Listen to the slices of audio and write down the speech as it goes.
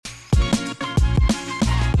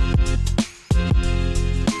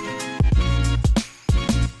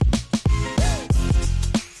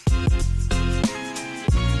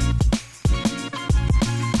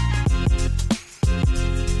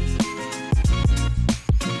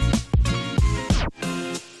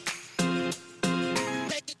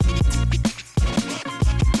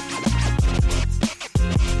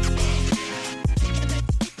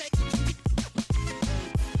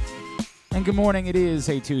Good morning. It is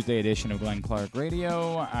a Tuesday edition of Glenn Clark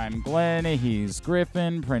Radio. I'm Glenn. He's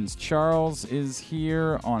Griffin. Prince Charles is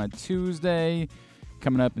here on a Tuesday.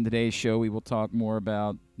 Coming up in today's show, we will talk more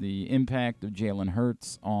about the impact of Jalen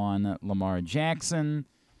Hurts on Lamar Jackson.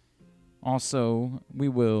 Also, we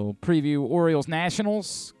will preview Orioles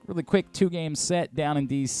Nationals. Really quick two-game set down in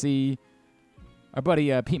D.C. Our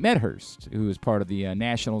buddy Pete Medhurst, who is part of the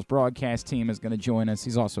Nationals broadcast team, is going to join us.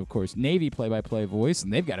 He's also, of course, Navy play-by-play voice,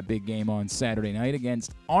 and they've got a big game on Saturday night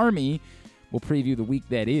against Army. We'll preview the week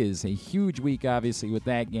that is. A huge week, obviously, with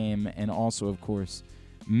that game, and also, of course,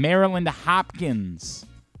 Maryland Hopkins.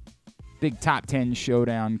 Big top 10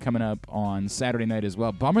 showdown coming up on Saturday night as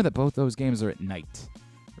well. Bummer that both those games are at night.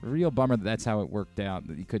 Real bummer that that's how it worked out,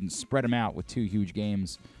 that you couldn't spread them out with two huge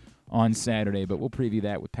games on Saturday, but we'll preview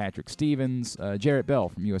that with Patrick Stevens. Jarrett Bell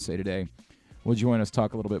from USA Today will join us,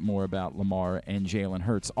 talk a little bit more about Lamar and Jalen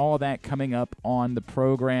Hurts. All of that coming up on the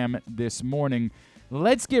program this morning.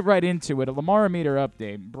 Let's get right into it. A Lamar-O-Meter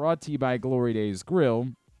update brought to you by Glory Days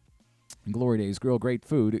Grill. Glory Days Grill, great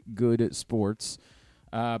food, good sports.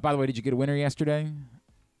 By the way, did you get a winner yesterday?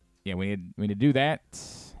 Yeah, we need to do that.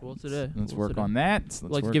 Well, today. Let's work on that.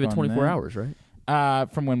 Let's give it 24 hours, right?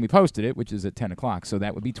 From when we posted it, which is at 10 o'clock. So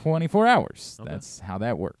that would be 24 hours. Okay. That's how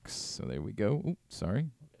that works. So there we go. Oops, sorry.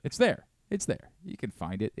 It's there. It's there. You can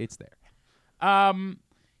find it. It's there.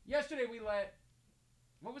 Yesterday we let...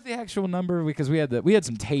 What was the actual number? Because we had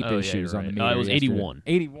some tape issues on the meter. It was yesterday. 81.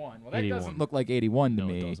 81. Well, that 81. doesn't look like 81 to No,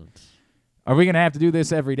 me. it doesn't. Are we going to have to do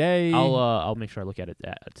this every day? I'll make sure I look at it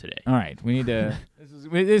today. All right. We need to...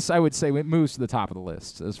 This, I would say, it moves to the top of the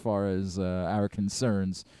list as far as our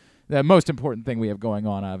concerns. The most important thing we have going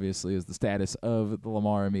on, obviously, is the status of the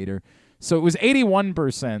Lamar-O-Meter. So it was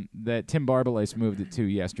 81% that Tim Barbalace moved it to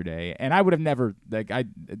yesterday, and I would have never,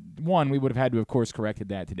 we would have had to, of course, corrected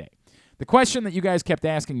that today. The question that you guys kept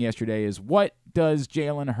asking yesterday is, what does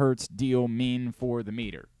Jalen Hurts' deal mean for the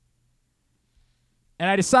meter? And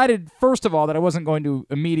I decided, first of all, that I wasn't going to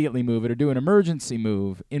immediately move it or do an emergency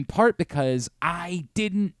move, in part because I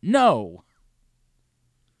didn't know.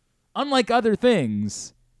 Unlike other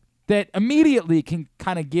things that immediately can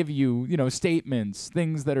kind of give you, statements,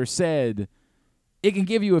 things that are said. It can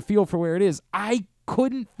give you a feel for where it is. I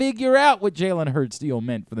couldn't figure out what Jalen Hurts' deal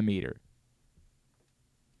meant for the meter.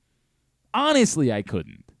 Honestly, I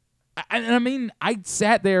couldn't. I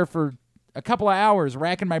sat there for a couple of hours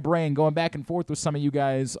racking my brain, going back and forth with some of you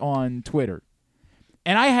guys on Twitter.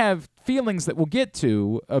 And I have feelings that we'll get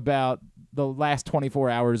to about the last 24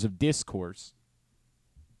 hours of discourse.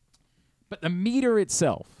 But the meter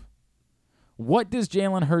itself, what does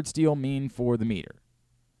Jalen Hurts' deal mean for the meter?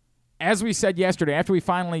 As we said yesterday, after we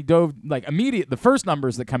finally dove, the first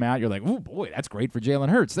numbers that come out, you're like, oh boy, that's great for Jalen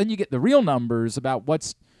Hurts. Then you get the real numbers about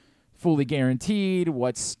what's fully guaranteed,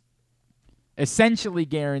 what's essentially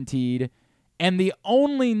guaranteed, and the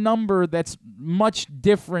only number that's much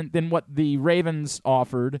different than what the Ravens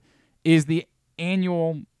offered is the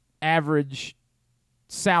annual average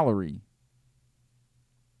salary.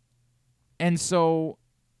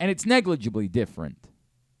 And it's negligibly different.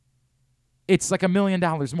 It's like $1 million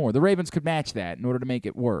more. The Ravens could match that in order to make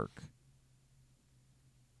it work.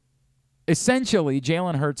 Essentially,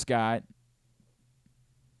 Jalen Hurts got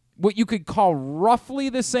what you could call roughly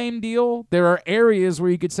the same deal. There are areas where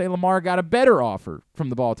you could say Lamar got a better offer from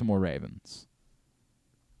the Baltimore Ravens.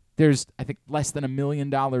 There's, I think, less than $1 million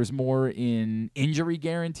more in injury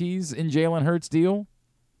guarantees in Jalen Hurts' deal.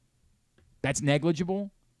 That's negligible.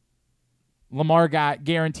 Lamar got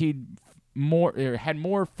guaranteed more, or had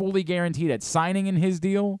more fully guaranteed at signing in his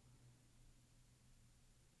deal.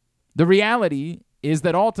 The reality is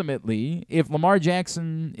that ultimately, if Lamar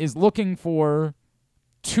Jackson is looking for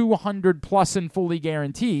 200 plus and fully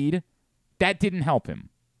guaranteed, that didn't help him.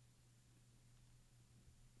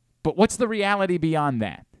 But what's the reality beyond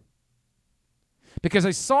that? Because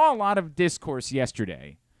I saw a lot of discourse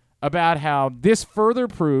yesterday about how this further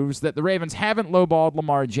proves that the Ravens haven't lowballed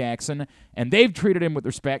Lamar Jackson and they've treated him with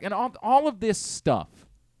respect and all of this stuff.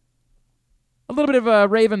 A little bit of a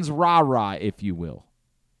Ravens rah-rah, if you will.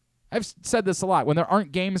 I've said this a lot. When there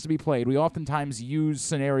aren't games to be played, we oftentimes use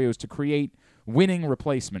scenarios to create winning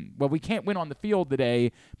replacement. Well, we can't win on the field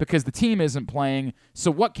today because the team isn't playing,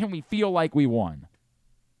 so what can we feel like we won?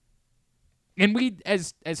 And we,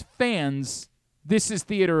 as fans, this is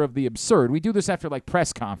theater of the absurd. We do this after,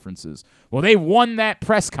 press conferences. Well, they won that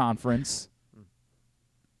press conference.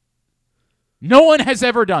 No one has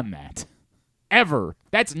ever done that. Ever.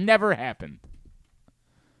 That's never happened.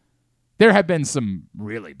 There have been some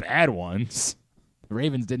really bad ones. The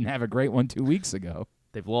Ravens didn't have a great one 2 weeks ago.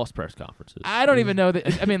 They've lost press conferences. I don't even know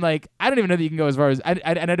that. I mean, like, I don't even know that you can go as far as.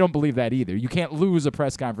 And I don't believe that either. You can't lose a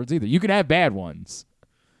press conference either. You can have bad ones.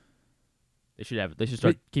 They should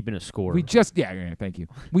start keeping a score. Thank you.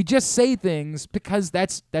 We just say things because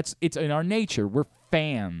that's it's in our nature. We're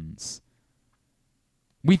fans.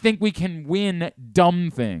 We think we can win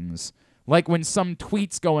dumb things, like when some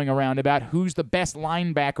tweet's going around about who's the best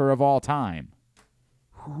linebacker of all time.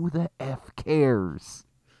 Who the F cares?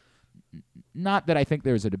 Not that I think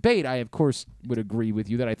there's a debate. I, of course, would agree with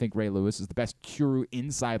you that I think Ray Lewis is the best true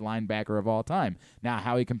inside linebacker of all time. Now,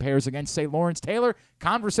 how he compares against, say, Lawrence Taylor,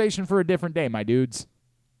 conversation for a different day, my dudes.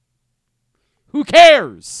 Who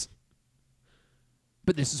cares?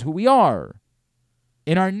 But this is who we are.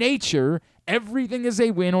 In our nature, everything is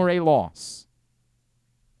a win or a loss.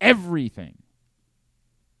 Everything.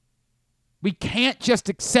 We can't just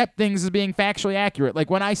accept things as being factually accurate. Like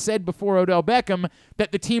when I said before Odell Beckham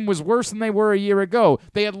that the team was worse than they were a year ago.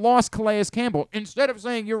 They had lost Calais Campbell. Instead of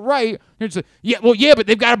saying, you're right, it's but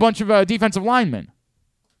they've got a bunch of defensive linemen.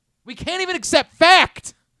 We can't even accept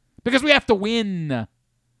fact because we have to win.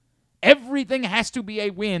 Everything has to be a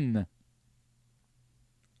win.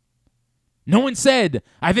 No one said,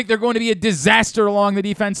 I think they're going to be a disaster along the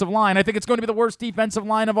defensive line. I think it's going to be the worst defensive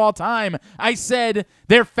line of all time. I said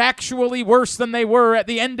they're factually worse than they were at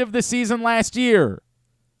the end of the season last year,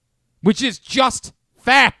 which is just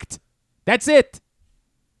fact. That's it.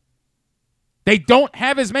 They don't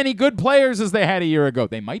have as many good players as they had a year ago.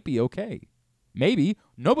 They might be okay. Maybe.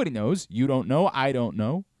 Nobody knows. You don't know. I don't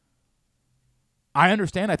know. I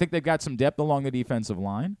understand. I think they've got some depth along the defensive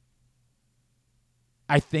line.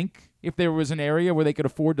 I think if there was an area where they could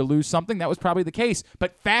afford to lose something, that was probably the case.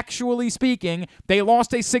 But factually speaking, they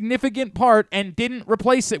lost a significant part and didn't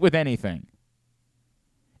replace it with anything.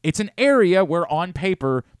 It's an area where, on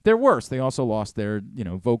paper, they're worse. They also lost their,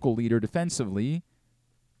 vocal leader defensively.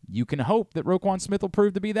 You can hope that Roquan Smith will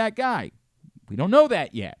prove to be that guy. We don't know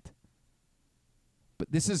that yet. But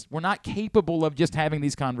we're not capable of just having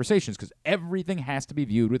these conversations because everything has to be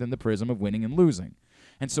viewed within the prism of winning and losing.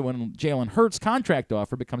 And so when Jalen Hurts' contract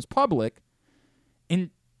offer becomes public,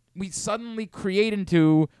 we suddenly create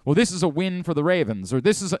into, well, this is a win for the Ravens, or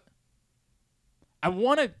this is a... I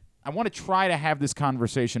want to try to have this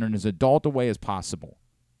conversation in as adult a way as possible.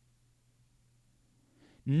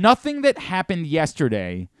 Nothing that happened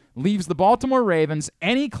yesterday leaves the Baltimore Ravens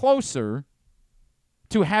any closer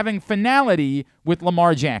to having finality with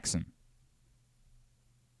Lamar Jackson.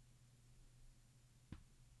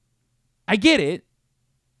 I get it.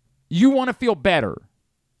 You want to feel better.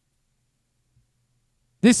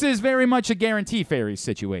 This is very much a guarantee fairy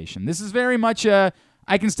situation. This is very much a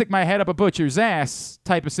I can stick my head up a butcher's ass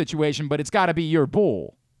type of situation, but it's got to be your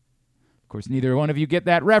bull. Of course, neither one of you get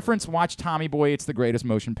that reference. Watch Tommy Boy. It's the greatest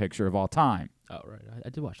motion picture of all time. Oh, right. I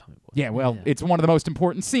did watch Tommy Boy. Yeah, well, It's one of the most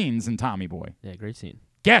important scenes in Tommy Boy. Yeah, great scene.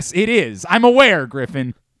 Yes, it is. I'm aware,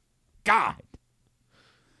 Griffin. God.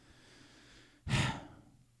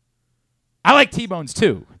 I like T-Bones,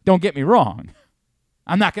 too. Don't get me wrong.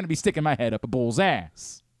 I'm not going to be sticking my head up a bull's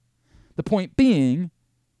ass. The point being,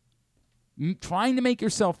 trying to make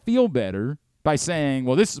yourself feel better by saying,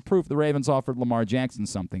 well, this is proof the Ravens offered Lamar Jackson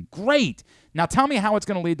something. Great. Now tell me how it's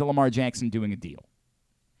going to lead to Lamar Jackson doing a deal.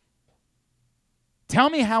 Tell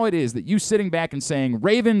me how it is that you sitting back and saying,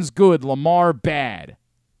 Ravens good, Lamar bad.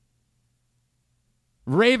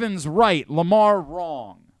 Ravens right, Lamar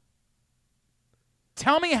wrong.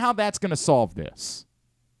 Tell me how that's going to solve this.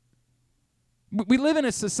 We live in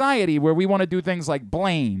a society where we want to do things like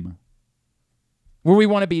blame, where we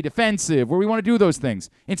want to be defensive, where we want to do those things,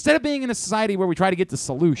 instead of being in a society where we try to get to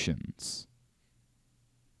solutions.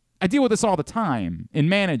 I deal with this all the time in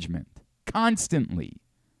management, constantly.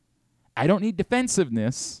 I don't need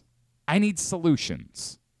defensiveness. I need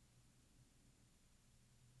solutions.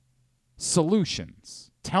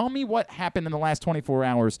 Solutions. Tell me what happened in the last 24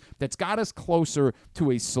 hours that's got us closer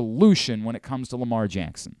to a solution when it comes to Lamar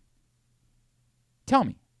Jackson. Tell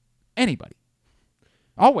me. Anybody.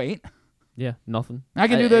 I'll wait. Yeah, nothing. I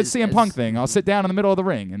can do the CM Punk thing. I'll sit down in the middle of the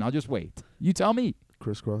ring, and I'll just wait. You tell me.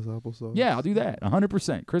 Crisscross applesauce? Yeah, I'll do that.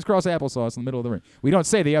 100%. Crisscross applesauce in the middle of the ring. We don't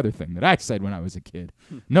say the other thing that I said when I was a kid.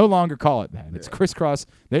 No longer call it that. It's crisscross.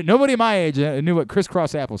 Nobody my age knew what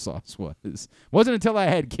crisscross applesauce was. Wasn't until I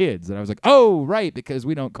had kids that I was like, oh, right, because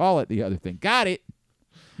we don't call it the other thing. Got it.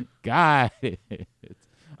 Got it.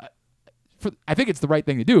 I think it's the right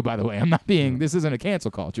thing to do, by the way. I'm not being, this isn't a cancel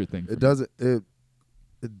culture thing. It doesn't, it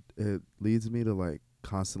leads me to like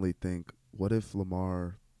constantly think, what if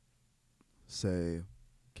Lamar, say,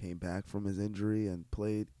 came back from his injury and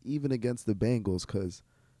played even against the Bengals? Because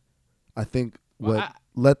I think what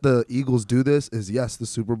let the Eagles do this is, yes, the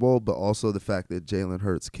Super Bowl, but also the fact that Jalen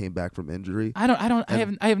Hurts came back from injury. I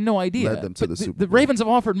have no idea. Led them to the Super The Bowl. Ravens have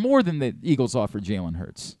offered more than the Eagles offered Jalen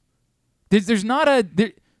Hurts. There's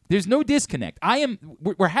no disconnect.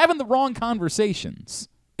 We're having the wrong conversations,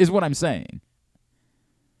 is what I'm saying.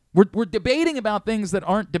 We're debating about things that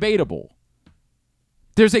aren't debatable.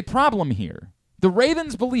 There's a problem here. The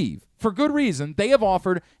Ravens believe, for good reason, they have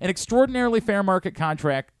offered an extraordinarily fair market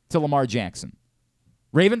contract to Lamar Jackson.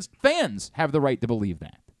 Ravens fans have the right to believe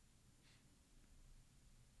that.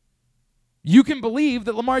 You can believe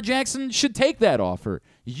that Lamar Jackson should take that offer.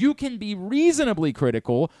 You can be reasonably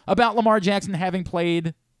critical about Lamar Jackson having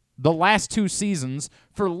played the last 2 seasons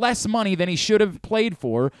for less money than he should have played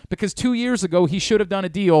for, because 2 years ago he should have done a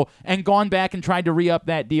deal and gone back and tried to re-up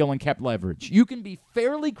that deal and kept leverage. You can be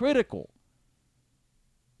fairly critical.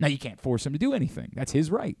 Now, you can't force him to do anything. That's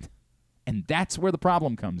his right. And that's where the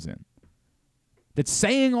problem comes in. That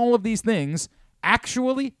saying all of these things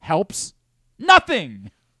actually helps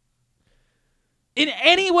nothing in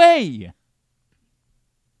any way.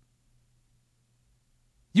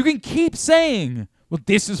 You can keep saying, well,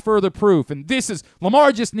 this is further proof, and this is,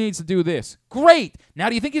 Lamar just needs to do this. Great. Now,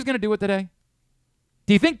 do you think he's going to do it today?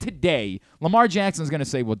 Do you think today Lamar Jackson's going to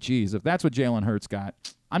say, well, geez, if that's what Jalen Hurts got,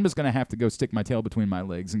 I'm just going to have to go stick my tail between my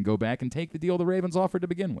legs and go back and take the deal the Ravens offered to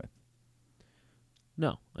begin with?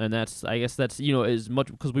 No, and I guess that's as much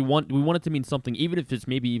because we want it to mean something, even if it's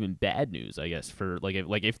maybe even bad news. I guess for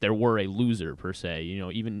if there were a loser per se,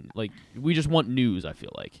 even we just want news. I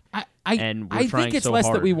feel like I think it's less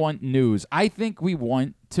hard. that we want news. I think we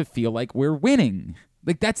want to feel like we're winning.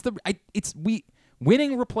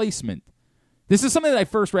 Winning replacement. This is something that I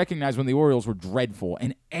first recognized when the Orioles were dreadful,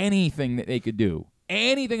 and anything that they could do,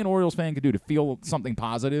 anything an Orioles fan could do to feel something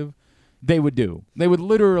positive, they would do. They would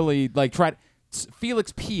literally try.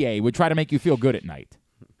 Felix P.A. would try to make you feel good at night.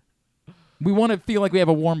 We want to feel like we have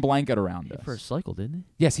a warm blanket around us. He first cycle, didn't he?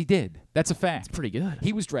 Yes, he did. That's a fact. It's pretty good.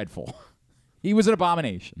 He was dreadful. He was an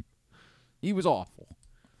abomination. He was awful.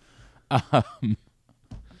 Man,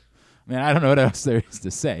 I don't know what else there is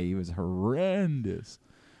to say. He was horrendous.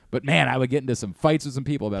 But man, I would get into some fights with some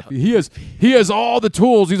people about he has all the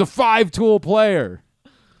tools. He's a 5-tool player.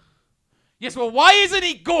 Yes, well, why isn't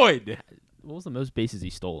he good? What was the most bases he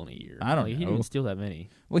stole in a year? I don't know. He didn't even steal that many.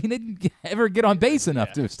 Well, he didn't ever get on base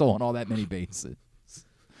enough to have stolen all that many bases.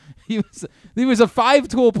 He was a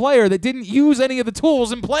 5-tool player that didn't use any of the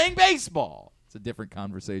tools in playing baseball. It's a different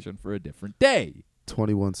conversation for a different day.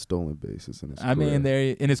 21 stolen bases in his career. I mean,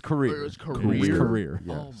 in his career. His career.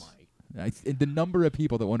 Yes. Oh my! The number of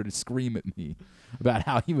people that wanted to scream at me about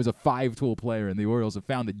how he was a 5-tool player and the Orioles have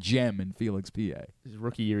found a gem in Felix P.A. His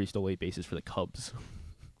rookie year, he stole 8 bases for the Cubs.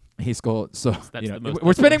 He scored. So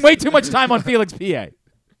we're spending way too much time on Felix P.A.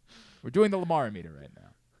 We're doing the Lamar-O-Meter right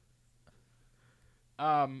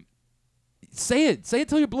now. Say it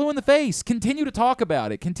till you're blue in the face. Continue to talk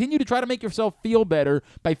about it. Continue to try to make yourself feel better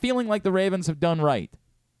by feeling like the Ravens have done right.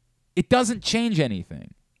 It doesn't change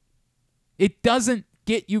anything. It doesn't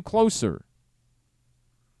get you closer.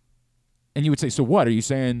 And you would say, so what? Are you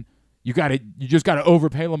saying you just gotta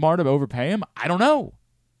overpay Lamar to overpay him? I don't know.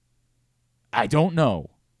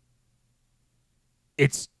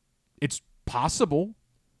 It's possible.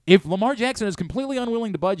 If Lamar Jackson is completely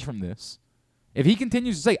unwilling to budge from this, if he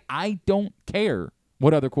continues to say, I don't care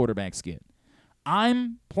what other quarterbacks get,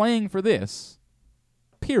 I'm playing for this,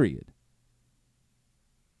 period,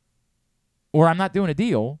 or I'm not doing a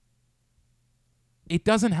deal, it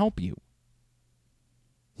doesn't help you.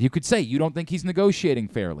 You could say you don't think he's negotiating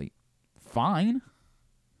fairly. Fine.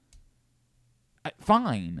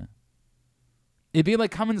 Fine. It'd be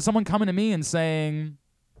like someone coming to me and saying,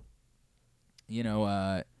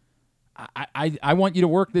 I want you to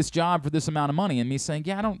work this job for this amount of money, and me saying,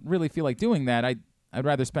 yeah, I don't really feel like doing that. I'd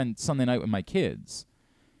rather spend Sunday night with my kids.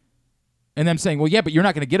 And them saying, well, yeah, but you're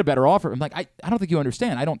not going to get a better offer. I'm like, I don't think you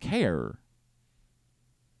understand. I don't care.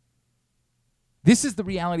 This is the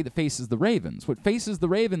reality that faces the Ravens. What faces the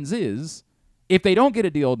Ravens is, if they don't get a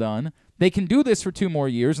deal done, they can do this for 2 more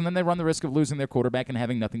years, and then they run the risk of losing their quarterback and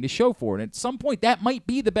having nothing to show for it. And at some point, that might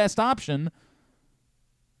be the best option.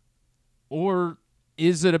 Or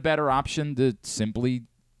is it a better option to simply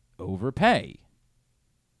overpay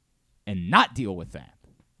and not deal with that?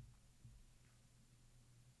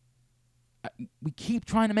 We keep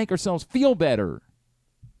trying to make ourselves feel better,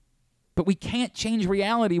 but we can't change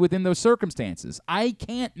reality within those circumstances. I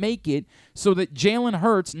can't make it so that Jalen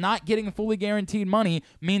Hurts not getting fully guaranteed money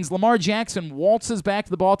means Lamar Jackson waltzes back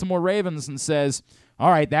to the Baltimore Ravens and says, all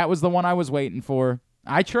right, that was the one I was waiting for.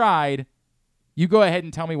 I tried. You go ahead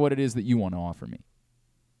and tell me what it is that you want to offer me.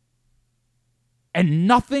 And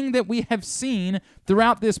nothing that we have seen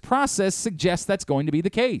throughout this process suggests that's going to be the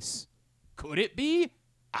case. Could it be?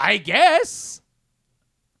 I guess.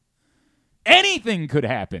 Anything could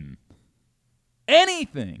happen.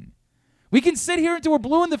 Anything. We can sit here until we're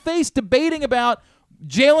blue in the face debating about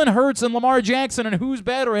Jalen Hurts and Lamar Jackson and who's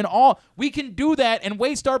better and all. We can do that and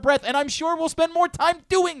waste our breath, and I'm sure we'll spend more time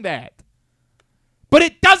doing that. But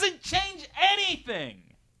it doesn't change anything.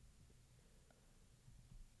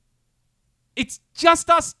 It's just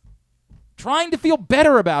us trying to feel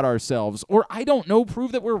better about ourselves, or I don't know,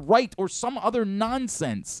 prove that we're right, or some other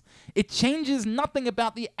nonsense. It changes nothing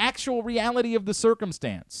about the actual reality of the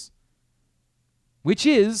circumstance, which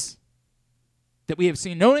is that we have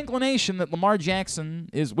seen no inclination that Lamar Jackson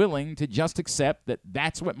is willing to just accept that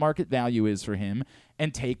that's what market value is for him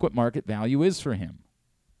and take what market value is for him.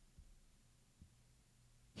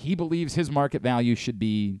 He believes his market value should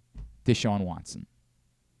be Deshaun Watson.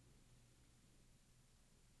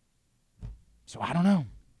 So I don't know.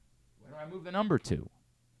 Where do I move the number to?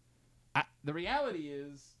 The reality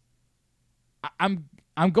is I'm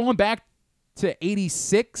going back to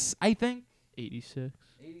 86, I think. 86.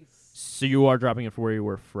 So you are dropping it for where you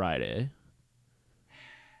were Friday.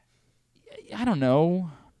 I don't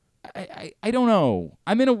know. I don't know.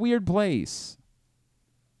 I'm in a weird place.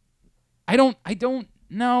 I don't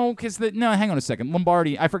know, because hang on a second.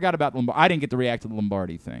 Lombardi, I forgot about Lombardi. I didn't get to react to the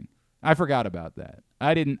Lombardi thing. I forgot about that.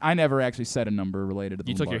 I never actually set a number related to the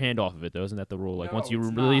You Lombardi. took your hand off of it, though. Isn't that the rule? Like, No, once you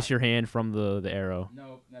it's release not. your hand from the arrow.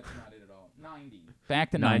 No, that's not it at all. 90. Back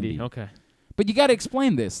to 90. 90. Okay. But you got to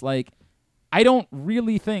explain this. Like, I don't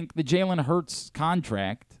really think the Jalen Hurts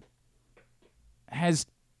contract has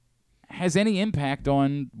any impact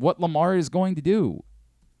on what Lamar is going to do.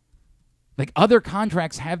 Like, other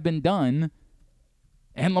contracts have been done,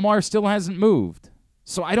 and Lamar still hasn't moved.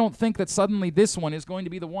 So I don't think that suddenly this one is going to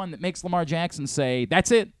be the one that makes Lamar Jackson say,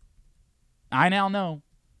 that's it. I now know.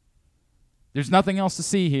 There's nothing else to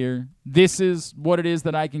see here. This is what it is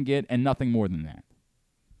that I can get, and nothing more than that.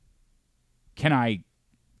 Can I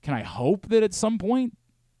hope that at some point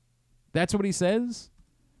that's what he says?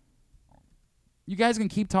 You guys can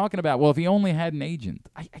keep talking about, well, if he only had an agent.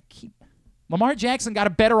 Lamar Jackson got a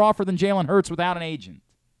better offer than Jalen Hurts without an agent.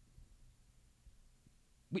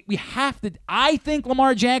 We have to. I think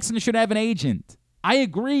Lamar Jackson should have an agent. I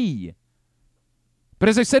agree. But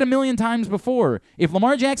as I said a million times before, if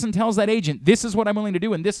Lamar Jackson tells that agent, this is what I'm willing to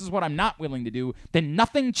do and this is what I'm not willing to do, then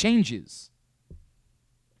nothing changes.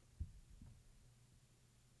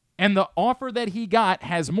 And the offer that he got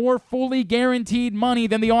has more fully guaranteed money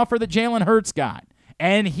than the offer that Jalen Hurts got.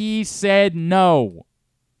 And he said no.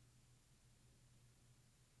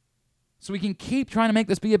 So we can keep trying to make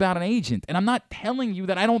this be about an agent. And I'm not telling you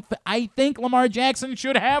that I think Lamar Jackson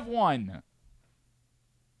should have one.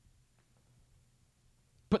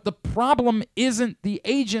 But the problem isn't the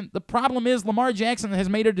agent. The problem is Lamar Jackson has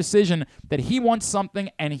made a decision that he wants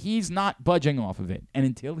something and he's not budging off of it. And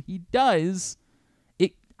until he does,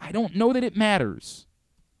 I don't know that it matters.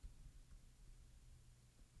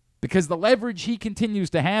 Because the leverage he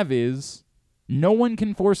continues to have is no one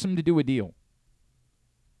can force him to do a deal.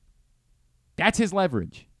 That's his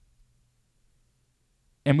leverage.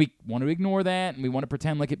 And we want to ignore that, and we want to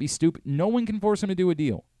pretend like it'd be stupid. No one can force him to do a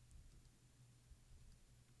deal.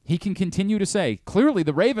 He can continue to say, clearly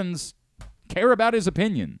the Ravens care about his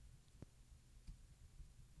opinion.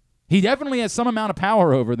 He definitely has some amount of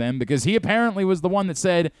power over them because he apparently was the one that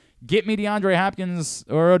said, get me DeAndre Hopkins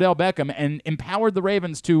or Odell Beckham, and empowered the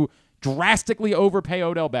Ravens to drastically overpay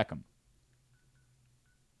Odell Beckham.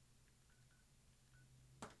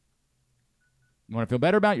 You want to feel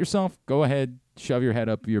better about yourself? Go ahead, shove your head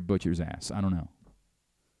up your butcher's ass. I don't know.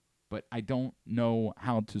 But I don't know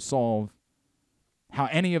how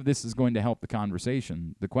any of this is going to help the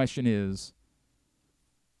conversation. The question is,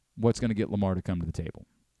 what's going to get Lamar to come to the table?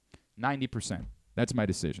 90%. That's my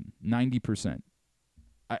decision. 90%.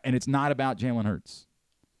 And it's not about Jalen Hurts.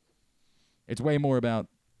 It's way more about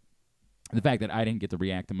the fact that I didn't get to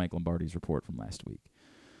react to Mike Lombardi's report from last week.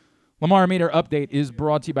 Lamar-O-Meter update is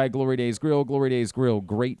brought to you by Glory Days Grill. Glory Days Grill,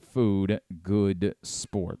 great food, good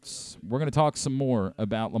sports. We're going to talk some more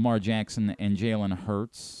about Lamar Jackson and Jalen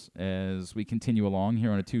Hurts as we continue along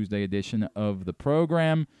here on a Tuesday edition of the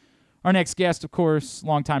program. Our next guest, of course,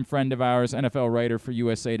 longtime friend of ours, NFL writer for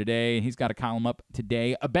USA Today. He's got a column up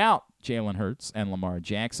today about Jalen Hurts and Lamar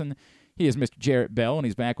Jackson. He is Mr. Jarrett Bell, and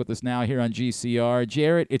he's back with us now here on GCR.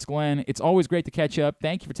 Jarrett, it's Glenn. It's always great to catch up.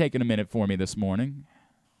 Thank you for taking a minute for me this morning.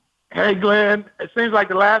 Hey, Glenn. It seems like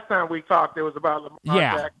the last time we talked, it was about Lamar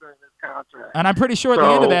Jackson and his contract. And I'm pretty sure at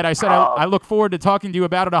the end of that, I said I look forward to talking to you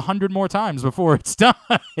about it 100 more times before it's done.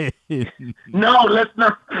 No, let's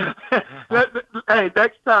not. Hey,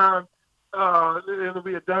 next time it'll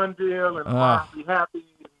be a done deal, and Lamar will be happy,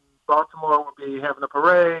 and Baltimore will be having a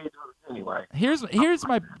parade. Anyway, here's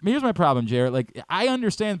my problem, Jarrett. Like, I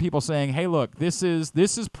understand people saying, "Hey, look, this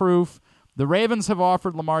is proof. The Ravens have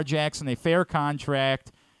offered Lamar Jackson a fair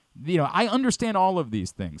contract." I understand all of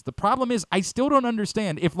these things. The problem is I still don't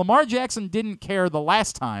understand. If Lamar Jackson didn't care the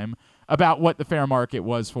last time about what the fair market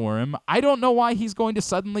was for him, I don't know why he's going to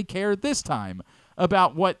suddenly care this time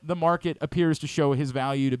about what the market appears to show his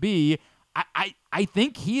value to be. I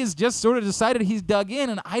think he has just sort of decided he's dug in,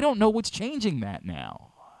 and I don't know what's changing that now.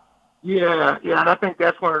 Yeah, and I think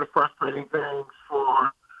that's one of the frustrating things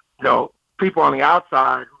for people on the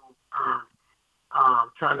outside who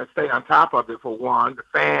are trying to stay on top of it. For one, the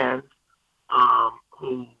fans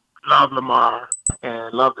who love Lamar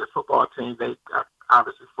and love their football team, they are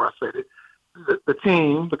obviously frustrated. The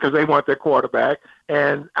team, because they want their quarterback,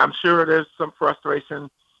 and I'm sure there's some frustration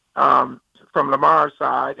from Lamar's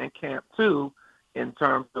side and camp too, in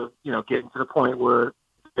terms of getting to the point where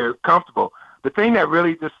they're comfortable. The thing that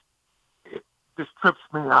really just trips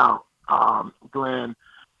me out, Glenn,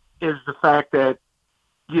 is the fact that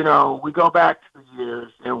we go back to the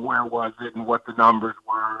years and where was it and what the numbers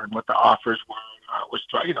were and what the offers were and how it was,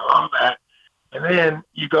 all that, and then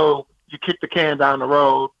you kick the can down the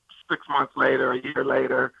road 6 months later, a year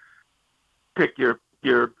later, pick your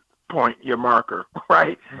point, your marker,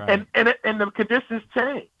 right? And the conditions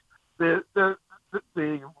change. The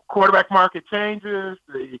quarterback market changes.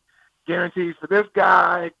 The guarantees for this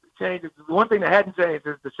guy changes. The one thing that hadn't changed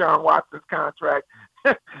is Deshaun Watson's contract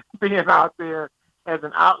being out there as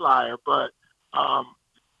an outlier. But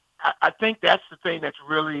I think that's the thing that's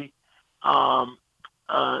really a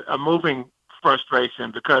moving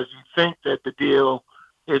frustration, because you think that the deal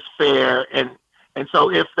is fair, and so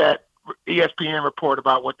if that ESPN report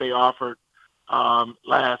about what they offered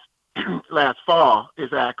last fall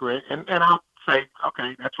is accurate, and I'll say,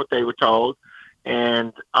 okay, that's what they were told,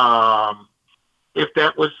 and if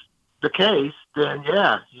that was the case, then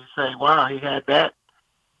yeah, you say, wow, he had that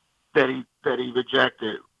he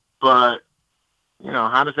rejected. But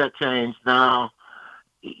how does that change now?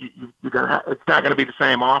 It's not going to be the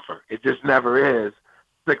same offer. It just never is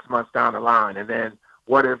 6 months down the line. And then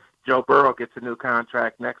what if Joe Burrow gets a new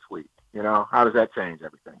contract next week? How does that change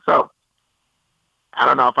everything? So I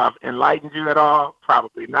don't know if I've enlightened you at all.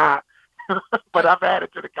 Probably not. But I've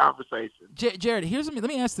added to the conversation. Jarrett, let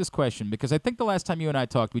me ask this question, because I think the last time you and I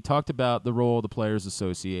talked, we talked about the role of the Players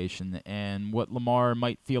Association and what Lamar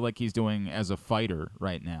might feel like he's doing as a fighter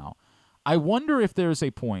right now. I wonder if there's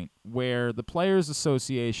a point where the Players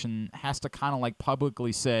Association has to kind of like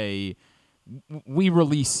publicly say, we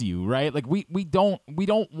release you, right? Like we don't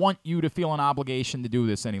want you to feel an obligation to do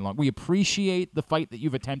this any longer. We appreciate the fight that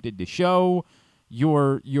you've attempted to show.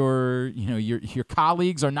 Your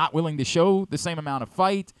colleagues are not willing to show the same amount of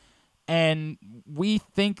fight, and we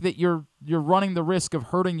think that you're running the risk of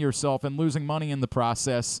hurting yourself and losing money in the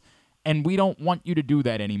process, and we don't want you to do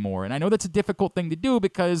that anymore. And I know that's a difficult thing to do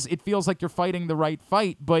because it feels like you're fighting the right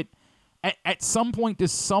fight, but at some point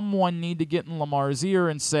does someone need to get in Lamar's ear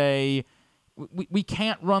and say, we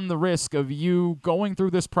can't run the risk of you going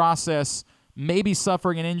through this process, maybe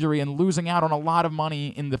suffering an injury and losing out on a lot of money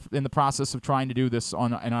in the process of trying to do this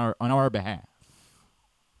on our behalf.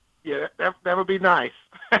 Yeah, that would be nice.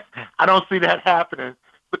 I don't see that happening,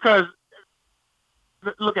 because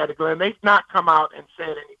look at it, Glenn. They've not come out and said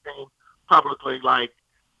anything publicly like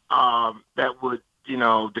that would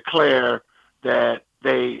declare that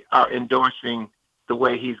they are endorsing the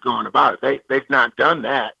way he's going about it. They've not done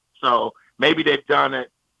that. So maybe they've done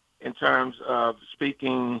it in terms of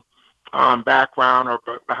speaking on background or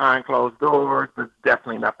behind closed doors, but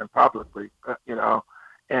definitely nothing publicly,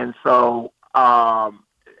 And so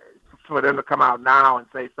for them to come out now and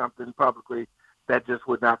say something publicly, that just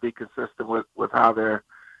would not be consistent with how they're,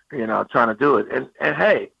 trying to do it. And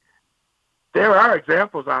hey, there are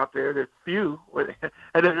examples out there. There's few,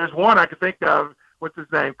 and there's one I can think of. What's his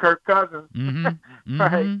name? Kirk Cousins, Mm-hmm.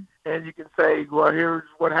 right? And you can say, well, here's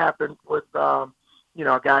what happened with, a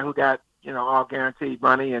guy who got, all guaranteed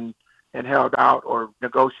money and held out or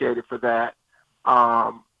negotiated for that.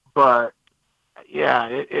 But yeah,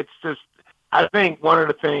 it's just, I think one of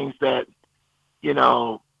the things that,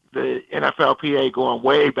 the NFLPA going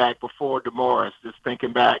way back before DeMorris, just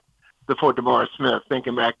thinking back before DeMorris Smith,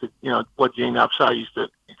 thinking back to, what Gene Upshaw used to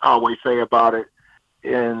always say about it,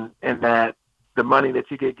 and that the money that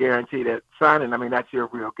you get guaranteed at signing, I mean, that's your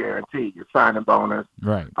real guarantee, your signing bonus.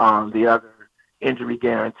 Right. The other injury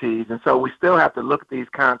guarantees. And so we still have to look at these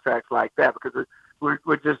contracts like that because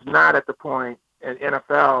we're just not at the point, and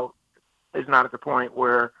NFL is not at the point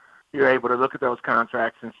where you're able to look at those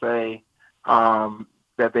contracts and say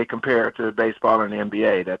that they compare to baseball and the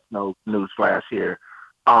NBA. That's no newsflash here.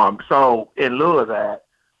 So in lieu of that,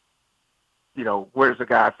 where does a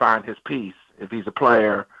guy find his piece if he's a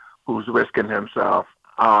player who's risking himself?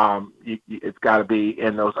 It's got to be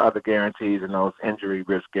in those other guarantees and those injury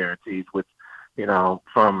risk guarantees, which,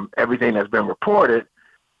 from everything that's been reported,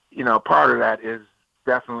 part of that is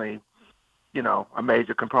definitely, a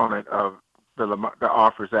major component of the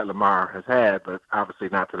offers that Lamar has had, but obviously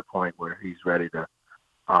not to the point where he's ready to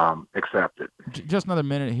accept it. Just another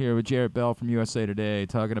minute here with Jarrett Bell from USA Today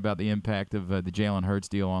talking about the impact of the Jalen Hurts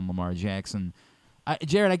deal on Lamar Jackson.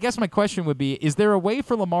 Jarrett, I guess my question would be, is there a way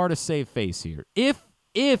for Lamar to save face here?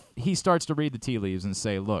 If he starts to read the tea leaves and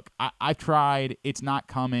say, look, I've tried, it's not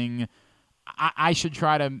coming, I should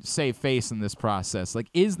try to save face in this process. Like,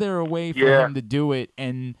 is there a way for him to do it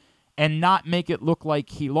and not make it look like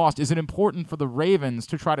he lost? Is it important for the Ravens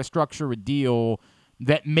to try to structure a deal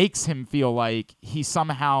that makes him feel like he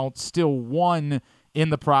somehow still won in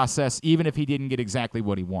the process, even if he didn't get exactly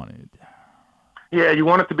what he wanted? Yeah, you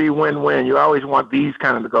want it to be win-win. You always want these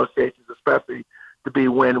kind of negotiations, especially, to be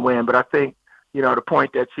win-win. But I think, the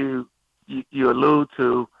point that you allude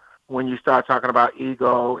to when you start talking about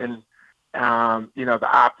ego and, the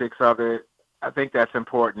optics of it, I think that's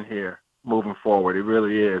important here moving forward. It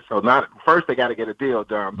really is. So first they got to get a deal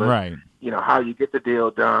done, but, right. How you get the deal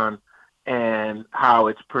done and how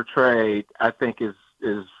it's portrayed, I think is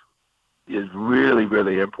really,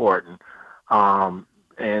 really important.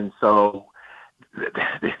 And so,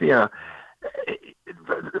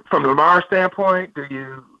 from Lamar's standpoint, do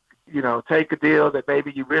you, take a deal that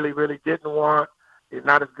maybe you really, really didn't want? It's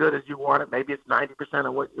not as good as you wanted. Maybe it's 90%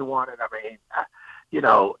 of what you wanted. I mean,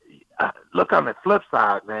 look on the flip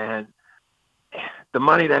side, man. The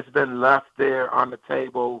money that's been left there on the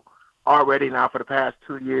table already now for the past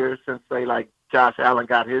 2 years since, say, like Josh Allen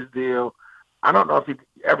got his deal, I don't know if he's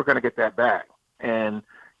ever going to get that back. And,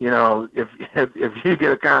 if you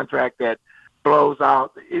get a contract that blows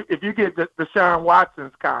out, if you get the Deshaun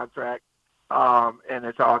Watson's contract and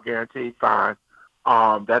it's all guaranteed, fine,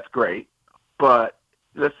 that's great. But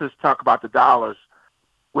let's just talk about the dollars.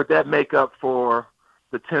 Would that make up for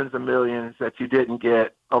the tens of millions that you didn't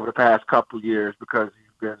get over the past couple of years because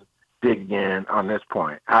you've been digging in on this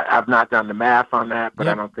point? I've not done the math on that, but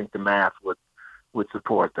I don't think the math would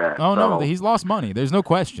support that. Oh, no, he's lost money. There's no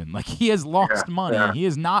question. Like, he has lost money. Yeah. He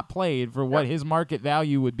has not played for what his market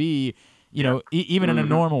value would be, even in a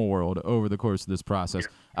normal world over the course of this process.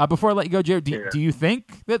 Before I let you go, Jared, do you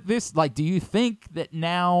think that do you think that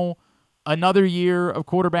now another year of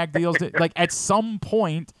quarterback deals, like, at some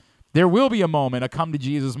point there will be a moment, a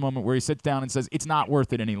come-to-Jesus moment, where he sits down and says, it's not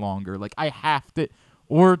worth it any longer. Like, I have to.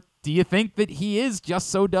 Or do you think that he is just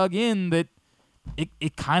so dug in that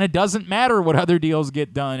it kind of doesn't matter what other deals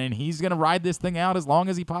get done, and he's going to ride this thing out as long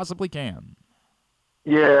as he possibly can?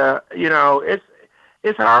 Yeah,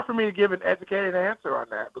 it's hard for me to give an educated answer on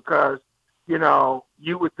that because,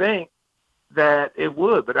 you would think that it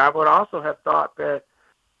would, but I would also have thought that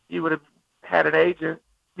you would have had an agent,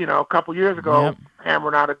 a couple years ago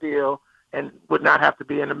hammering out a deal and would not have to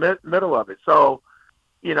be in the middle of it. So,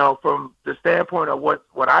 from the standpoint of what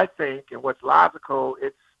I think and what's logical,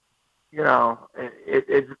 it's,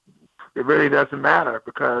 it really doesn't matter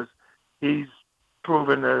because he's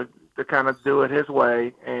proven to kind of do it his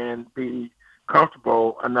way and be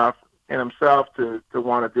comfortable enough in himself to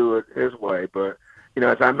want to do it his way. But,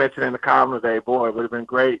 as I mentioned in the column today, boy, it would have been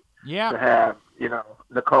great to have,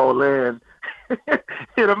 Nicole Lynn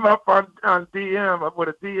hit him up on DM with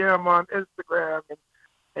a DM on Instagram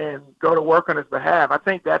and go to work on his behalf. I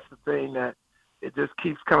think that's the thing that it just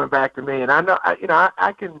keeps coming back to me. And I know,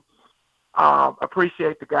 I can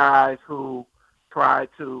appreciate the guys who try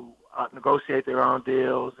to negotiate their own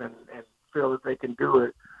deals and feel that they can do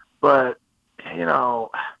it. But,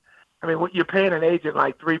 you're paying an agent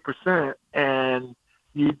like 3%, and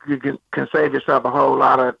you can save yourself a whole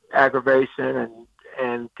lot of aggravation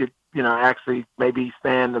and could, actually maybe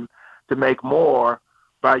stand to make more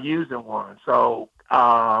by using one. So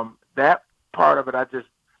that part of it, I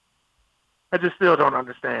just still don't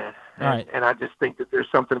understand. And I just think that there's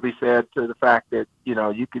something to be said to the fact that,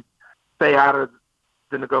 you could stay out of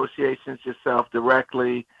the negotiations yourself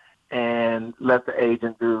directly and let the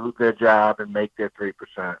agent do their job and make their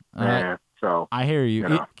 3%. So I hear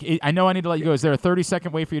you. I know I need to let you go. Is there a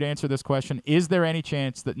 30-second way for you to answer this question? Is there any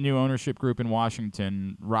chance that new ownership group in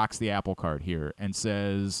Washington rocks the apple cart here and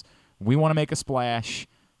says, we want to make a splash,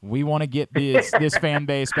 We want to get this fan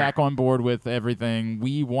base back on board with everything.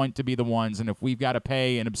 We want to be the ones, and if we've got to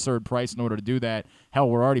pay an absurd price in order to do that, hell,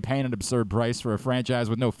 we're already paying an absurd price for a franchise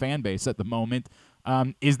with no fan base at the moment.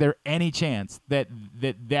 Is there any chance that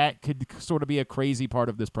could sort of be a crazy part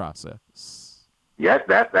of this process? Yes,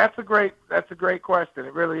 that's a great question.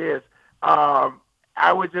 It really is.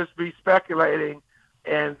 I would just be speculating,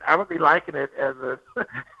 and I would be liking it as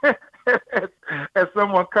as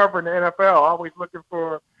someone covering the NFL, always looking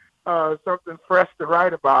for something fresh to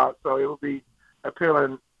write about. So it will be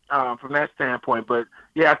appealing from that standpoint. But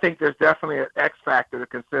yeah, I think there's definitely an X factor to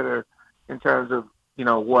consider in terms of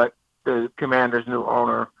what the Commanders' new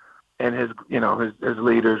owner and his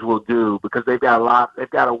leaders will do, because they've got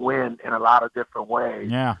to win in a lot of different ways.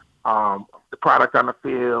 Yeah. The product on the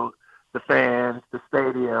field, the fans, the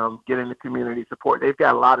stadium, getting the community support. They've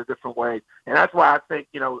got a lot of different ways, and that's why I think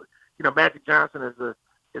Magic Johnson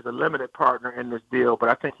is a limited partner in this deal, but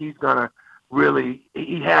I think he's gonna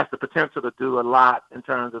he has the potential to do a lot in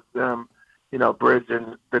terms of them,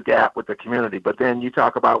 bridging the gap with the community. But then you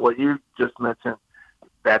talk about what you just mentioned.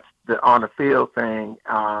 That's the on the field thing.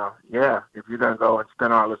 If you're gonna go and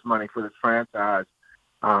spend all this money for this franchise,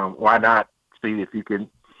 why not see if you can,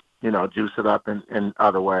 juice it up in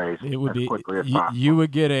other ways? It would be quickly as possible. You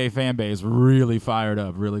would get a fan base really fired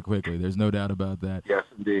up really quickly. There's no doubt about that. Yes,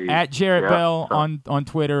 indeed. At Jarrett Bell on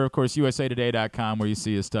Twitter, of course, usatoday.com, where you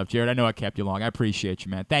see his stuff. Jarrett, I know I kept you long. I appreciate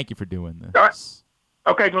you, man. Thank you for doing this. All right.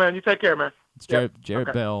 Okay, Glenn, you take care, man. It's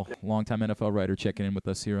Jarrett Bell, longtime NFL writer, checking in with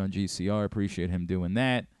us here on GCR. Appreciate him doing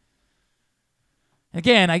that.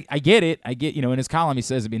 Again, I get it. In his column he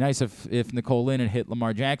says it'd be nice if Nicole Lynn had hit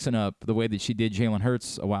Lamar Jackson up the way that she did Jalen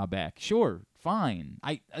Hurts a while back. Sure, fine.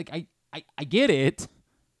 I get it.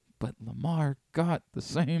 But Lamar got the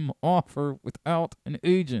same offer without an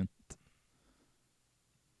agent.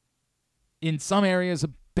 In some areas, a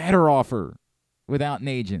better offer without an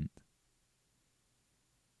agent.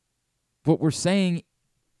 What we're saying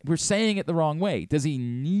it the wrong way. Does he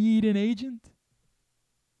need an agent?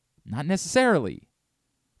 Not necessarily.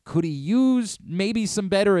 Could he use maybe some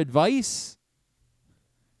better advice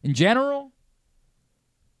in general?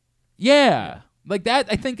 Yeah. Like that,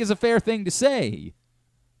 I think, is a fair thing to say.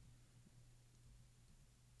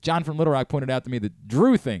 John from Little Rock pointed out to me that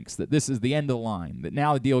Drew thinks that this is the end of the line, that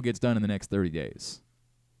now the deal gets done in the next 30 days.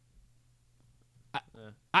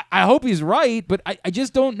 I hope he's right, but I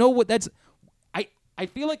just don't know what that's... I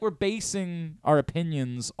feel like we're basing our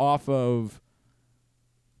opinions off of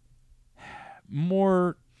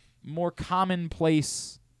more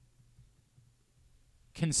commonplace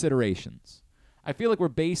considerations. I feel like we're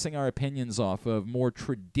basing our opinions off of more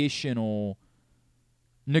traditional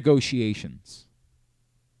negotiations.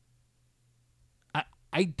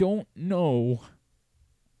 I don't know.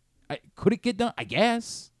 Could it get done? I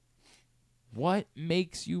guess. What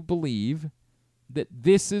makes you believe that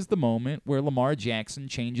this is the moment where Lamar Jackson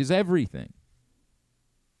changes everything?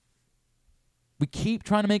 We keep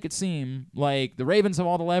trying to make it seem like the Ravens have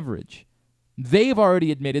all the leverage. They've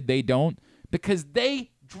already admitted they don't, because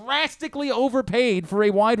they drastically overpaid for a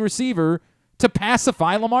wide receiver to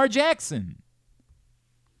pacify Lamar Jackson.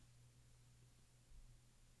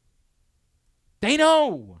 They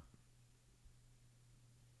know.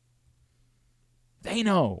 They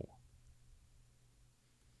know.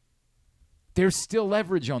 There's still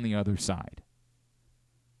leverage on the other side.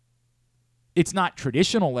 It's not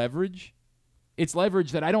traditional leverage. It's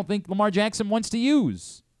leverage that I don't think Lamar Jackson wants to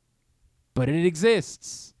use. But it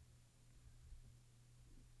exists.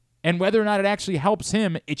 And whether or not it actually helps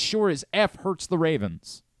him, it sure as F hurts the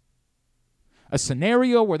Ravens. A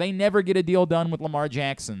scenario where they never get a deal done with Lamar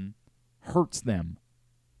Jackson hurts them.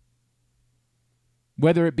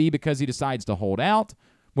 Whether it be because he decides to hold out,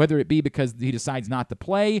 whether it be because he decides not to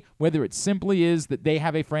play, whether it simply is that they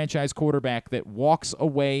have a franchise quarterback that walks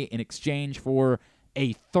away in exchange for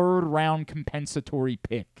a third-round compensatory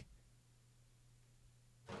pick.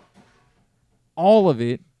 All of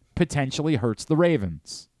it potentially hurts the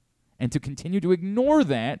Ravens. And to continue to ignore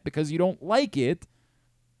that because you don't like it,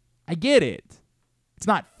 I get it. It's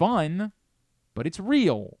not fun, but it's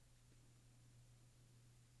real.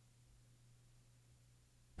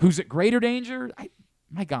 Who's at greater danger?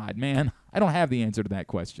 My God, man, I don't have the answer to that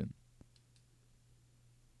question.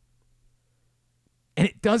 And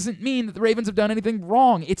it doesn't mean that the Ravens have done anything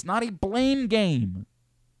wrong. It's not a blame game.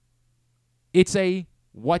 It's a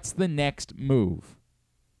what's the next move?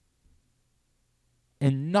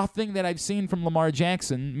 And nothing that I've seen from Lamar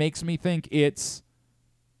Jackson makes me think it's,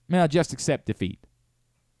 just accept defeat.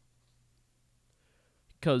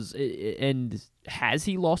 and has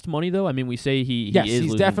he lost money though? I mean, we say he yes, is he's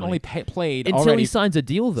losing definitely money. played until already. he signs a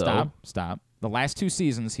deal though. Stop. The last 2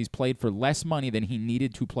 seasons, he's played for less money than he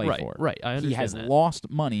needed to play for. Right, I understand He has that. lost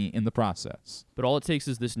money in the process. But all it takes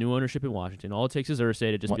is this new ownership in Washington. All it takes is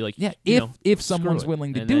Irsay to just be like, yeah, screw if someone's it.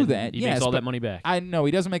 willing to And do then that, he yes, makes all but that money back. I know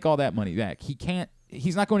he doesn't make all that money back. He can't.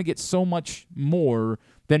 He's not going to get so much more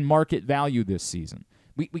than market value this season.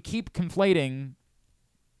 We keep conflating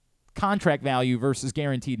contract value versus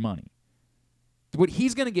guaranteed money. What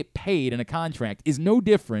he's going to get paid in a contract is no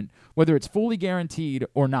different whether it's fully guaranteed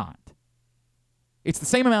or not. It's the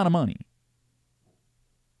same amount of money.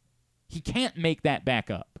 He can't make that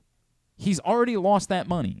back up. He's already lost that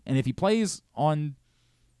money. And if he plays on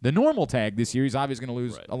the normal tag this year, he's obviously going to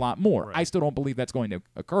lose a lot more. Right. I still don't believe that's going to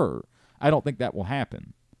occur. I don't think that will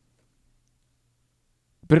happen.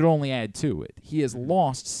 But it'll only add to it. He has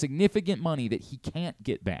lost significant money that he can't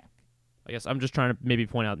get back. I guess I'm just trying to maybe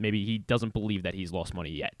point out maybe he doesn't believe that he's lost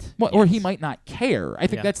money yet. Well, or he might not care. I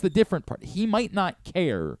think Yeah. that's the different part. He might not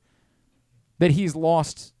care that he's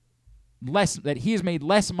lost less, that he has made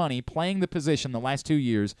less money playing the position the last 2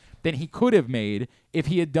 years than he could have made if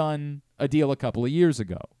he had done a deal a couple of years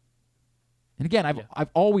ago. And again,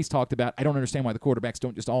 I've always talked about, I don't understand why the quarterbacks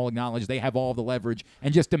don't just all acknowledge they have all the leverage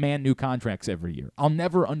and just demand new contracts every year. I'll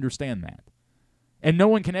never understand that. And no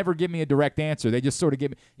one can ever give me a direct answer. They just sort of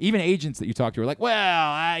give me, even agents that you talk to are like, well,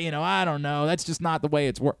 I don't know. That's just not the way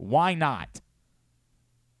it's worked. Why not?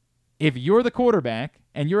 If you're the quarterback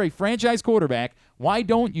and you're a franchise quarterback, why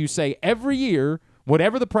don't you say every year,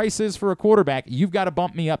 whatever the price is for a quarterback, you've got to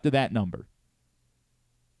bump me up to that number?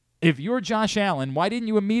 If you're Josh Allen, why didn't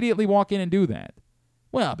you immediately walk in and do that?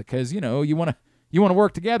 Well, because, you want to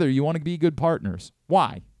work together. You want to be good partners.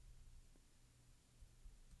 Why?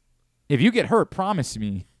 If you get hurt,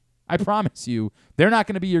 I promise you, they're not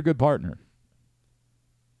going to be your good partner.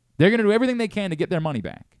 They're going to do everything they can to get their money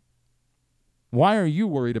back. Why are you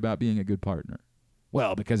worried about being a good partner?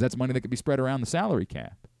 Well, because that's money that could be spread around the salary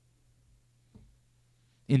cap.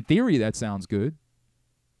 In theory, that sounds good.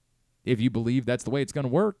 If you believe that's the way it's going to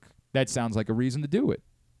work, that sounds like a reason to do it.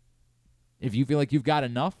 If you feel like you've got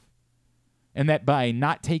enough and that by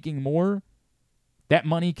not taking more, that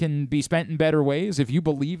money can be spent in better ways, if you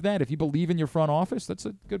believe that, if you believe in your front office, that's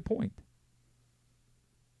a good point.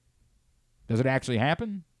 Does it actually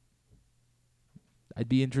happen? I'd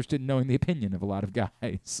be interested in knowing the opinion of a lot of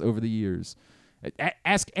guys over the years.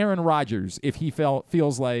 Ask Aaron Rodgers if he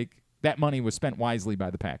feels like that money was spent wisely by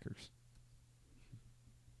the Packers.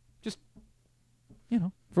 Just,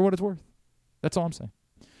 for what it's worth. That's all I'm saying.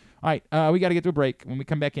 All right, we got to get to a break. When we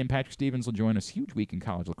come back in, Patrick Stevens will join us. Huge week in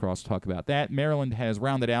college lacrosse to talk about that. Maryland has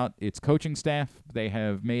rounded out its coaching staff. They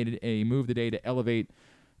have made a move today to elevate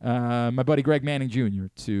my buddy Greg Manning Jr.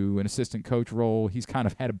 to an assistant coach role. He's kind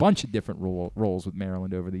of had a bunch of different roles with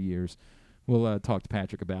Maryland over the years. We'll talk to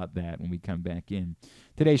Patrick about that when we come back in.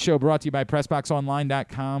 Today's show brought to you by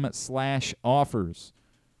PressBoxOnline.com/offers.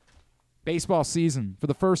 Baseball season. For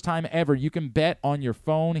the first time ever, you can bet on your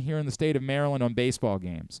phone here in the state of Maryland on baseball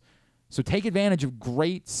games. So take advantage of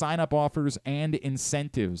great sign-up offers and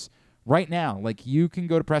incentives. Right now, you can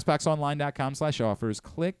go to PressBoxOnline.com/offers,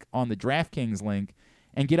 click on the DraftKings link,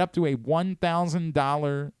 and get up to a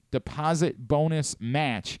 $1,000 deposit bonus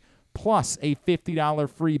match plus a $50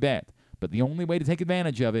 free bet. But the only way to take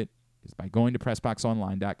advantage of it is by going to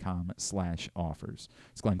PressBoxOnline.com/offers.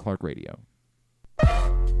 It's Glenn Clark Radio.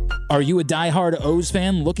 Are you a diehard O's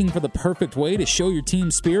fan looking for the perfect way to show your team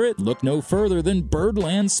spirit? Look no further than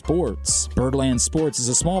Birdland Sports. Birdland Sports is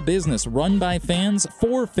a small business run by fans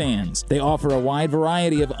for fans. They offer a wide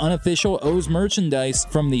variety of unofficial O's merchandise,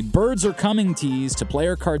 from the Birds Are Coming tees to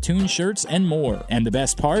player cartoon shirts and more. And the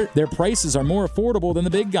best part? Their prices are more affordable than the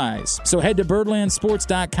big guys. So head to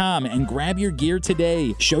birdlandsports.com and grab your gear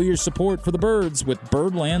today. Show your support for the Birds with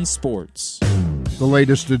Birdland Sports. The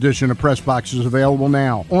latest edition of Press Box is available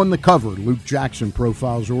now. On the cover, Luke Jackson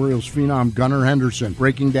profiles Orioles phenom Gunnar Henderson,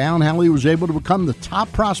 breaking down how he was able to become the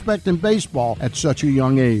top prospect in baseball at such a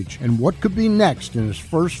young age, and what could be next in his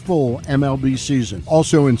first full MLB season.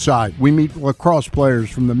 Also inside, we meet lacrosse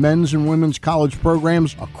players from the men's and women's college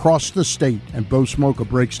programs across the state, and Bo Smoka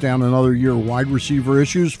breaks down another year of wide receiver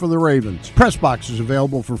issues for the Ravens. Press Box is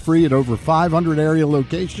available for free at over 500 area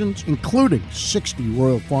locations, including 60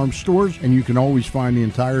 Royal Farm stores, and you can always find the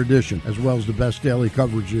entire edition, as well as the best daily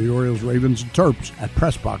coverage of the Orioles, Ravens, and Terps at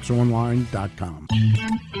PressBoxOnline.com.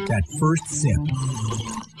 That first sip.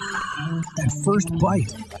 That first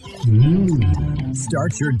bite. Mmm.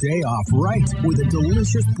 Start your day off right with a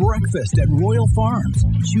delicious breakfast at Royal Farms.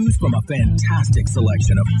 Choose from a fantastic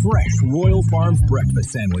selection of fresh Royal Farms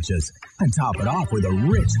breakfast sandwiches and top it off with a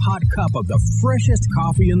rich hot cup of the freshest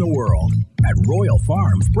coffee in the world. At Royal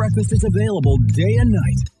Farms, breakfast is available day and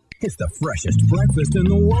night. It's the freshest breakfast in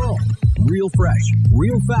the world. Real fresh,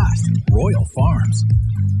 real fast. Royal Farms.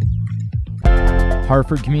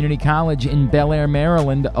 Harford Community College in Bel Air,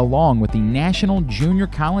 Maryland, along with the National Junior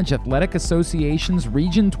College Athletic Association's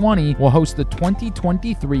Region 20, will host the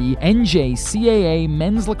 2023 NJCAA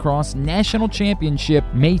Men's Lacrosse National Championship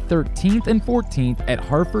May 13th and 14th at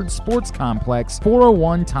Harford Sports Complex,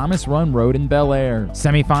 401 Thomas Run Road in Bel Air.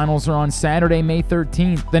 Semifinals are on Saturday, May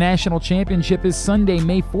 13th. The National Championship is Sunday,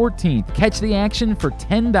 May 14th. Catch the action for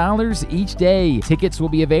 $10 each day. Tickets will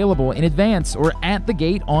be available in advance or at the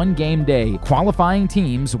gate on game day. Qualifying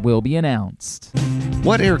teams will be announced.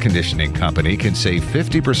 What air conditioning company can save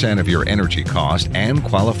 50% of your energy cost and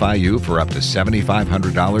qualify you for up to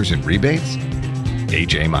 $7,500 in rebates?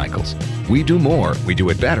 A.J. Michaels. We do more, we do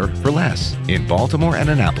it better for less. In Baltimore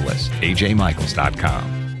and Annapolis,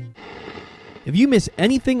 ajmichaels.com. If you miss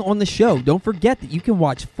anything on the show, don't forget that you can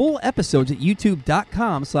watch full episodes at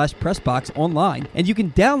youtube.com/pressboxonline, and you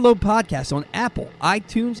can download podcasts on Apple,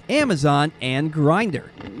 iTunes, Amazon, and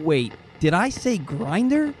Grindr. Wait, did I say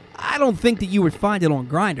Grindr? I don't think that you would find it on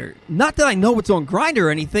Grindr. Not that I know what's on Grindr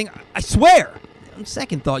or anything, I swear. On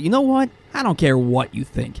second thought, you know what? I don't care what you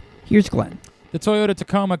think. Here's Glenn. The Toyota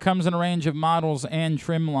Tacoma comes in a range of models and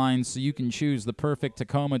trim lines, so you can choose the perfect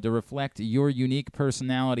Tacoma to reflect your unique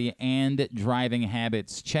personality and driving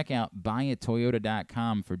habits. Check out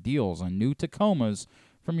buyatoyota.com for deals on new Tacomas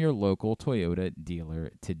from your local Toyota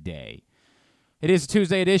dealer today. It is a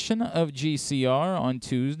Tuesday edition of GCR. On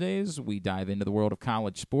Tuesdays, we dive into the world of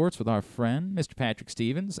college sports with our friend, Mr. Patrick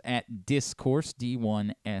Stevens, at Discourse,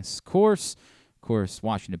 D1S Course. Of course,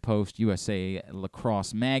 Washington Post, USA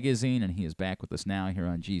Lacrosse Magazine, and he is back with us now here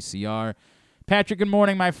on GCR. Patrick, good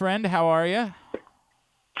morning, my friend. How are you?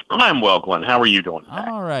 I'm well, Glenn. How are you doing today?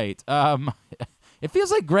 All right. It feels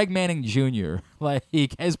like Greg Manning Jr.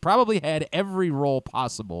 Has probably had every role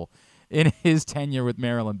possible in his tenure with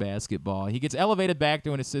Maryland basketball. He gets elevated back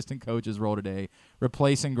to an assistant coach's role today,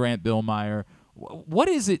 replacing Grant Billmeyer. What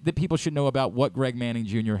is it that people should know about what Greg Manning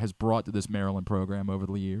Jr. has brought to this Maryland program over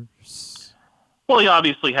the years? Well, he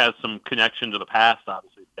obviously has some connection to the past.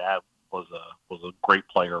 Obviously, his dad was a great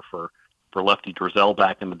player for Lefty Drizel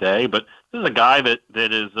back in the day. But this is a guy that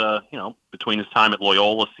is, between his time at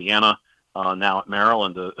Loyola, Siena, now at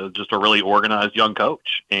Maryland, just a really organized young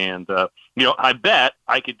coach. And, I bet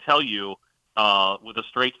I could tell you with a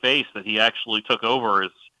straight face that he actually took over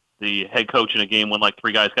as the head coach in a game when like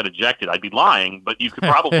three guys got ejected. I'd be lying, but you could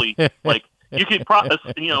probably in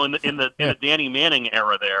the Danny Manning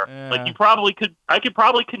era there, I could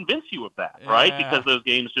probably convince you of that, right? Because those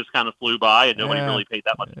games just kind of flew by and nobody really paid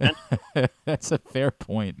that much attention. That's a fair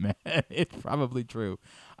point, man. It's probably true.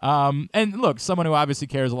 And look, someone who obviously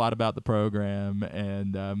cares a lot about the program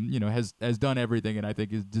and has done everything, and I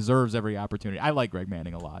think deserves every opportunity. I like Greg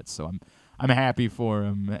Manning a lot, so I'm happy for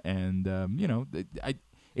him. And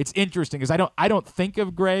it's interesting because I don't think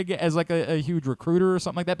of Greg as like a huge recruiter or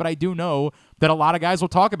something like that, but I do know that a lot of guys will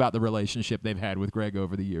talk about the relationship they've had with Greg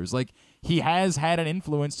over the years. Like, he has had an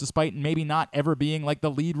influence despite maybe not ever being like the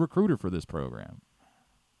lead recruiter for this program.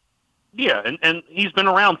 Yeah, and he's been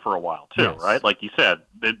around for a while too, yes. Right? Like you said,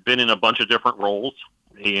 they've been in a bunch of different roles,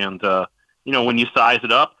 and when you size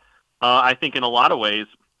it up, I think in a lot of ways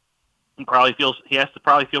he has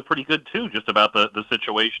to feel pretty good too, just about the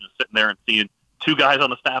situation of sitting there and seeing two guys on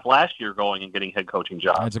the staff last year going and getting head coaching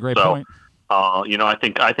jobs. That's a great point.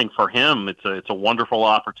 I think for him it's a wonderful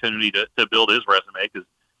opportunity to build his resume, because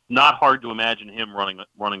not hard to imagine him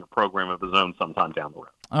running a program of his own sometime down the road.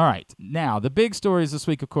 All right. Now, the big stories this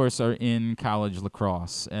week, of course, are in college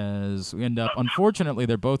lacrosse, as we end up, unfortunately,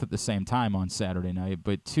 they're both at the same time on Saturday night,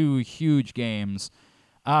 but two huge games.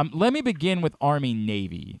 Let me begin with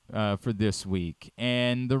Army-Navy for this week,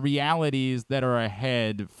 and the realities that are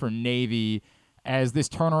ahead for Navy as this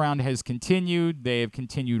turnaround has continued. They have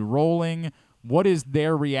continued rolling. What is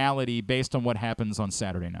their reality based on what happens on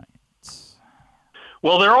Saturday night?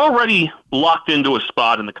 Well, they're already locked into a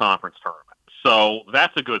spot in the conference tournament, so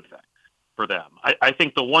that's a good thing for them. I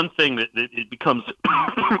think the one thing that it becomes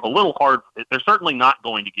a little hard, they're certainly not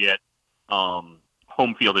going to get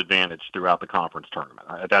home field advantage throughout the conference tournament.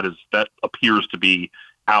 That appears to be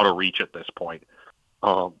out of reach at this point.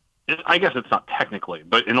 I guess it's not technically,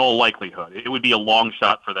 but in all likelihood, it would be a long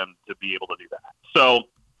shot for them to be able to do that. So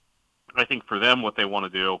I think for them, what they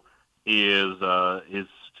want to do is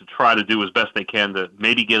to try to do as best they can to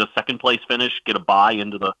maybe get a second place finish, get a bye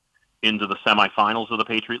into the semifinals of the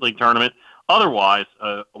Patriot League tournament. Otherwise,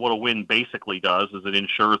 what a win basically does is it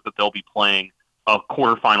ensures that they'll be playing a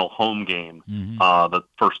quarterfinal home game the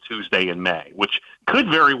first Tuesday in May, which could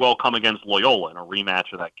very well come against Loyola in a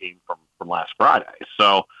rematch of that game from last Friday,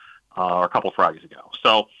 so or a couple Fridays ago.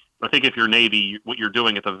 So I think if you're Navy, what you're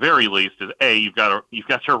doing at the very least is you've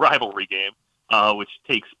got your rivalry game, which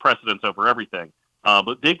takes precedence over everything.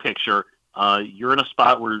 But big picture, you're in a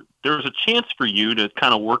spot where there's a chance for you to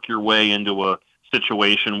kind of work your way into a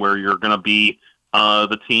situation where you're going to be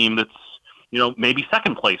the team that's, maybe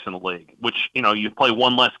second place in the league, which, you play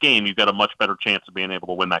one less game, you've got a much better chance of being able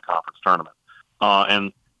to win that conference tournament.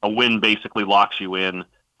 And a win basically locks you in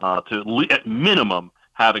to, at minimum,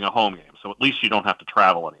 having a home game. So at least you don't have to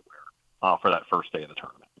travel anywhere for that first day of the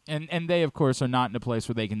tournament. And they, of course, are not in a place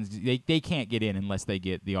where they can't get in unless they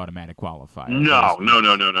get the automatic qualifier. No.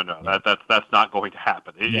 Yeah. That's not going to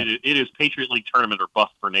happen. It is Patriot League tournament or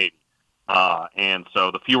bust for Navy. And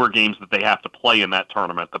so the fewer games that they have to play in that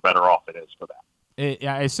tournament, the better off it is for them.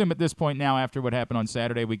 I assume at this point now, after what happened on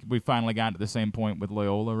Saturday, we finally got to the same point with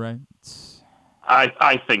Loyola, right?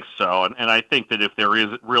 I think so. And I think that if there is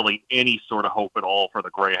really any sort of hope at all for the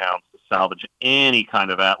Greyhounds to salvage any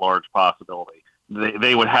kind of at-large possibility,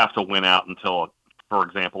 they would have to win out until, for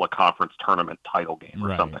example, a conference tournament title game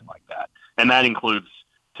or something like that. And that includes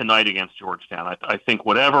tonight against Georgetown. I think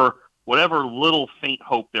whatever little faint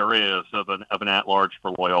hope there is of an at-large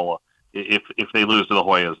for Loyola, if they lose to the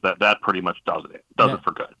Hoyas, that pretty much does it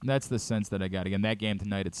for good. That's the sense that I got. Again, that game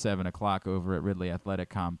tonight at 7 o'clock over at Ridley Athletic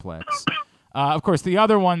Complex. Of course, the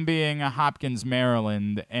other one being Hopkins,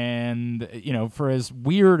 Maryland. And, for as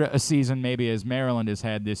weird a season maybe as Maryland has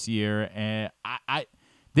had this year,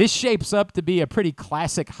 this shapes up to be a pretty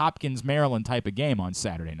classic Hopkins, Maryland type of game on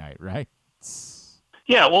Saturday night, right?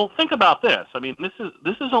 Yeah, well, think about this. I mean, this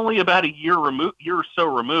is only about a year or so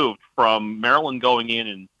removed from Maryland going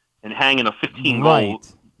in and hanging a 15-goal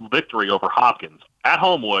victory over Hopkins at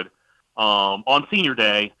Homewood on Senior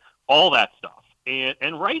Day, all that stuff.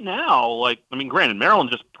 And right now, granted, Maryland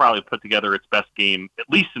just probably put together its best game, at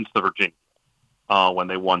least since the Virginia, when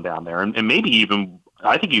they won down there. And maybe even,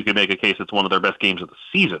 I think you could make a case it's one of their best games of the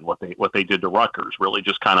season, what they did to Rutgers. Really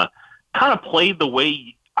just kind of played the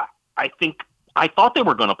way I thought they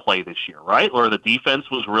were going to play this year, right? Where the defense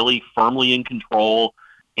was really firmly in control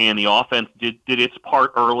and the offense did its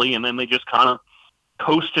part early, and then they just kind of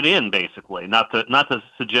coasted in, basically. Not to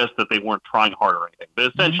suggest that they weren't trying hard or anything,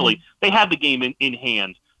 but essentially they had the game in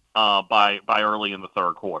hand by early in the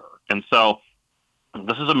third quarter. And so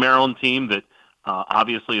this is a Maryland team that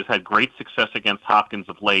obviously has had great success against Hopkins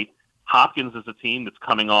of late. Hopkins is a team that's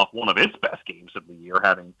coming off one of its best games of the year,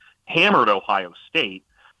 having hammered Ohio State.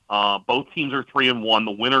 Both teams are 3-1.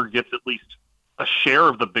 The winner gets at least a share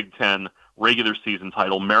of the Big Ten regular season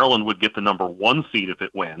title. Maryland would get the number 1 seed if it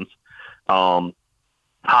wins.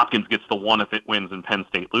 Hopkins gets the 1 if it wins, and Penn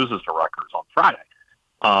State loses to Rutgers on Friday.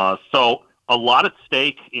 So a lot at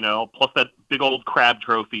stake, plus that big old crab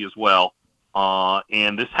trophy as well.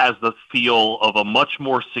 And this has the feel of a much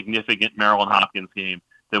more significant Maryland Hopkins game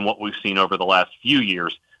than what we've seen over the last few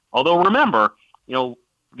years. Although remember,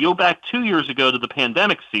 go back 2 years ago to the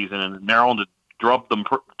pandemic season, and Maryland had drubbed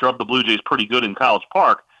the Blue Jays pretty good in College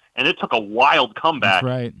Park, and it took a wild comeback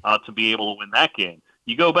to be able to win that game.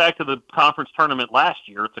 You go back to the conference tournament last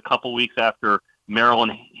year, it's a couple weeks after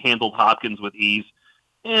Maryland handled Hopkins with ease,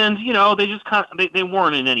 and, they just they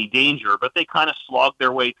weren't in any danger, but they kind of slogged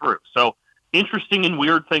their way through. So interesting and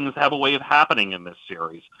weird things have a way of happening in this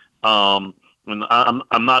series. And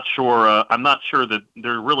I'm not sure that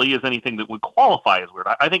there really is anything that would qualify as weird.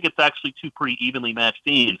 I think it's actually two pretty evenly matched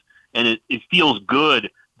teams, and it feels good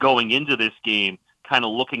going into this game, kind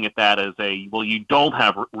of looking at that as you don't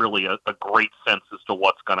have really a great sense as to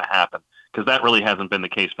what's going to happen, because that really hasn't been the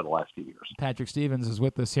case for the last few years. Patrick Stevens is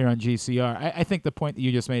with us here on GCR. I think the point that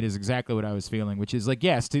you just made is exactly what I was feeling, which is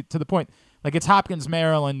yes, to the point, it's Hopkins,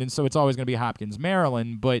 Maryland, and so it's always going to be Hopkins,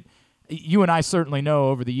 Maryland, but you and I certainly know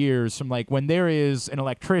over the years from when there is an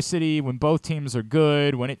electricity, when both teams are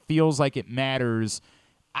good, when it feels like it matters,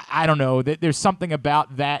 I don't know, there's something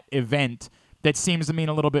about that event that seems to mean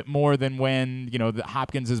a little bit more than when, the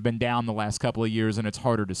Hopkins has been down the last couple of years and it's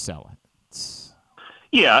harder to sell it.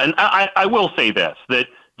 Yeah, and I will say this, that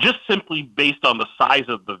just simply based on the size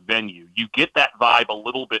of the venue, you get that vibe a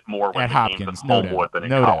little bit more when the game's at Homewood than in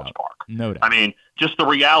College Park. No doubt. I mean, just the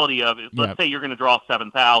reality of it, let's say you're going to draw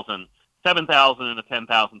 7,000 in a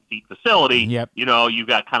 10,000-seat facility, you've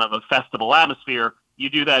got kind of a festival atmosphere. You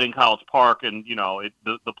do that in College Park, and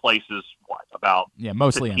the place is about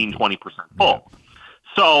mostly 15-20% full.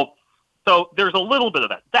 So there's a little bit of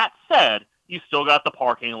that. That said, you still got the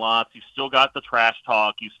parking lots, you still got the trash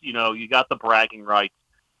talk, you got the bragging rights,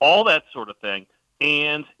 all that sort of thing.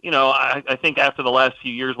 And I think after the last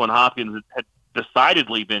few years when Hopkins had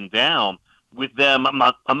decidedly been down with them, I'm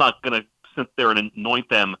not going to sit there and anoint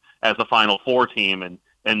them as a Final Four team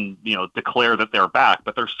and declare that they're back,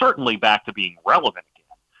 but they're certainly back to being relevant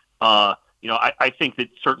again. I think it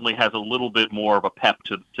certainly has a little bit more of a pep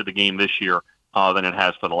to the game this year than it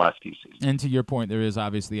has for the last few seasons. And to your point, there is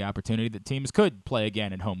obviously the opportunity that teams could play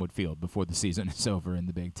again at Homewood Field before the season is over in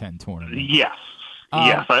the Big Ten tournament. Yes.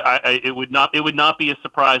 Yes. It would not be a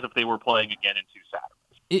surprise if they were playing again in 2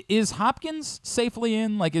 Saturdays. Is Hopkins safely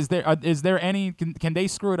in? Like, is there any? Can they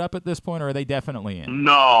screw it up at this point, or are they definitely in?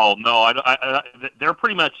 No. They're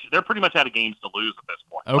pretty much out of games to lose at this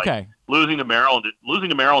point. Okay. Like, losing to Maryland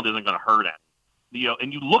isn't going to hurt any.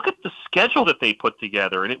 And you look at the schedule that they put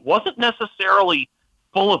together, and it wasn't necessarily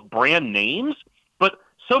full of brand names, but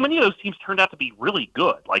so many of those teams turned out to be really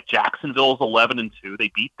good. Like Jacksonville's 11-2,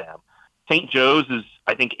 they beat them. St. Joe's is,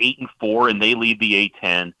 I think, 8-4, and they lead the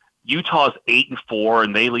A-10. Utah's 8-4,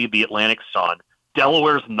 and they lead the Atlantic Sun.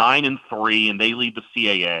 Delaware's 9-3, and they lead the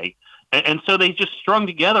CAA. And so they just strung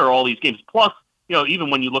together all these games. Plus, even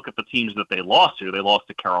when you look at the teams that they lost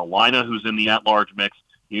to Carolina, who's in the at-large mix.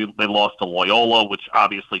 They lost to Loyola, which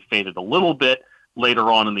obviously faded a little bit later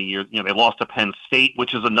on in the year. They lost to Penn State,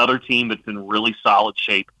 which is another team that's in really solid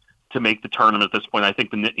shape to make the tournament at this point. I think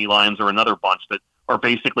the Nittany Lions are another bunch that are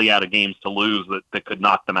basically out of games to lose that could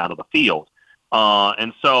knock them out of the field.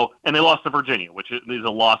 And they lost to Virginia, which is a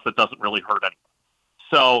loss that doesn't really hurt anyone.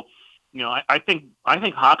 So, I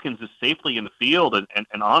think Hopkins is safely in the field,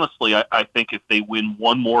 and honestly, I think if they win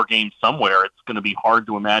one more game somewhere, it's going to be hard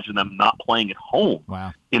to imagine them not playing at home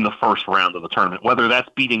in the first round of the tournament, whether that's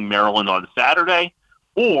beating Maryland on Saturday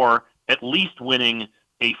or at least winning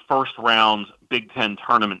a first-round Big Ten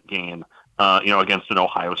tournament game, against an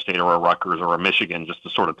Ohio State or a Rutgers or a Michigan, just to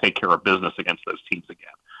sort of take care of business against those teams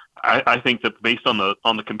again. I think that based on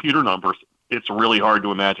the computer numbers, it's really hard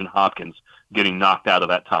to imagine Hopkins getting knocked out of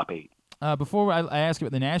that top 8. Before I ask you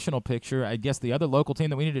about the national picture, I guess the other local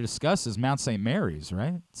team that we need to discuss is Mount St. Mary's,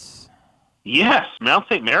 right? Yes, Mount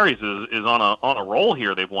St. Mary's is on a roll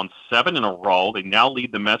here. They've won 7 in a row. They now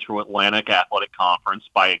lead the Metro Atlantic Athletic Conference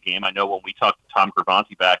by a game. I know when we talked to Tom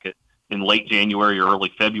Gravanti back in late January or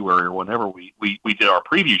early February or whenever we did our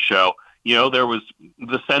preview show, there was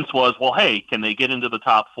the sense was, well, hey, can they get into the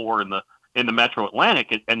top 4 in the Metro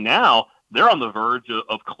Atlantic? And now they're on the verge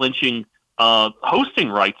of clinching hosting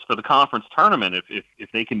rights for the conference tournament.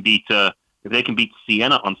 If they can beat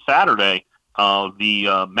Siena on Saturday,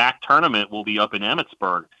 the MAC tournament will be up in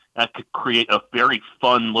Emmitsburg. That could create a very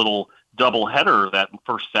fun little doubleheader that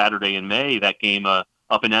first Saturday in May. That game up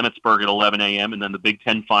in Emmitsburg at 11 a.m. and then the Big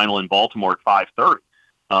Ten final in Baltimore at 5:30.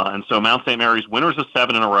 And so Mount St. Mary's winners of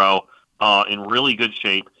 7 in a row, in really good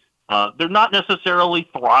shape. They're not necessarily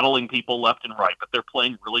throttling people left and right, but they're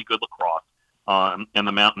playing really good lacrosse. And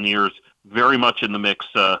the Mountaineers very much in the mix,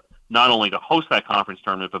 not only to host that conference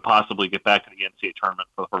tournament, but possibly get back to the NCAA tournament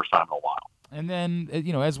for the first time in a while. And then,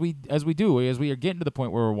 as we are getting to the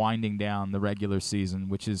point where we're winding down the regular season,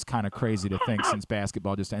 which is kind of crazy to think since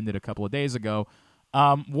basketball just ended a couple of days ago.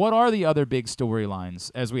 What are the other big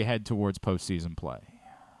storylines as we head towards postseason play?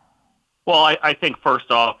 Well, I think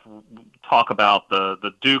first off, talk about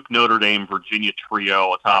the Duke, Notre Dame, Virginia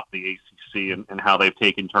trio atop the ACC and how they've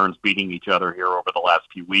taken turns beating each other here over the last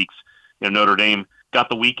few weeks. Notre Dame got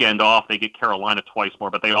the weekend off. They get Carolina twice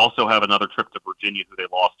more, but they also have another trip to Virginia who they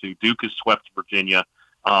lost to. Duke has swept Virginia,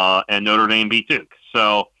 and Notre Dame beat Duke.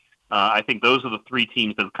 So I think those are the 3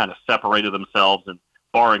 teams that have kind of separated themselves, and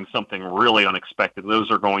barring something really unexpected,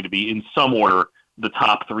 those are going to be, in some order, the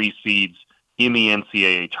top 3 seeds in the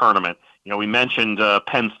NCAA tournament. We mentioned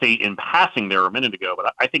Penn State in passing there a minute ago,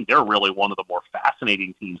 but I think they're really one of the more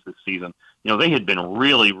fascinating teams this season. They had been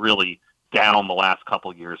really, really down the last couple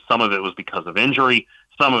of years. Some of it was because of injury.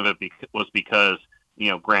 Some of it was because,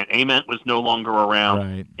 Grant Ament was no longer around.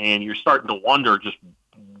 Right. And you're starting to wonder just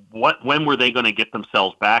when were they going to get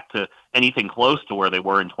themselves back to anything close to where they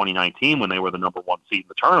were in 2019 when they were the number 1 seed in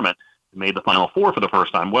the tournament and made the Final Four for the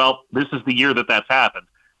first time. Well, this is the year that's happened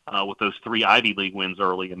with those 3 Ivy League wins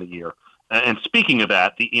early in the year. And speaking of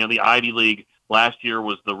that, the Ivy League last year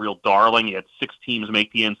was the real darling. You had 6 teams make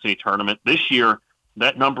the NCAA tournament. This year,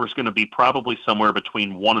 that number is going to be probably somewhere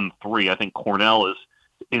between 1 and 3. I think Cornell is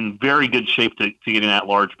in very good shape to get in that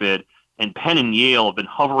large bid. And Penn and Yale have been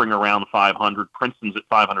hovering around 500. Princeton's at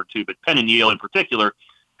 500 too, but Penn and Yale in particular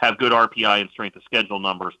have good RPI and strength of schedule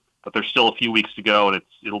numbers. But there's still a few weeks to go, and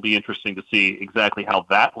it'll be interesting to see exactly how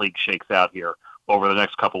that league shakes out here over the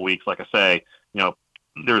next couple weeks. Like I say,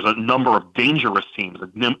 there's a number of dangerous teams,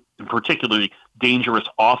 particularly dangerous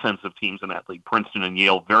offensive teams in that league. Princeton and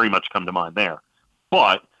Yale very much come to mind there.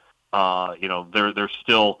 But, they're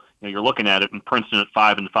still, you're looking at it, and Princeton at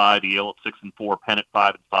 5-5, Yale at 6-4, Penn at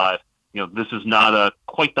 5-5. This is not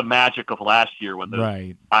quite the magic of last year when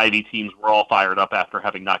the Ivy teams were all fired up after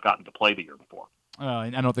having not gotten to play the year before.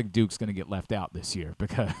 And I don't think Duke's going to get left out this year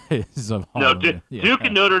because of Duke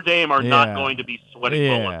and Notre Dame are not going to be sweating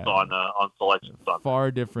bullets on Selection Sunday.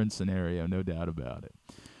 Far different scenario, no doubt about it.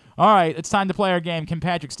 All right, it's time to play our game. Can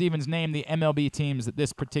Patrick Stevens name the MLB teams that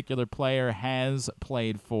this particular player has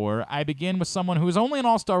played for? I begin with someone who was only an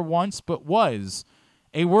All-Star once, but was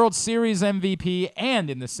a World Series MVP and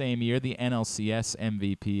in the same year the NLCS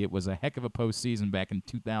MVP. It was a heck of a postseason back in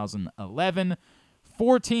 2011.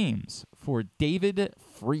 4 teams for David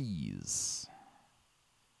Freese.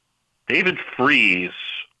 David Freese.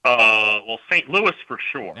 Well, St. Louis for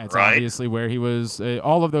sure. That's right? Obviously where he was.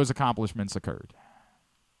 All of those accomplishments occurred.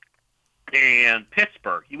 And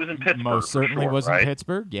Pittsburgh. He was in Pittsburgh. Most certainly sure, was right? in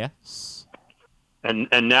Pittsburgh. Yes. And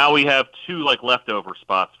now we have 2 leftover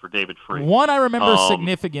spots for David Freese. One I remember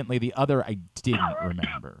significantly. The other I didn't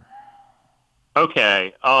remember.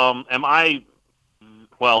 Okay. Am I?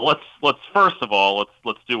 Well, let's first of all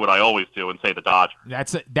let's do what I always do and say the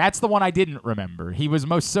Dodgers. That's the one I didn't remember. He was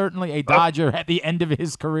most certainly a Dodger at the end of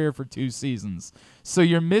his career for 2 seasons. So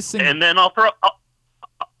you're missing. And then I'll throw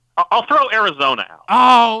Arizona out.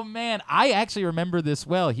 Oh man, I actually remember this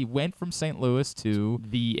well. He went from St. Louis to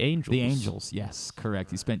the Angels. The Angels, yes,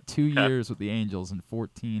 correct. He spent 2 years with the Angels in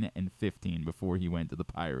 14 and 15 before he went to the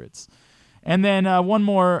Pirates. And then one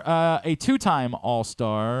more, a 2-time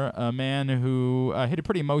All-Star, a man who hit a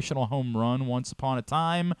pretty emotional home run once upon a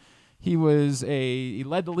time. He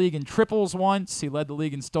led the league in triples once. He led the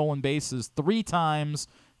league in stolen bases 3 times.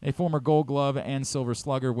 A former Gold Glove and Silver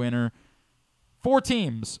Slugger winner. 4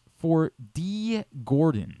 teams for D.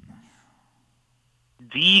 Gordon.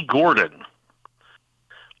 D. Gordon.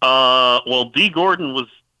 Well, D. Gordon was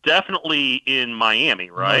definitely in Miami,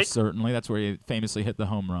 right? Most certainly. That's where he famously hit the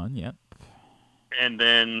home run, yep. And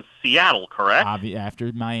then Seattle, correct?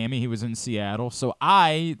 After Miami, he was in Seattle. So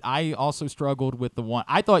I also struggled with the one.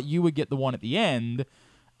 I thought you would get the one at the end.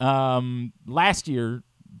 Last year,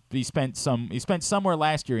 he spent somewhere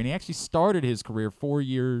last year, and he actually started his career 4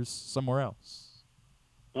 years somewhere else.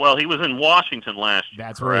 Well, he was in Washington last year.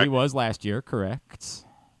 That's correct? where he was last year, correct?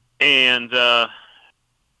 And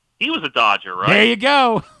he was a Dodger, right? There you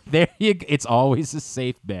go. It's always a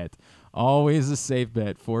safe bet. Always a safe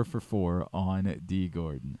bet, 4 for 4 on D.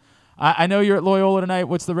 Gordon. I know you're at Loyola tonight.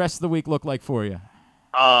 What's the rest of the week look like for you?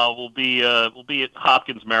 We'll be at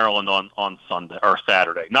Hopkins, Maryland on Sunday or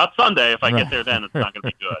Saturday. Not Sunday. If I get there, then it's not going to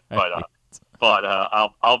be good. But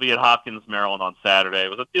I'll be at Hopkins, Maryland on Saturday. It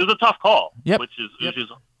was a tough call. Yep. Which is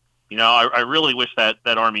I really wish that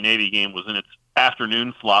Army Navy game was in its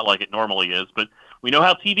afternoon slot like it normally is. But we know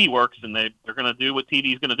how TV works, and they're going to do what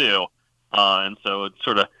TV's going to do, and so it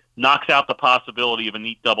sort of knocks out the possibility of a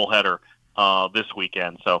neat doubleheader this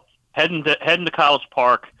weekend. So heading to College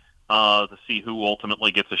Park to see who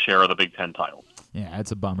ultimately gets a share of the Big Ten title. Yeah,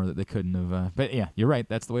 it's a bummer that they couldn't have. But yeah, you're right.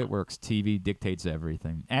 That's the way it works. TV dictates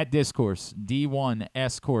everything. At Discourse,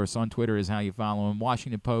 D1S Course on Twitter is how you follow him.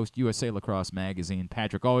 Washington Post, USA Lacrosse Magazine.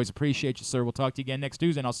 Patrick, always appreciate you, sir. We'll talk to you again next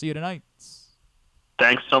Tuesday, and I'll see you tonight.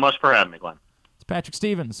 Thanks so much for having me, Glenn. Patrick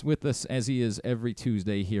Stevens with us as he is every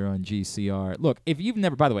Tuesday here on GCR. Look, if you've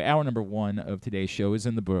never, by the way, hour number 1 of today's show is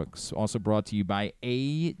in the books. Also brought to you by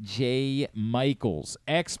A.J. Michaels.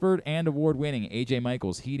 Expert and award-winning A.J.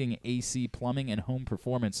 Michaels Heating, AC, Plumbing, and Home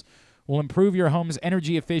Performance will improve your home's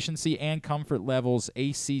energy efficiency and comfort levels.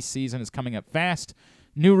 AC season is coming up fast.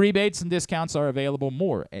 New rebates and discounts are available.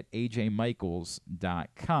 More at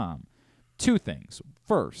ajmichaels.com. 2 things.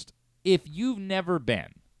 First, if you've never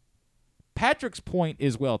been, Patrick's point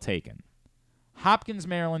is well taken. Hopkins,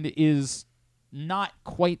 Maryland is not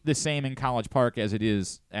quite the same in College Park as it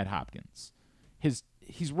is at Hopkins. He's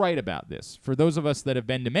right about this. For those of us that have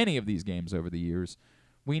been to many of these games over the years,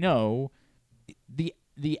 we know the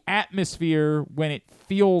atmosphere when it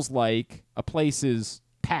feels like a place is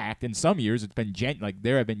packed. In some years, it's been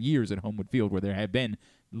there have been years at Homewood Field where there have been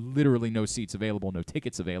literally no seats available, no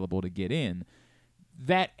tickets available to get in.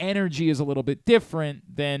 That energy is a little bit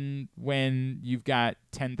different than when you've got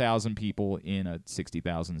 10,000 people in a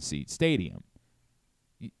 60,000-seat stadium.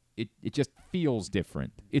 It just feels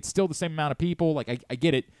different. It's still the same amount of people. Like, I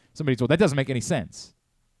get it. Somebody's told, that doesn't make any sense.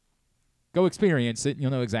 Go experience it, and you'll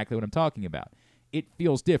know exactly what I'm talking about. It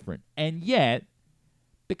feels different. And yet,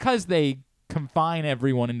 because they confine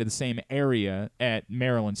everyone into the same area at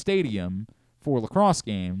Maryland Stadium for lacrosse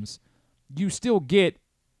games, you still get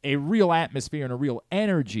a real atmosphere and a real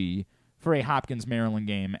energy for a Hopkins-Maryland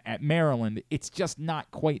game at Maryland. It's just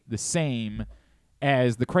not quite the same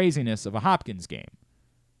as the craziness of a Hopkins game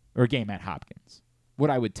or a game at Hopkins. What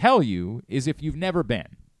I would tell you is if you've never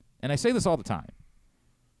been, and I say this all the time,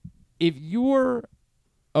 if you're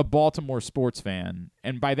a Baltimore sports fan,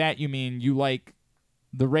 and by that you mean you like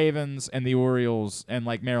the Ravens and the Orioles and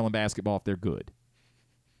like Maryland basketball if they're good,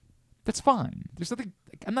 that's fine. There's nothing.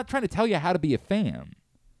 I'm not trying to tell you how to be a fan,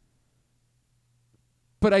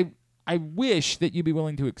 but I wish that you'd be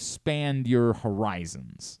willing to expand your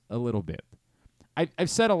horizons a little bit. I've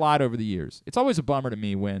said a lot over the years. It's always a bummer to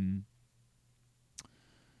me when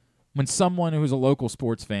someone who's a local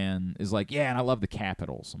sports fan is like, yeah, and I love the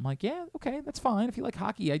Capitals. I'm like, yeah, okay, that's fine. If you like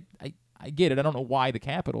hockey, I get it. I don't know why the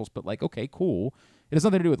Capitals, but like, okay, cool. It has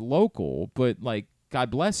nothing to do with local, but like,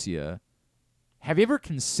 God bless you. Have you ever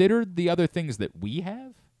considered the other things that we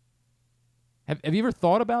have? Have you ever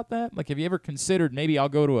thought about that? Like, have you ever considered maybe I'll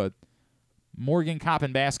go to a Morgan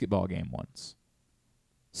Coppin basketball game once?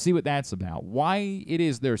 See what that's about. Why it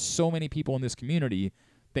is there's so many people in this community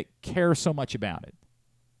that care so much about it.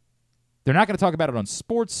 They're not going to talk about it on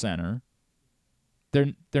Sports Center.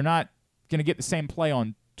 They're not going to get the same play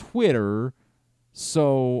on Twitter.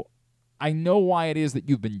 So I know why it is that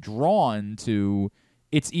you've been drawn to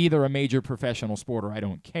it's either a major professional sport or I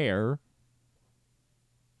don't care.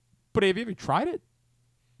 But have you ever tried it?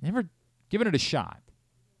 Never given it a shot?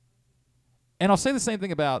 And I'll say the same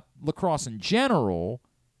thing about lacrosse in general.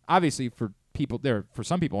 Obviously, for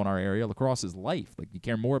some people in our area, lacrosse is life. Like, you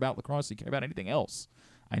care more about lacrosse than you care about anything else.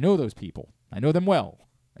 I know those people. I know them well.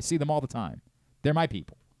 I see them all the time. They're my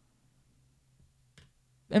people.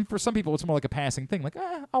 And for some people, it's more like a passing thing. Like,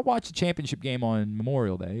 I'll watch a championship game on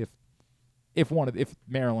Memorial Day if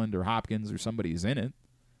Maryland or Hopkins or somebody's in it.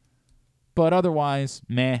 But otherwise,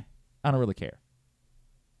 meh, I don't really care.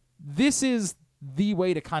 This is the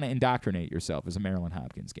way to kind of indoctrinate yourself as a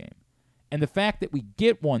Maryland-Hopkins game. And the fact that we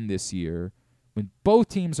get one this year, when both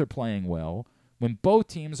teams are playing well, when both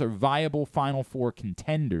teams are viable Final Four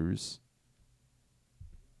contenders,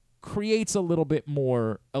 creates a little bit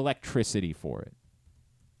more electricity for it.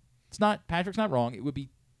 Patrick's not wrong. It would be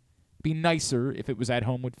nicer if it was at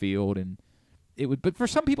Homewood Field, and it would. But for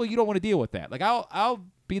some people, you don't want to deal with that. Like, I'll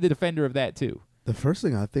be the defender of that too. The first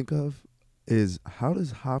thing I think of is how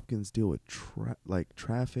does Hopkins deal with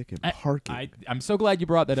traffic and parking? I'm so glad you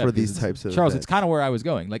brought that up for these types of Charles. events. It's kind of where I was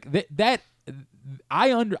going. Like that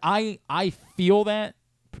I feel that,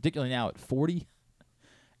 particularly now at 40.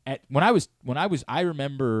 I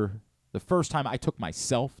remember the first time I took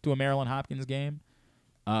myself to a Maryland Hopkins game,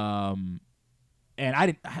 and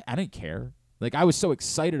I didn't care. Like, I was so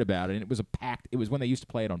excited about it, and it was when they used to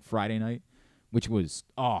play it on Friday night, which was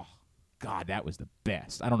God, that was the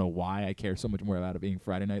best. I don't know why I care so much more about it being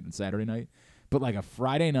Friday night than Saturday night. But like a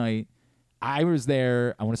Friday night, I was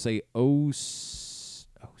there, I want to say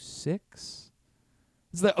 06?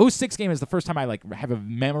 The 06 game is the first time I like have a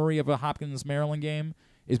memory of a Hopkins-Maryland game,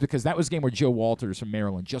 is because that was a game where Joe Walters from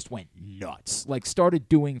Maryland just went nuts. Like, started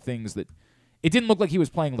doing things that it didn't look like he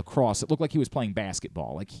was playing lacrosse. It looked like he was playing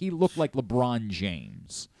basketball. Like, he looked like LeBron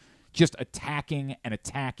James. Just attacking and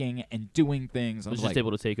doing things. Was just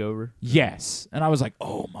able to take over? Yes. And I was like,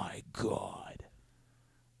 oh, my God.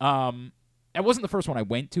 That wasn't the first one I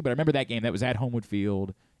went to, but I remember that game. That was at Homewood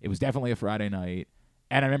Field. It was definitely a Friday night.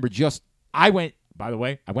 And I remember I went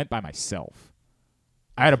by myself.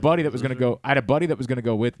 I had a buddy that was going to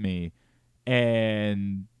go with me,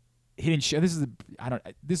 and he didn't show. This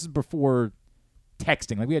is before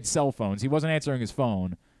texting. Like, we had cell phones. He wasn't answering his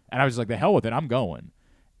phone, and I was like, the hell with it. I'm going.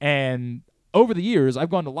 And over the years, I've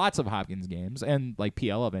gone to lots of Hopkins games and like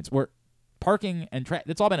PL events where parking and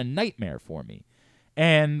it's all been a nightmare for me.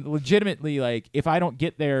 And legitimately, like, if I don't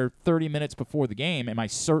get there 30 minutes before the game, am I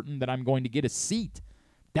certain that I'm going to get a seat?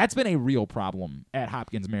 That's been a real problem at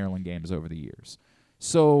Hopkins, Maryland games over the years.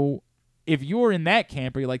 So if you're in that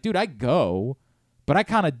camp where you're like, dude, I go, but I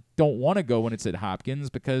kind of don't want to go when it's at Hopkins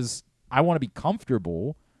because I want to be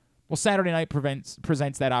comfortable, well, Saturday night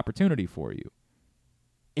presents that opportunity for you.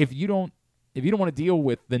 If you don't want to deal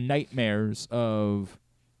with the nightmares of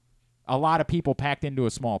a lot of people packed into a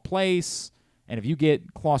small place, and if you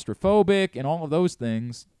get claustrophobic and all of those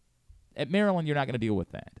things, at Maryland you're not going to deal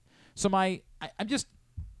with that. So by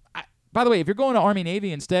the way, if you're going to Army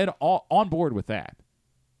Navy instead, on board with that.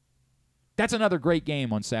 That's another great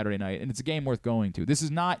game on Saturday night, and it's a game worth going to. This is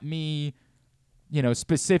not me,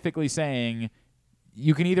 specifically saying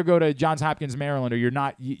you can either go to Johns Hopkins, Maryland, or you're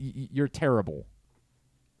not. You're terrible.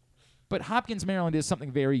 But Hopkins, Maryland is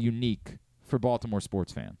something very unique for Baltimore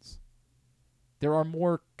sports fans. There are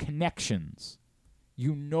more connections.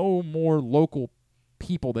 You know more local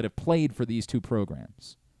people that have played for these two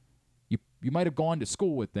programs. You might have gone to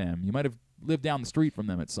school with them. You might have lived down the street from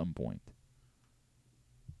them at some point.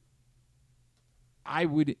 I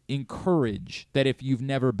would encourage that if you've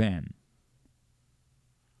never been,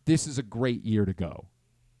 this is a great year to go.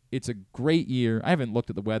 It's a great year. I haven't looked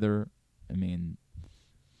at the weather. I mean,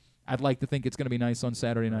 I'd like to think it's going to be nice on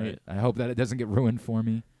Saturday night. I hope that it doesn't get ruined for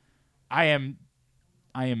me. I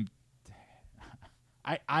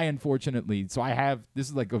unfortunately, so I have, this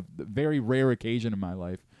is like a very rare occasion in my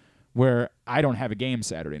life where I don't have a game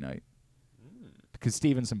Saturday night because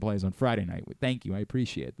Stevenson plays on Friday night. Thank you. I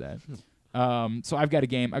appreciate that. So I've got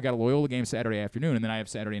a Loyola game Saturday afternoon, and then I have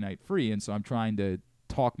Saturday night free, and so I'm trying to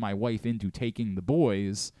talk my wife into taking the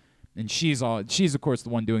boys, and she's of course the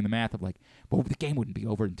one doing the math of like, well, the game wouldn't be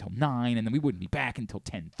over until 9, and then we wouldn't be back until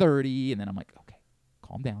 10:30, and then I'm like, okay,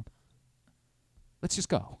 calm down. Let's just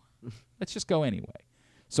go. Let's just go anyway.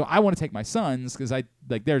 So I want to take my sons because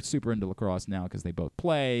they're super into lacrosse now because they both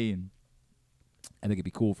play, and I think it'd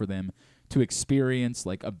be cool for them to experience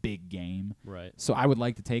like a big game. Right. So I would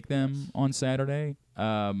like to take them on Saturday.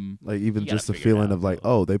 Like even just the feeling of like,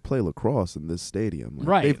 oh, they play lacrosse in this stadium. Like,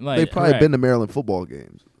 right. They've probably been to Maryland football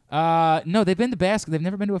games. No, they've been to basketball. They've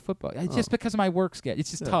never been to a football. It's just because of my work schedule.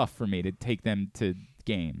 It's just tough for me to take them to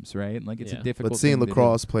games, right? Like it's a difficult. But seeing thing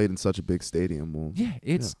lacrosse played in such a big stadium, well,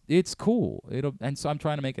 it's cool. And so I'm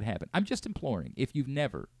trying to make it happen. I'm just imploring, if you've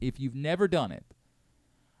never done it,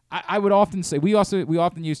 I would often say we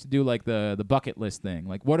often used to do like the bucket list thing.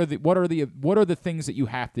 Like what are the things that you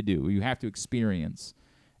have to do? You have to experience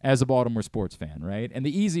as a Baltimore sports fan, right? And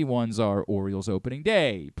the easy ones are Orioles opening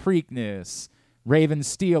day, Preakness,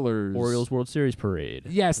 Ravens Steelers, Orioles World Series parade.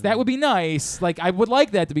 Yes, that would be nice. Like I would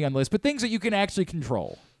like that to be on the list, but things that you can actually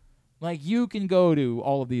control. Like you can go to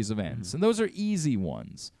all of these events, and those are easy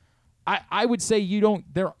ones. I would say you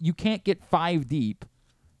can't get 5 deep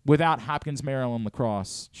without Hopkins, Maryland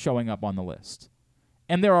lacrosse showing up on the list.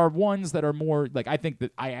 And there are ones that are more, like I think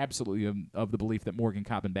that I absolutely am of the belief that Morgan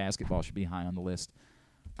Coppin basketball should be high on the list.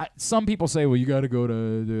 Some people say, well, you got to go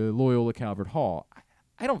to the Loyola Calvert Hall.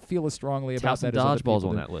 I don't feel as strongly about that as other people dodgeball's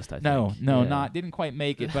on that list, I think. No, didn't quite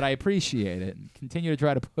make it, but I appreciate it and continue to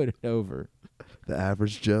try to put it over. The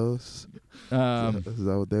average Joes? Is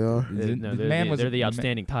that what they are? They're the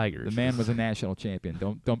outstanding Tigers. The man was a national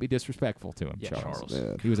champion. Don't be disrespectful to him, Charles.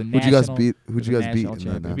 Yeah. He was a Who'd you guys beat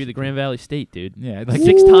in that? We beat the Grand Valley State, dude. Yeah, like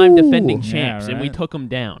 6-time defending champs, and we took them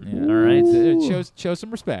down. Yeah. All right, show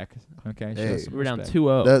some respect. Okay, hey, we're down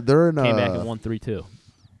 2-0. They're in, came back and won 3-2.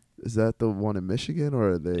 Is that the one in Michigan,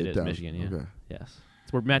 or are they It is down? Michigan, yeah. Okay. Yes.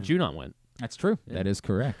 It's where Matt Judon went. That's true. Yeah. That is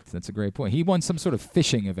correct. That's a great point. He won some sort of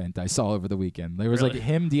fishing event I saw over the weekend. There was like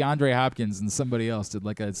him, DeAndre Hopkins, and somebody else did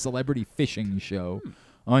like a celebrity fishing show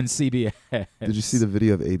on CBS. Did you see the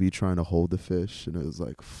video of AB trying to hold the fish, and it was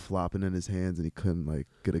like flopping in his hands, and he couldn't like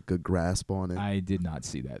get a good grasp on it? I did not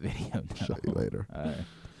see that video. No. Show you later.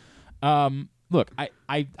 Look,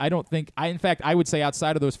 I don't think in fact I would say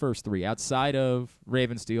outside of those first 3, outside of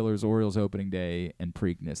Ravens Steelers, Orioles opening day, and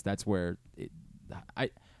Preakness, that's where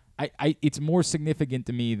it's more significant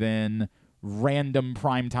to me than random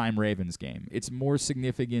primetime Ravens game. It's more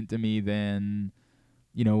significant to me than,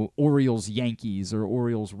 Orioles Yankees or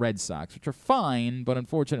Orioles Red Sox, which are fine, but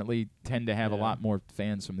unfortunately tend to have a lot more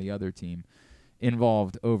fans from the other team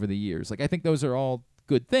involved over the years. Like I think those are all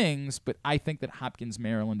good things, but I think that Hopkins,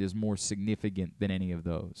 Maryland is more significant than any of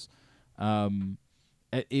those.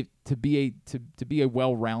 To be a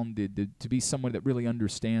well-rounded, to be someone that really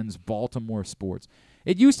understands Baltimore sports.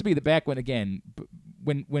 It used to be that back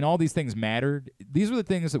when all these things mattered, these were the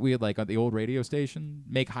things that we had like on the old radio station,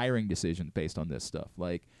 make hiring decisions based on this stuff.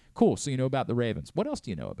 Like, cool, so you know about the Ravens. What else do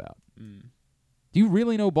you know about? Do you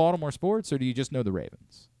really know Baltimore sports, or do you just know the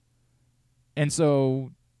Ravens?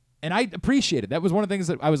 And I appreciate it. That was one of the things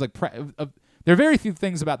that I was like, there are very few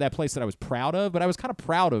things about that place that I was proud of, but I was kind of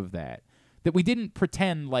proud of that we didn't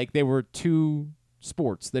pretend like there were 2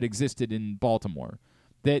 sports that existed in Baltimore,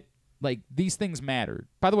 that like these things mattered.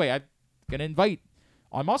 By the way,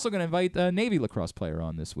 I'm also going to invite a Navy lacrosse player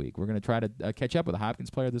on this week. We're going to try to catch up with a Hopkins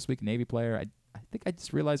player this week, Navy player. I think I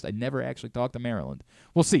just realized I never actually talked to Maryland.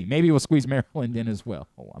 We'll see. Maybe we'll squeeze Maryland in as well.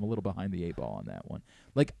 I'm a little behind the 8 ball on that one.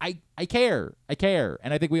 Like, I care.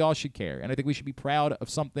 And I think we all should care. And I think we should be proud of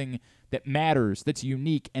something that matters, that's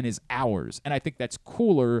unique, and is ours. And I think that's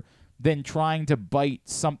cooler than trying to bite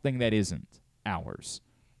something that isn't ours.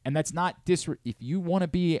 And that's not if you want to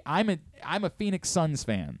be, I'm a Phoenix Suns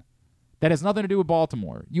fan. That has nothing to do with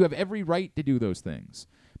Baltimore. You have every right to do those things.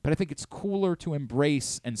 But I think it's cooler to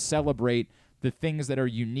embrace and celebrate the things that are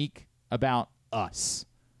unique about us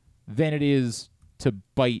than it is to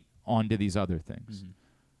bite onto these other things.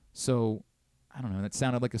 So, I don't know. That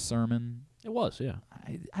sounded like a sermon. It was, yeah.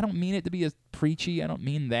 I don't mean it to be as preachy. I don't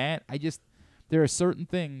mean that. There are certain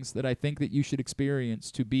things that I think that you should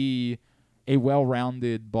experience to be a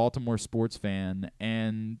well-rounded Baltimore sports fan.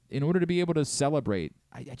 And in order to be able to celebrate,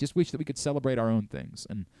 I just wish that we could celebrate our own things.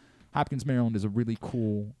 And Hopkins, Maryland is a really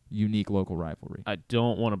cool, unique local rivalry. I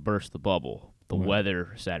don't want to burst the bubble. The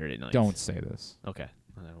weather Saturday night. Don't say this. Okay.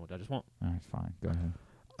 I just won't. All right, fine. Go ahead.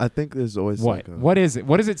 I think there's always What? What is it?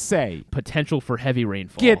 What does it say? Potential for heavy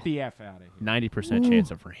rainfall. Get the F out of here. 90% chance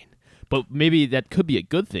of rain. But maybe that could be a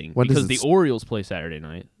good thing because the Orioles play Saturday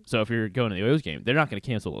night. So if you're going to the Orioles game, they're not going to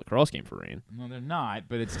cancel the lacrosse game for rain. No, they're not,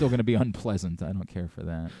 but it's still going to be unpleasant. I don't care for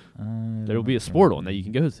that. There will be a sport on that you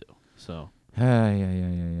can go to. So.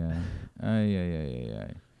 Yeah.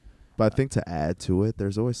 But I think to add to it,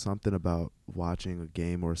 there's always something about watching a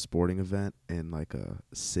game or a sporting event in like a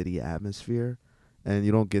city atmosphere, and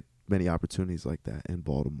you don't get many opportunities like that in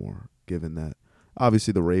Baltimore, given that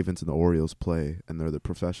obviously the Ravens and the Orioles play and they're the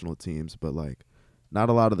professional teams, but like not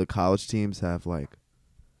a lot of the college teams have like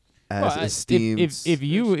as esteemed. If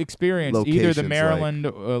you experience either the Maryland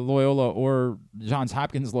Loyola or Johns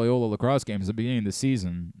Hopkins Loyola lacrosse games at the beginning of the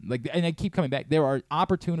season, and I keep coming back, there are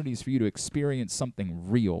opportunities for you to experience something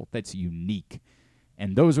real that's unique,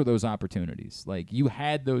 and those are those opportunities. Like you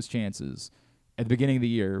had those chances at the beginning of the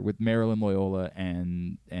year with Maryland Loyola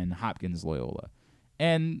and Hopkins Loyola.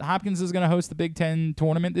 And Hopkins is going to host the Big Ten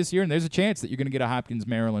tournament this year, and there's a chance that you're going to get a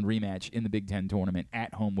Hopkins-Maryland rematch in the Big Ten tournament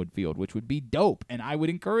at Homewood Field, which would be dope. And I would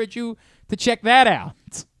encourage you to check that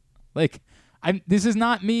out. This is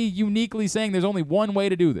not me uniquely saying there's only one way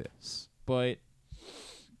to do this, but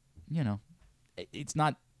it's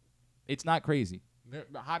not crazy.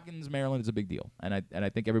 Hopkins, Maryland is a big deal, and I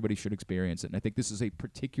think everybody should experience it. And I think this is a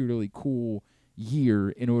particularly cool year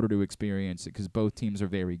in order to experience it because both teams are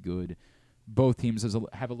very good. Both teams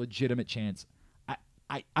have a legitimate chance.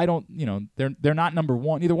 I don't, they're not number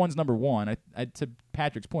one. Neither one's number one. To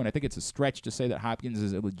Patrick's point, I think it's a stretch to say that Hopkins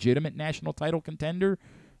is a legitimate national title contender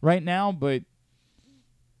right now, but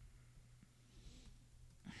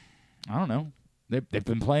I don't know. They've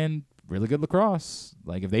been playing really good lacrosse.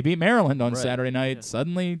 Like if they beat Maryland on Saturday night,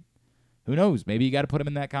 suddenly, who knows? Maybe you got to put them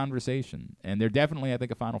in that conversation. And they're definitely, I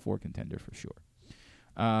think, a Final Four contender for sure.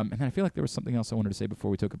 And then I feel like there was something else I wanted to say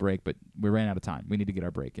before we took a break, but we ran out of time. We need to get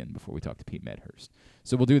our break in before we talk to Pete Medhurst.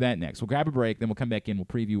 So we'll do that next. We'll grab a break, then we'll come back in. We'll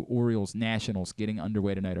preview Orioles Nationals getting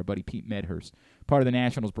underway tonight. Our buddy Pete Medhurst, part of the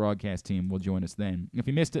Nationals broadcast team, will join us then. If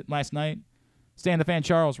you missed it last night, Stan the Fan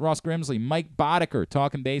Charles, Ross Grimsley, Mike Boddicker,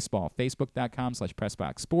 Talking Baseball,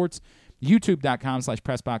 Facebook.com/PressBoxSports,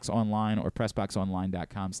 YouTube.com/PressBoxOnline, or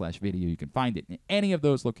PressBoxOnline.com/video. You can find it in any of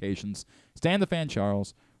those locations. Stan the Fan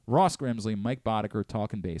Charles, Ross Grimsley, Mike Boddicker,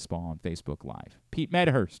 Talking Baseball on Facebook Live. Pete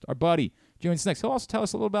Medhurst, our buddy, joins us next. He'll also tell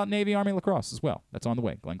us a little about Navy Army lacrosse as well. That's on the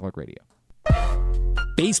way. Glenn Clark Radio.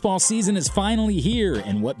 Baseball season is finally here,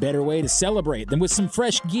 and what better way to celebrate than with some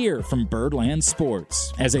fresh gear from Birdland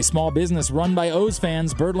Sports? As a small business run by O's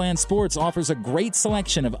fans, Birdland Sports offers a great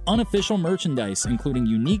selection of unofficial merchandise, including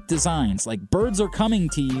unique designs like Birds Are Coming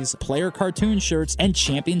tees, player cartoon shirts, and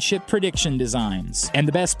championship prediction designs. And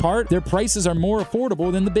the best part, their prices are more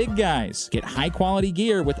affordable than the big guys. Get high-quality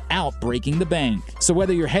gear without breaking the bank. So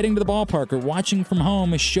whether you're heading to the ballpark or watching from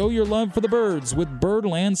home, show your love for the birds with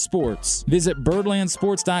Birdland Sports. Visit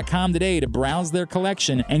birdlandsports.com today to browse their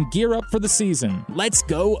collection and gear up for the season. Let's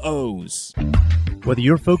go O's! Whether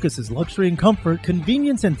your focus is luxury and comfort,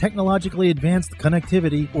 convenience and technologically advanced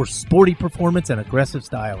connectivity, or sporty performance and aggressive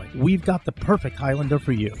styling, we've got the perfect Highlander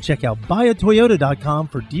for you. Check out buyatoyota.com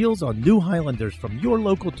for deals on new Highlanders from your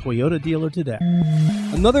local Toyota dealer today.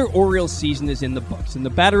 Another Orioles season is in the books, and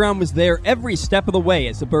the Bat-Around was there every step of the way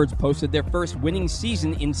as the Birds posted their first winning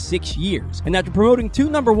season in 6 years. And after promoting 2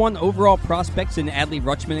 #1 overall prospects in Adley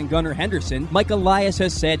Rutschman and Gunnar Henderson, Mike Elias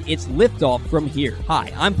has said it's liftoff from here.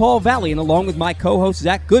 Hi, I'm Paul Valley, and along with my co-host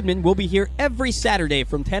Zach Goodman, we'll be here every Saturday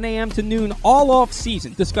from 10 a.m. to noon all off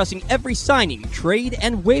season, discussing every signing, trade,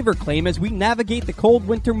 and waiver claim as we navigate the cold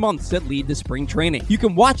winter months that lead to spring training. You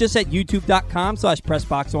can watch us at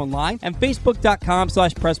youtube.com/PressBoxOnline and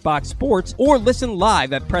Facebook.com/PressBoxSports, or listen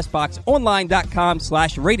live at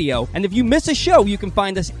PressBoxOnline.com/radio. And if you miss a show, you can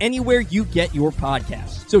find us anywhere you get your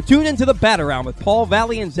podcasts. So tune into the Bat-Around with Paul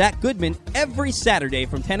Valley and Zach Goodman every Saturday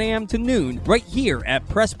from 10 a.m. to noon right here at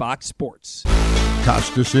PressBox Sports.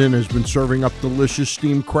 Costas Inn has been serving up delicious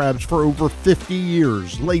steamed crabs for over 50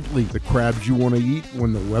 years. Lately, the crabs you want to eat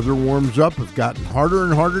when the weather warms up have gotten harder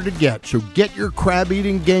and harder to get. So get your crab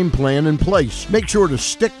eating game plan in place. Make sure to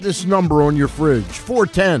stick this number on your fridge,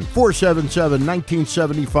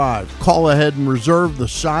 410-477-1975. Call ahead and reserve the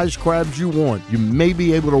size crabs you want. You may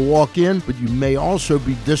be able to walk in, but you may also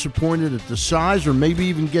be disappointed at the size or maybe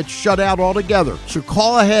even get shut out altogether. So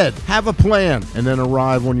call ahead, have a plan, and then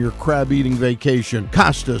arrive on your crab eating vacation.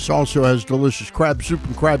 Costas also has delicious crab soup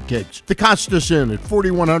and crab cakes. The Costas Inn at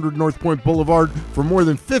 4100 North Point Boulevard. For more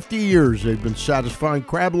than 50 years, they've been satisfying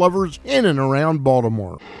crab lovers in and around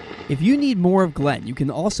Baltimore. If you need more of Glenn, you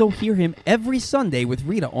can also hear him every Sunday with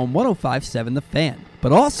Rita on 105.7 The Fan.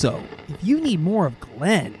 But also, if you need more of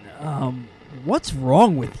Glenn, what's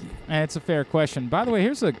wrong with you? It's a fair question. By the way,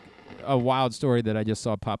 here's a wild story that I just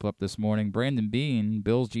saw pop up this morning. Brandon Bean,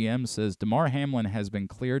 Bills GM, says Damar Hamlin has been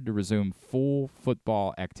cleared to resume full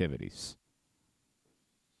football activities.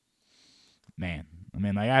 Man, I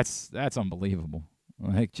mean, like that's unbelievable.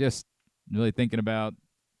 Like, just really thinking about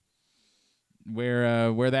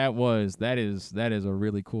where that was. That is a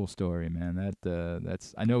really cool story, man.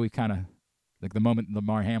 That's I know we kind of, like, the moment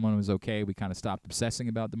Damar Hamlin was okay, we kind of stopped obsessing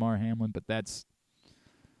about Damar Hamlin, but that's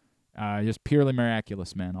just purely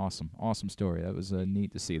miraculous, man. Awesome story. That was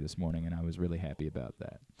neat to see this morning, and I was really happy about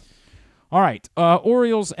that. All right,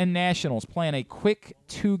 Orioles and Nationals playing a quick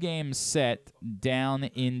 2-game set down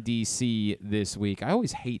in D.C. this week. I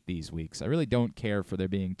always hate these weeks. I really don't care for there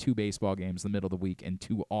being 2 baseball games in the middle of the week and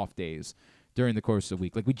 2 off days during the course of the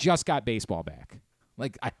week. Like, we just got baseball back.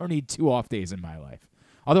 Like, I don't need 2 off days in my life.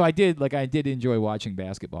 Although I did enjoy watching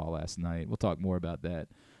basketball last night. We'll talk more about that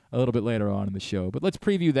a little bit later on in the show. But let's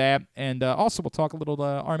preview that, and also we'll talk a little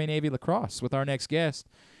Army-Navy lacrosse with our next guest.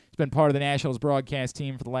 He's been part of the Nationals broadcast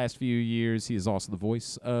team for the last few years. He is also the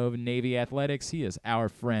voice of Navy Athletics. He is our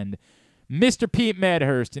friend, Mr. Pete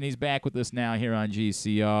Medhurst, and he's back with us now here on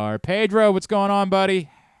GCR. Pedro, what's going on, buddy?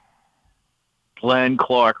 Glenn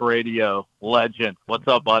Clark Radio, legend. What's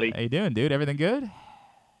up, buddy? How you doing, dude? Everything good?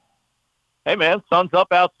 Hey, man, sun's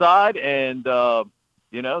up outside, and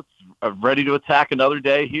it's ready to attack another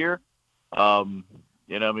day here.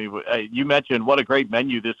 You mentioned what a great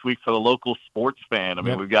menu this week for the local sports fan. I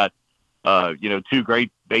mean, We've got, 2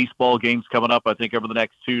 great baseball games coming up, I think, over the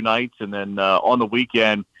next 2 nights. And then on the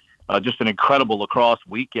weekend, just an incredible lacrosse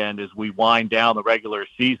weekend as we wind down the regular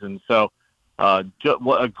season. So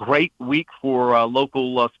what a great week for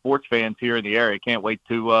local sports fans here in the area. Can't wait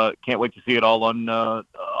to see it all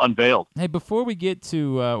unveiled. Hey, before we get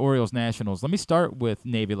to Orioles Nationals, let me start with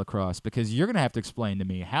Navy lacrosse, because you're going to have to explain to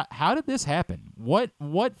me how did this happen? What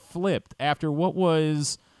flipped after what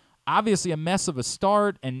was obviously a mess of a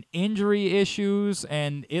start and injury issues,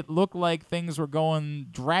 and it looked like things were going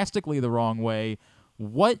drastically the wrong way?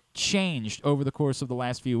 What changed over the course of the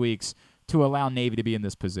last few weeks to allow Navy to be in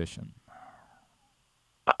this position?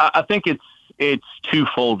 I think it's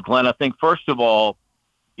twofold, Glenn. I think, first of all,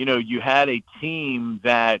 you had a team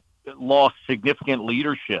that lost significant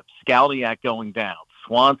leadership. Skalniak going down,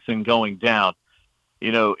 Swanson going down,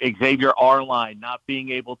 Xavier Arline not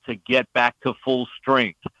being able to get back to full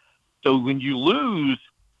strength. So when you lose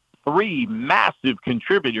 3 massive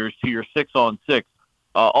contributors to your 6-on-6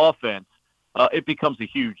 offense, it becomes a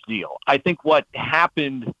huge deal. I think what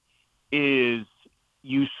happened is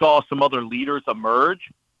you saw some other leaders emerge.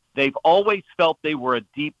 They've always felt they were a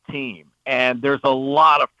deep team, and there's a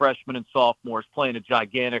lot of freshmen and sophomores playing a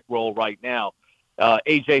gigantic role right now.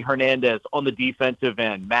 A.J. Hernandez on the defensive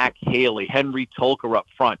end, Mac Haley, Henry Tolker up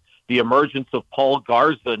front, the emergence of Paul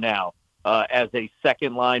Garza now as a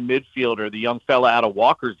second-line midfielder, the young fella out of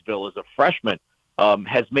Walkersville as a freshman,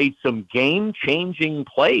 has made some game-changing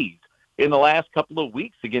plays in the last couple of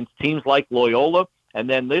weeks against teams like Loyola. And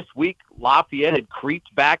then this week, Lafayette had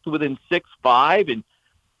creeped back to within 6-5, and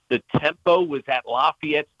the tempo was at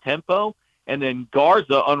Lafayette's tempo. And then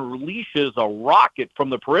Garza unleashes a rocket from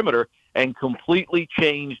the perimeter and completely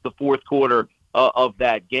changed the fourth quarter of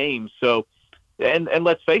that game. So, and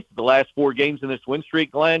let's face it, the last 4 games in this win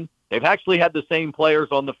streak, Glenn, they've actually had the same players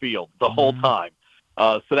on the field the whole time.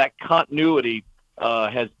 So that continuity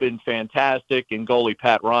has been fantastic, and goalie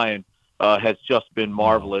Pat Ryan has just been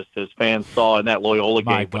marvelous, as fans saw in that Loyola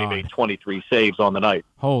game when he made 23 saves on the night.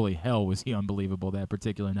 Holy hell, was he unbelievable that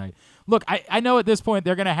particular night. Look, I know at this point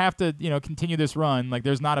they're going to have to, continue this run. Like,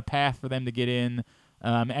 there's not a path for them to get in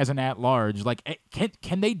as an at-large. Like,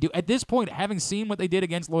 can they do, at this point, having seen what they did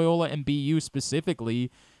against Loyola and BU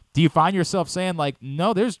specifically, do you find yourself saying, like,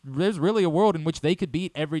 no, there's really a world in which they could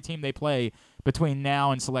beat every team they play between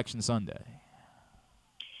now and Selection Sunday?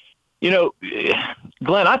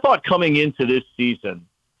 Glenn, I thought coming into this season,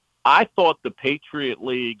 I thought the Patriot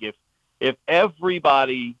League, if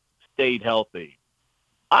everybody stayed healthy,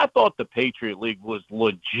 I thought the Patriot League was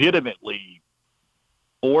legitimately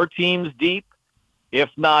 4 teams deep, if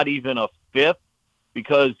not even a 5th,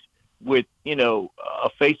 because with, a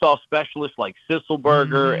face-off specialist like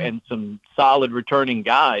Sisselberger and some solid returning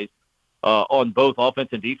guys on both offense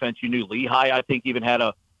and defense, you knew Lehigh, I think, even had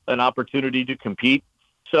an opportunity to compete.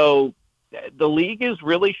 So the league is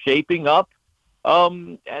really shaping up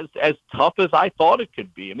as tough as I thought it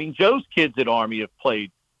could be. I mean, Joe's kids at Army have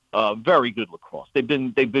played very good lacrosse. They've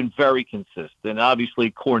been very consistent. Obviously,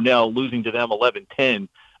 Cornell losing to them 11-10,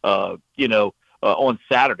 on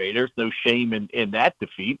Saturday. There's no shame in that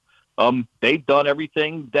defeat. They've done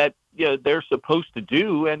everything that they're supposed to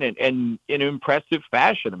do, and in impressive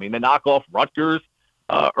fashion. I mean, they knock off Rutgers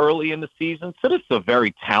early in the season, so this is a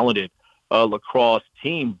very talented lacrosse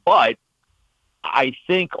team. But I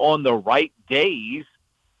think on the right days,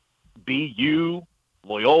 BU,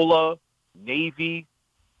 Loyola, Navy,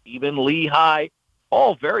 even Lehigh,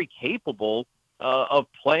 all very capable of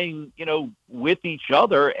playing, with each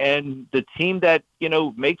other. And the team that,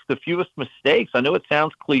 makes the fewest mistakes, I know it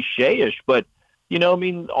sounds cliche-ish, but,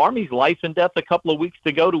 Army's life and death a couple of weeks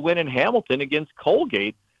to go to win in Hamilton against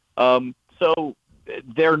Colgate. So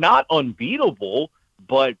they're not unbeatable,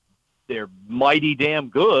 but they're mighty damn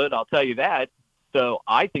good, I'll tell you that. So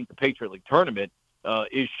I think the Patriot League tournament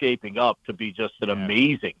is shaping up to be just an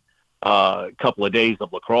amazing couple of days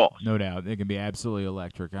of lacrosse. No doubt. It can be absolutely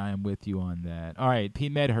electric. I am with you on that. All right,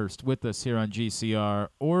 Pete Medhurst with us here on GCR.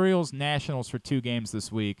 Orioles Nationals for 2 games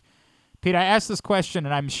this week. Pete, I asked this question,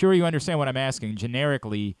 and I'm sure you understand what I'm asking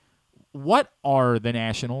generically. What are the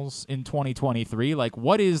Nationals in 2023? Like,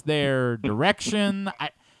 what is their direction?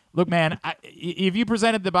 Look, man, if you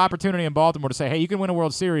presented the opportunity in Baltimore to say, hey, you can win a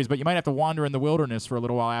World Series, but you might have to wander in the wilderness for a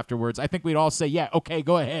little while afterwards, I think we'd all say, yeah, okay,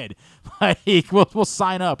 go ahead. Like, we'll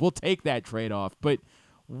sign up. We'll take that trade-off. But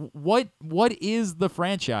what is the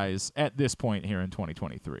franchise at this point here in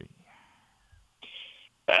 2023?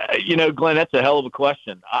 Glenn, that's a hell of a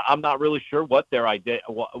question. I'm not really sure what their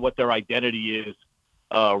identity is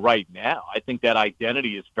right now. I think that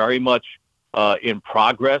identity is very much in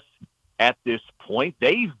progress. At this point,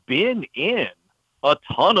 they've been in a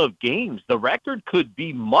ton of games. The record could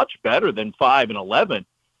be much better than 5-11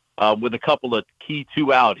 with a couple of key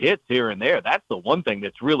 2-out hits here and there. That's the one thing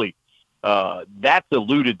that's really that's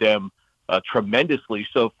eluded them tremendously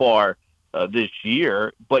so far this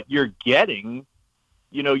year. But you're getting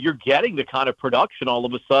the kind of production all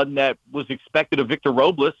of a sudden that was expected of Victor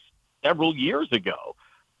Robles several years ago.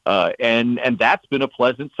 And that's been a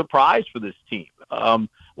pleasant surprise for this team.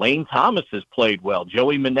 Lane Thomas has played well.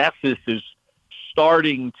 Joey Meneses is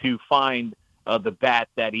starting to find the bat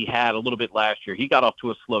that he had a little bit last year. He got off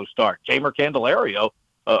to a slow start. Jamer Candelario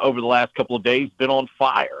over the last couple of days been on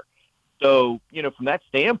fire. So, from that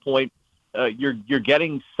standpoint, you're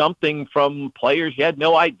getting something from players you had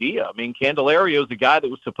no idea. I mean, Candelario is a guy that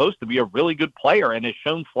was supposed to be a really good player and has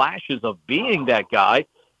shown flashes of being that guy.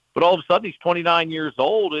 But all of a sudden, he's 29 years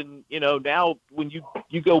old, and now when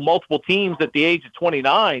you go multiple teams at the age of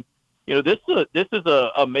 29, this is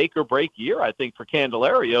a make or break year, I think, for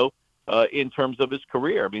Candelario in terms of his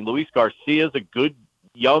career. I mean, Luis Garcia is a good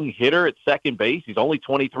young hitter at second base. He's only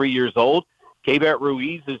 23 years old. Keibert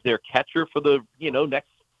Ruiz is their catcher for the next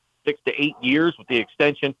 6 to 8 years with the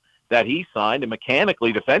extension that he signed, and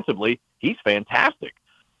mechanically, defensively, he's fantastic.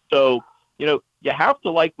 So, you have to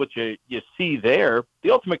like what you see there. The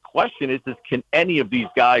ultimate question is can any of these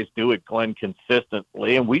guys do it, Glenn,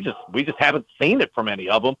 consistently? And we just haven't seen it from any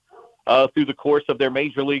of them through the course of their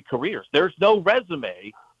major league careers. There's no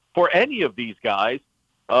resume for any of these guys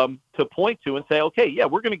to point to and say, okay, yeah,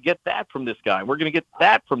 we're going to get that from this guy. We're going to get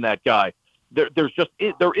that from that guy. There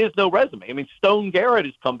is no resume. I mean, Stone Garrett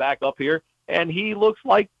has come back up here, and he looks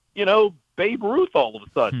like, Babe Ruth all of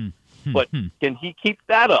a sudden. But can he keep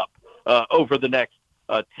that up over the next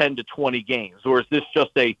 10 to 20 games? Or is this just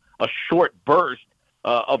a short burst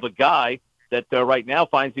of a guy that right now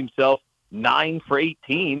finds himself 9 for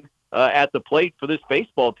 18 at the plate for this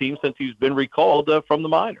baseball team since he's been recalled from the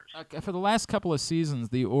minors? For the last couple of seasons,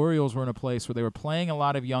 the Orioles were in a place where they were playing a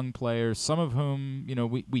lot of young players, some of whom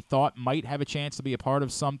we thought might have a chance to be a part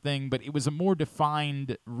of something, but it was a more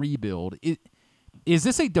defined rebuild. Is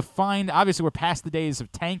this a defined – obviously we're past the days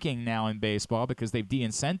of tanking now in baseball because they've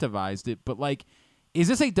de-incentivized it, but, is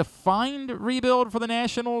this a defined rebuild for the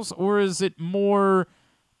Nationals, or is it more –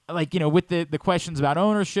 with the questions about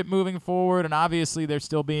ownership moving forward, and obviously they're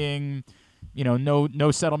still being,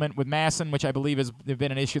 no settlement with Masson, which I believe has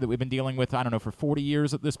been an issue that we've been dealing with, I don't know, for 40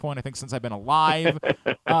 years at this point, I think since I've been alive.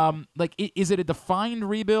 Is it a defined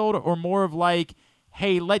rebuild or more of like,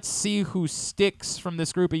 hey, let's see who sticks from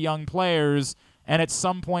this group of young players, and at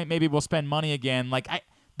some point maybe we'll spend money again?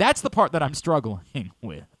 That's the part that I'm struggling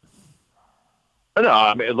with. No,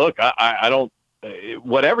 I mean, look, I don't –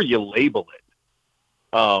 whatever you label it,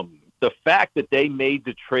 the fact that they made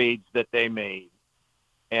the trades that they made,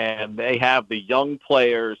 and they have the young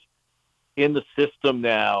players in the system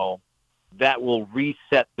now that will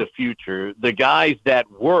reset the future. The guys that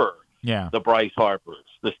were the Bryce Harpers,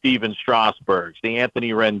 the Steven Strasburgs, the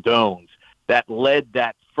Anthony Rendones, that led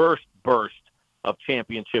that first burst of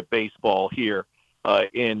championship baseball here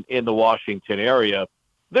in the Washington area.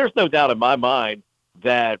 There's no doubt in my mind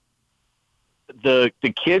that the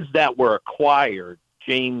kids that were acquired,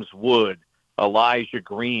 James Wood, Elijah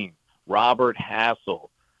Green, Robert Hassel,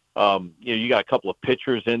 you got a couple of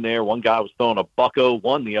pitchers in there. One guy was throwing a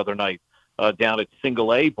bucko-1 the other night down at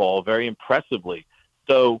single A ball very impressively.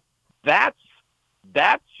 So that's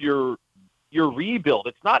your rebuild.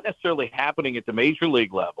 It's not necessarily happening at the major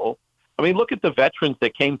league level. I mean, look at the veterans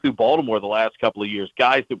that came through Baltimore the last couple of years,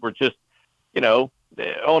 guys that were just,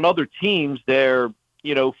 on other teams, they're,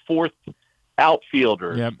 fourth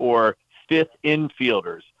outfielders or fifth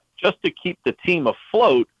infielders just to keep the team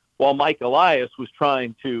afloat, while Mike Elias was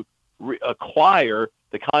trying to acquire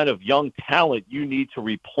the kind of young talent you need to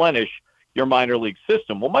replenish your minor league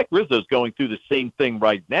system. Well, Mike Rizzo's going through the same thing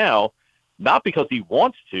right now, not because he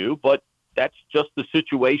wants to, but that's just the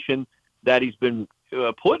situation that he's been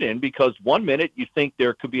put in, because one minute you think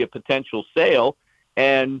there could be a potential sale,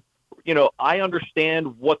 and, I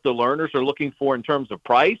understand what the learners are looking for in terms of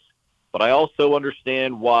price, but I also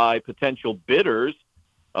understand why potential bidders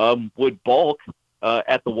would balk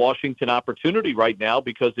at the Washington opportunity right now,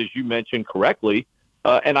 because, as you mentioned correctly,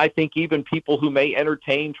 and I think even people who may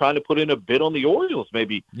entertain trying to put in a bid on the Orioles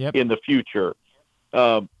maybe in the future,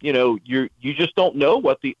 you just don't know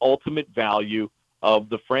what the ultimate value of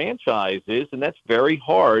the franchise is, and that's very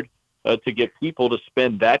hard to get people to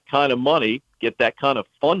spend that kind of money, get that kind of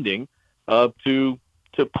funding to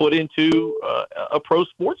put into a pro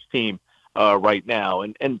sports team right now.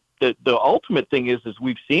 And the ultimate thing is, as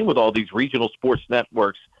we've seen with all these regional sports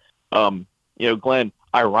networks, Glenn,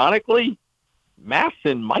 ironically,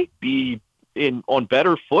 Masson might be on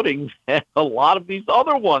better footing than a lot of these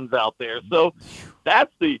other ones out there. So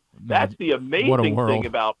that's the amazing thing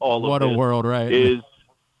about all of this. What a world, right?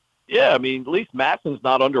 I mean, at least Masson's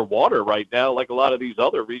not underwater right now like a lot of these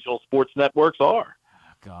other regional sports networks are.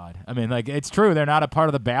 God. I mean, it's true. They're not a part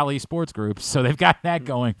of the Bally Sports Group, so they've got that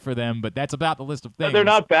going for them, but that's about the list of things. They're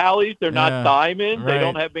not Bally's. They're not Diamond. Right. They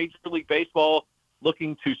don't have Major League Baseball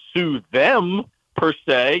looking to sue them, per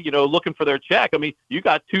se, looking for their check. I mean, you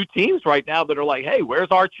got two teams right now that are like, hey, where's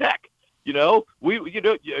our check? You know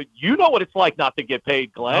what it's like not to get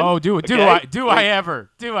paid, Glenn. Oh, do I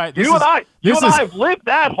ever? You and I have lived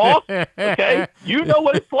that, Hoss. Okay, you know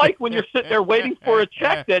what it's like when you're sitting there waiting for a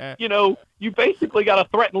check that you basically got to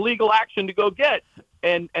threaten legal action to go get,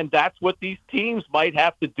 and that's what these teams might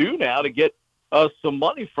have to do now to get some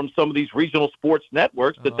money from some of these regional sports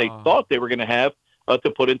networks that they thought they were going to have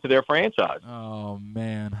to put into their franchise. Oh,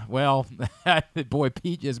 man. Well, boy,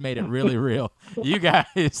 Pete just made it really real. You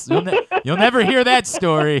guys, you'll never hear that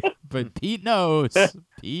story, but Pete knows.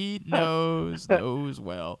 Pete knows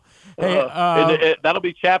well. Hey, that'll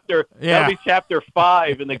be chapter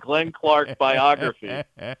 5 in the Glenn Clark biography.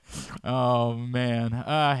 Oh, man.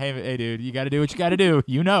 Hey, dude, you got to do what you got to do.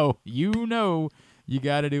 You know, you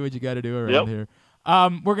got to do what you got to do around here.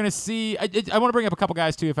 We're going to see I want to bring up a couple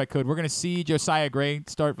guys, too, if I could. We're going to see Josiah Gray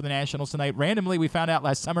start for the Nationals tonight. Randomly, we found out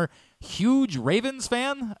last summer, huge Ravens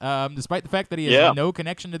fan, despite the fact that he has no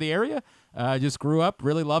connection to the area. Just grew up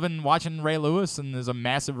really loving watching Ray Lewis, and is a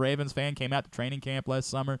massive Ravens fan. Came out to training camp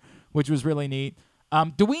last summer, which was really neat.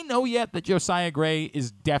 Do we know yet that Josiah Gray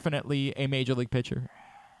is definitely a major league pitcher?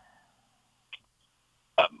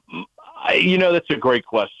 That's a great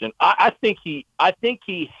question. I think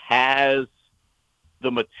he has the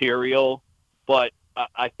material, but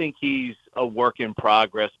I think he's a work in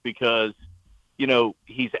progress because,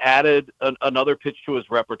 he's added another pitch to his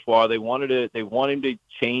repertoire. They want him to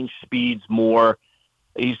change speeds more.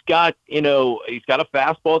 He's got a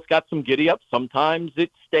fastball. It's got some giddy up. Sometimes it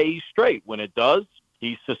stays straight. When it does,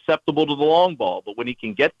 he's susceptible to the long ball. But when he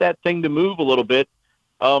can get that thing to move a little bit,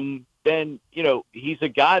 then, he's a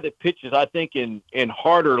guy that pitches, I think, in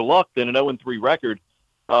harder luck than an 0-3 record,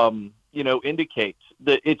 indicates.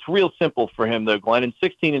 That it's real simple for him, though, Glenn. In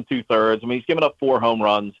 16 2/3, I mean, he's given up 4 home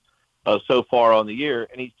runs. so far on the year,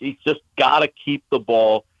 and he's just got to keep the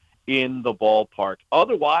ball in the ballpark.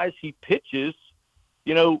 Otherwise, he pitches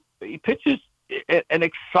an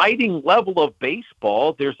exciting level of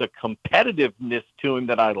baseball. There's a competitiveness to him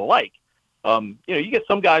that I like. You get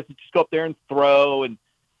some guys that just go up there and throw, and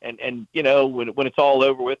when it's all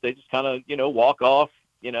over with, they just kind of, walk off,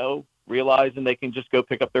 realizing they can just go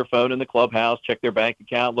pick up their phone in the clubhouse, check their bank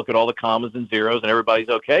account, look at all the commas and zeros, and everybody's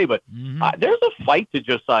okay. But there's a fight to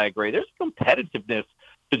Josiah Gray. There's competitiveness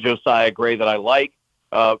to Josiah Gray that I like.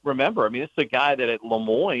 Remember, this is a guy that at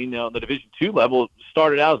Lemoyne, the Division II level,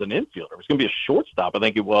 started out as an infielder. It was going to be a shortstop, I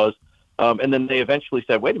think it was. And then they eventually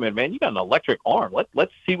said, wait a minute, man, you got an electric arm.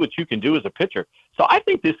 Let's see what you can do as a pitcher. So I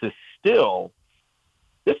think this is still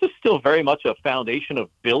very much a foundation of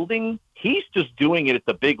building. He's just doing it at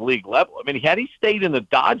the big league level. Had he stayed in the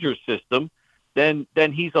Dodgers system, then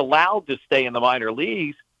he's allowed to stay in the minor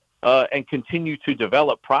leagues and continue to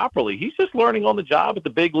develop properly. He's just learning on the job at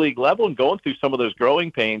the big league level and going through some of those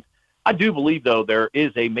growing pains. I do believe, though, there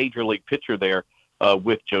is a major league pitcher there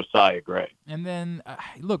with Josiah Gray. And then,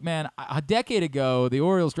 look, man, a decade ago, the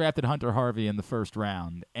Orioles drafted Hunter Harvey in the first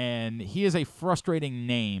round, and he is a frustrating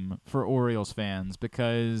name for Orioles fans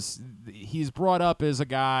because he's brought up as a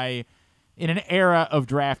guy in an era of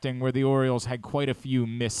drafting where the Orioles had quite a few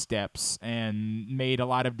missteps and made a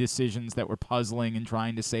lot of decisions that were puzzling and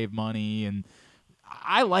trying to save money. And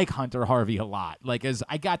I like Hunter Harvey a lot. As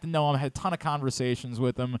I got to know him, I had a ton of conversations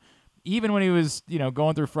with him. Even when he was,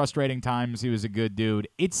 going through frustrating times, he was a good dude.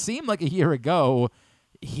 It seemed like a year ago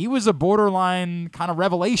he was a borderline kind of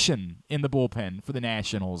revelation in the bullpen for the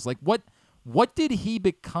Nationals. What did he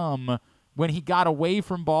become when he got away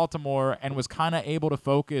from Baltimore and was kind of able to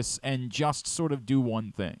focus and just sort of do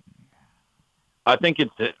one thing? I think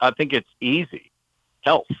it's easy.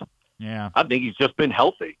 Health. Yeah. I think he's just been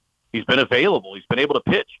healthy. He's been available. He's been able to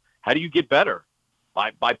pitch. How do you get better?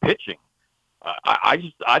 By pitching.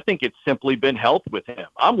 I think it's simply been health with him.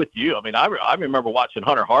 I'm with you. I remember watching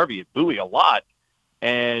Hunter Harvey at Bowie a lot,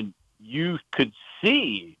 and you could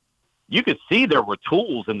see there were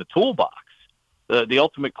tools in the toolbox. The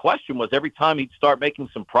ultimate question was every time he'd start making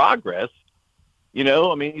some progress, he's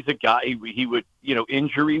a guy, he would,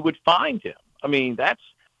 injury would find him.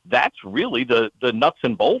 That's really the nuts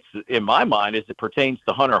and bolts in my mind as it pertains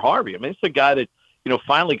to Hunter Harvey. It's a guy that,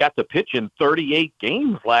 finally got to pitch in 38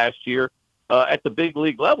 games last year at the big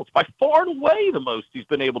league level. It's by far and away the most he's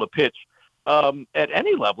been able to pitch at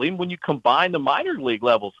any level, even when you combine the minor league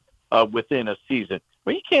levels within a season.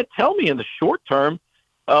 But you can't tell me in the short term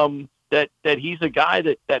that he's a guy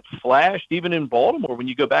that flashed even in Baltimore. When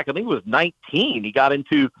you go back, I think it was 19, he got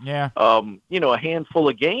into a handful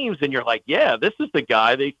of games, and you're like, yeah, this is the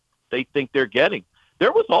guy they think they're getting.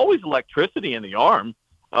 There was always electricity in the arm.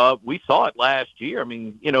 We saw it last year.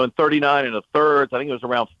 In 39 1/3, I think it was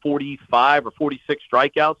around 45 or 46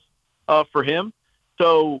 strikeouts for him.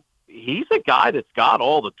 So he's a guy that's got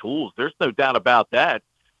all the tools. There's no doubt about that.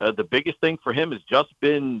 The biggest thing for him has just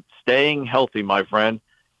been staying healthy, my friend.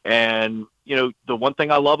 And, the one thing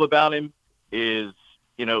I love about him is,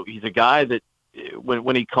 he's a guy that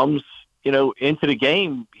when he comes, into the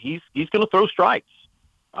game, he's going to throw strikes.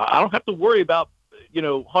 I don't have to worry about,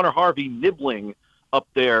 Hunter Harvey nibbling up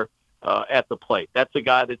there at the plate. That's a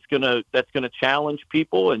guy that's gonna challenge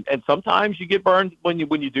people, and sometimes you get burned when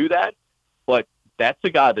you do that. But that's a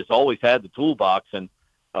guy that's always had the toolbox, and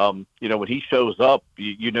when he shows up,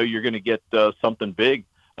 you're going to get something big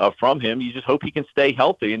from him. You just hope he can stay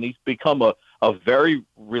healthy, and he's become a very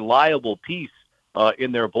reliable piece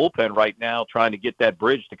in their bullpen right now, trying to get that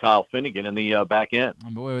bridge to Kyle Finnegan in the back end. Oh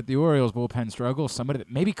boy, with the Orioles bullpen struggle, somebody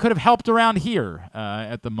that maybe could have helped around here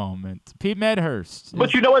at the moment. Pete Medhurst.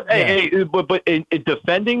 But you know what? Yeah. Hey, but in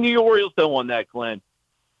defending the Orioles, though, on that, Glenn,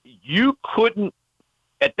 you couldn't,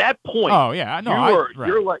 at that point. Oh, yeah. No,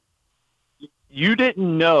 you're like, you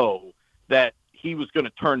didn't know that he was going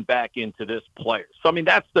to turn back into this player. So,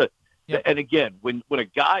 that's and again, when a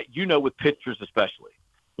guy, with pitchers especially,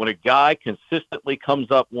 when a guy consistently comes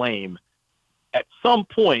up lame, at some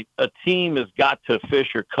point a team has got to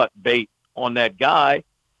fish or cut bait on that guy.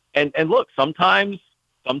 And look, sometimes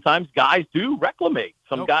guys do reclimate.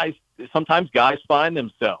 Sometimes guys find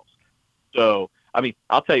themselves. So,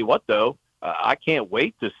 I'll tell you what, though, I can't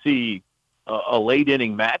wait to see a late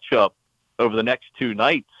inning matchup over the next two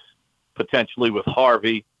nights, potentially with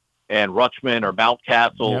Harvey and Rutschman or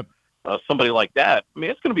Mountcastle, somebody like that.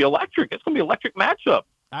 It's going to be electric. It's going to be an electric matchup.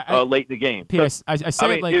 Late in the game.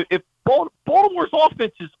 If Baltimore's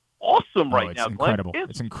offense is awesome right now, incredible. Glenn,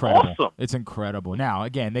 it's incredible. Awesome. It's incredible. Now,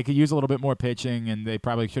 again, they could use a little bit more pitching, and they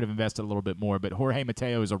probably should have invested a little bit more. But Jorge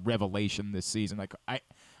Mateo is a revelation this season.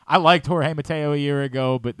 I I liked Jorge Mateo a year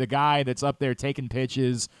ago, but the guy that's up there taking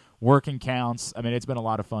pitches, working counts, I mean, it's been a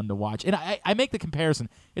lot of fun to watch. And I make the comparison.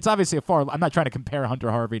 It's obviously I'm not trying to compare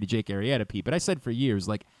Hunter Harvey to Jake Arrieta, Pete, but I said for years,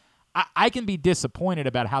 like, I can be disappointed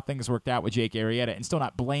about how things worked out with Jake Arrieta and still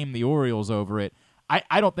not blame the Orioles over it.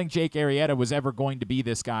 I don't think Jake Arrieta was ever going to be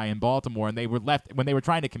this guy in Baltimore, and they were left when they were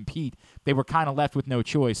trying to compete. They were kind of left with no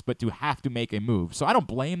choice but to have to make a move. So I don't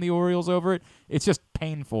blame the Orioles over it. It's just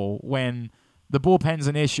painful when the bullpen's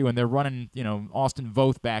an issue and they're running, Austin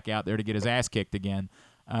Voth back out there to get his ass kicked again,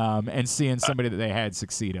 and seeing somebody that they had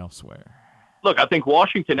succeed elsewhere. Look, I think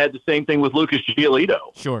Washington had the same thing with Lucas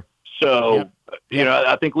Giolito. Sure. So,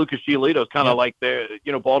 I think Lucas Giolito is kind of like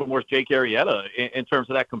Baltimore's Jake Arrieta in terms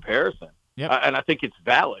of that comparison. Yep. And I think it's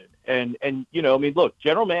valid. And look,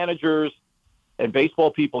 general managers and baseball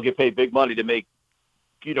people get paid big money to make,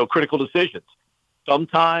 critical decisions.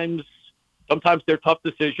 Sometimes they're tough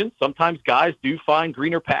decisions. Sometimes guys do find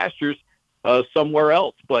greener pastures somewhere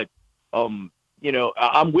else. But, I'm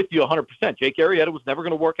with you 100%. Jake Arrieta was never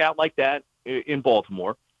going to work out like that in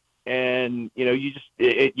Baltimore. And,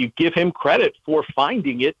 you give him credit for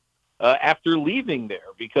finding it after leaving there,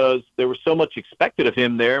 because there was so much expected of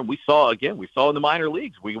him there. And we saw in the minor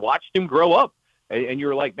leagues, we watched him grow up, and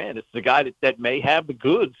you're like, man, this is a guy that may have the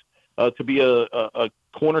goods to be a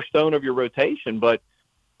cornerstone of your rotation. But,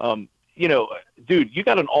 dude, you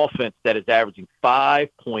got an offense that is averaging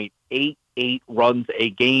 5.88 runs a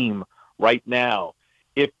game right now.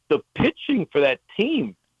 If the pitching for that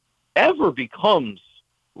team ever becomes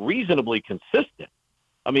reasonably consistent,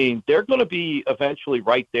 I mean, they're going to be eventually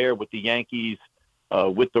right there with the Yankees,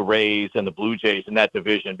 with the Rays and the Blue Jays in that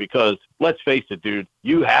division, because let's face it, dude,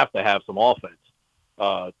 you have to have some offense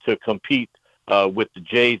to compete with the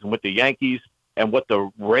Jays and with the Yankees, and what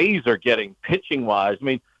the Rays are getting pitching-wise. I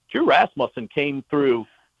mean, Drew Rasmussen came through,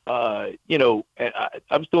 I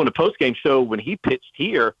was doing a post-game show when he pitched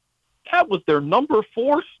here. That was their number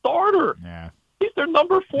 4 starter. Yeah. He's their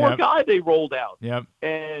number 4 guy they rolled out. Yep.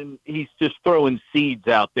 And he's just throwing seeds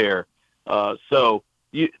out there. So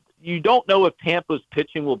you don't know if Tampa's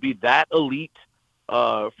pitching will be that elite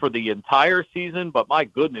for the entire season, but my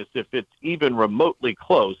goodness, if it's even remotely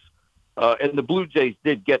close. And the Blue Jays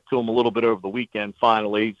did get to him a little bit over the weekend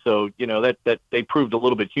finally. So, that they proved a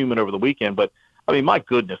little bit human over the weekend. But, I mean, my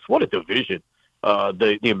goodness, what a division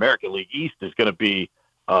the American League East is going to be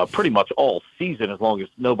pretty much all season, as long as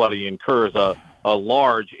nobody incurs a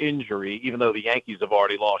large injury, even though the Yankees have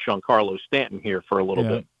already lost Giancarlo Stanton here for a little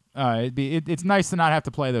bit. It's nice to not have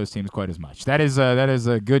to play those teams quite as much. That is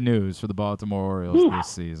good news for the Baltimore Orioles this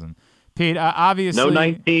season. Pete, obviously, no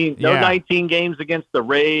 19 games against the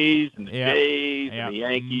Rays and the Jays and the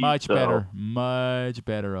Yankees. Much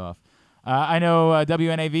better off. I know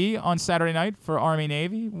WNAV on Saturday night for Army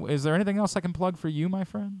Navy. Is there anything else I can plug for you, my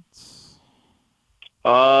friends?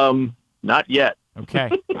 Not yet. Okay,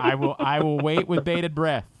 I will wait with bated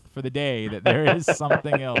breath for the day that there is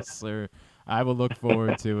something else, sir. I will look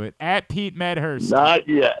forward to it. At Pete Medhurst. Not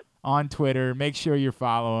yet. On Twitter. Make sure you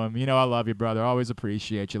follow him. I love you, brother. Always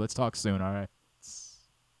appreciate you. Let's talk soon, all right?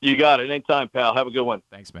 You got it. Anytime, pal. Have a good one.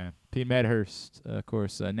 Thanks, man. Pete Medhurst, of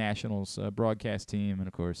course, Nationals broadcast team, and,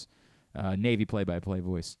 of course, Navy play-by-play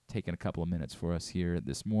voice, taking a couple of minutes for us here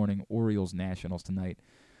this morning. Orioles Nationals tonight.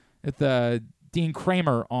 With Dean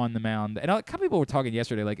Kramer on the mound. And a couple people were talking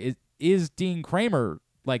yesterday, like, is Dean Kramer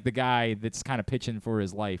like the guy that's kind of pitching for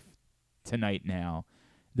his life tonight now?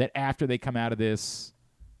 That after they come out of this,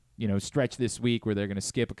 stretch this week where they're going to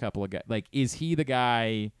skip a couple of guys, like, is he the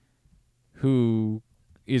guy who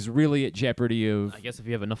is really at jeopardy of... I guess if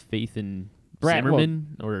you have enough faith in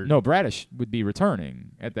Zimmerman No, Bradish would be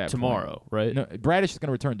returning at that tomorrow, point. right? No, Bradish is going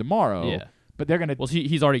to return tomorrow. Yeah. But they're going to... Well,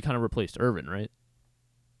 he's already kind of replaced Irvin, right?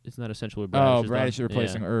 Isn't that essentially what Bradish is Bradish done? is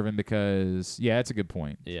replacing Irvin because... Yeah, that's a good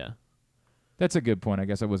point. Yeah. That's a good point. I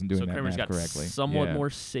guess I wasn't doing that Kramer's math got correctly. Somewhat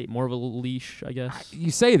more of a leash, I guess.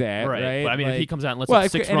 You say that, right? But I mean, if he comes out and lets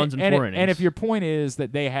up 6 runs in 4 innings. And if your point is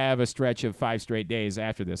that they have a stretch of 5 straight days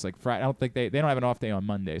after this, like Friday, I don't think they don't have an off day on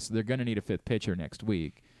Monday, so they're going to need a 5th pitcher next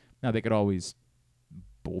week. Now, they could always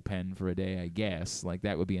bullpen for a day, I guess. Like,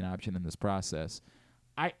 that would be an option in this process.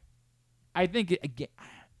 I think,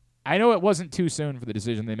 I know it wasn't too soon for the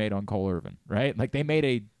decision they made on Cole Irvin, right? Like, they made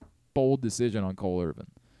a bold decision on Cole Irvin.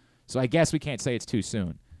 So I guess we can't say it's too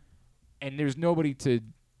soon. And there's nobody to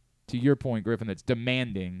your point, Griffin, that's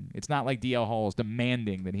demanding. It's not like DL Hall is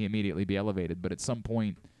demanding that he immediately be elevated, but at some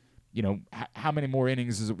point, how many more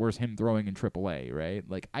innings is it worth him throwing in AAA, right?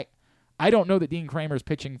 Like, I don't know that Dean Kramer's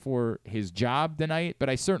pitching for his job tonight, but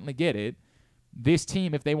I certainly get it. This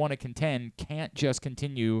team, if they want to contend, can't just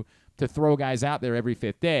continue to throw guys out there every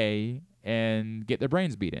 5th day and get their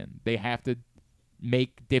brains beat in. They have to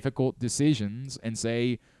make difficult decisions and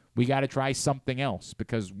say, we got to try something else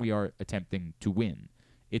because we are attempting to win.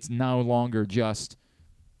 It's no longer just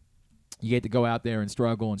you get to go out there and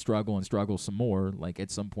struggle some more. Like,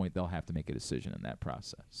 at some point, they'll have to make a decision in that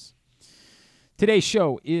process. Today's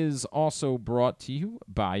show is also brought to you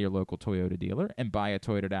by your local Toyota dealer and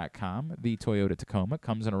buyatoyota.com. The Toyota Tacoma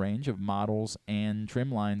comes in a range of models and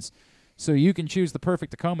trim lines, so you can choose the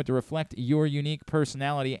perfect Tacoma to reflect your unique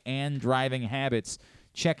personality and driving habits.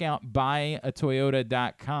 Check out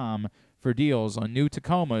buyatoyota.com for deals on new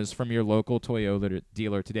Tacomas from your local Toyota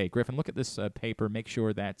dealer today. Griffin, look at this paper. Make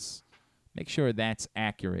sure that's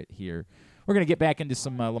accurate here. We're going to get back into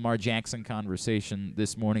some Lamar Jackson conversation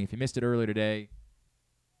this morning. If you missed it earlier today,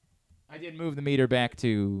 I did move the meter back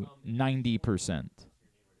to 90%.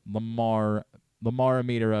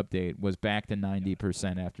 Lamar-O-Meter update was back to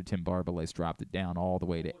 90% after Tim Barbalace dropped it down all the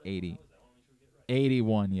way to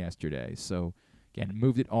 81 yesterday. So, again,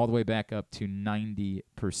 moved it all the way back up to 90%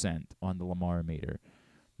 on the Lamar-O-Meter.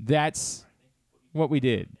 That's what we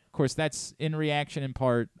did. Of course, that's in reaction, in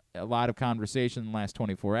part, a lot of conversation in the last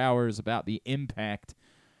 24 hours about the impact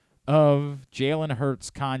of Jalen Hurts'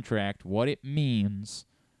 contract, what it means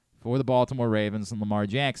for the Baltimore Ravens and Lamar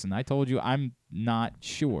Jackson. I told you I'm not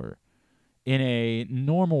sure. In a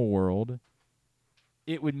normal world,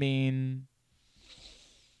 it would mean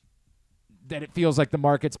that it feels like the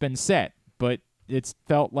market's been set, but it's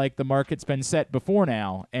felt like the market's been set before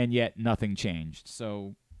now, and yet nothing changed.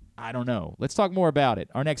 So I don't know. Let's talk more about it.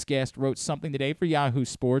 Our next guest wrote something today for Yahoo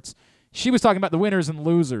Sports. She was talking about the winners and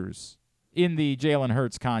losers in the Jalen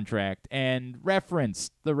Hurts contract and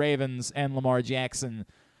referenced the Ravens and Lamar Jackson,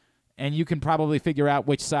 and you can probably figure out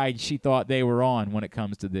which side she thought they were on when it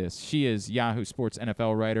comes to this. She is Yahoo Sports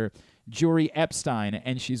NFL writer Jori Epstein,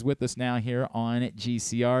 and she's with us now here on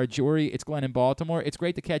GCR. Jori, it's Glenn in Baltimore. It's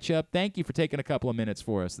great to catch up. Thank you for taking a couple of minutes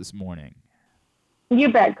for us this morning. You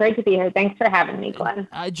bet. Great to be here. Thanks for having me, Glenn.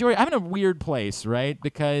 Jori, I'm in a weird place, right?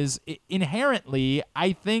 Because inherently,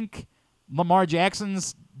 I think Lamar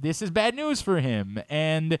Jackson's, this is bad news for him.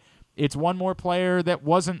 And it's one more player that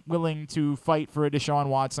wasn't willing to fight for a Deshaun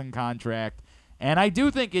Watson contract. And I do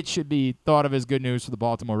think it should be thought of as good news for the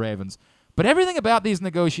Baltimore Ravens. But everything about these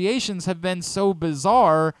negotiations have been so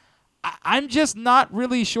bizarre, I'm just not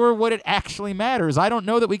really sure what it actually matters. I don't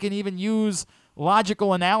know that we can even use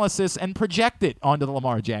logical analysis and project it onto the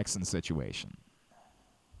Lamar Jackson situation.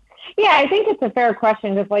 Yeah, I think it's a fair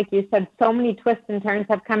question because, like you said, so many twists and turns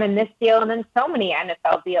have come in this deal and then so many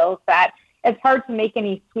NFL deals that it's hard to make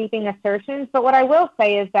any sweeping assertions. But what I will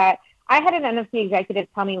say is that I had an NFC executive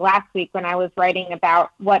tell me last week when I was writing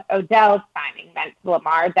about what Odell's signing meant to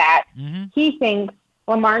Lamar that he thinks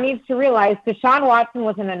Lamar needs to realize Deshaun Watson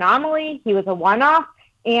was an anomaly. He was a one-off.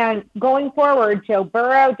 And going forward, Joe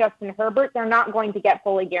Burrow, Justin Herbert, they're not going to get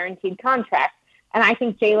fully guaranteed contracts. And I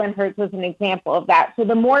think Jalen Hurts was an example of that. So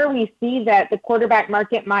the more we see that the quarterback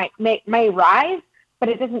market may rise, but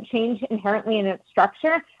it doesn't change inherently in its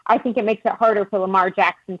structure, I think it makes it harder for Lamar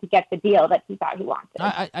Jackson to get the deal that he thought he wanted.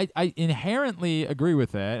 I inherently agree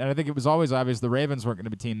with that. And I think it was always obvious the Ravens weren't going to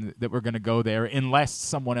be a team that were going to go there unless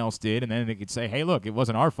someone else did. And then they could say, hey, look, it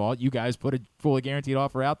wasn't our fault. You guys put a fully guaranteed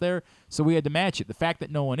offer out there, so we had to match it. The fact that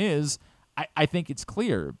no one is, I think it's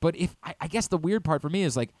clear. But I guess the weird part for me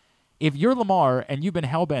is, like, if you're Lamar and you've been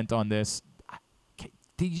hell-bent on this,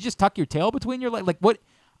 did you just tuck your tail between your legs? Like, what?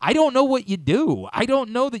 I don't know what you do. I don't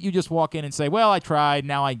know that you just walk in and say, well, I tried,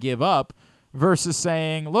 now I give up, versus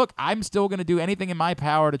saying, look, I'm still going to do anything in my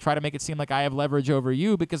power to try to make it seem like I have leverage over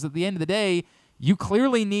you, because at the end of the day, you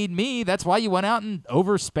clearly need me. That's why you went out and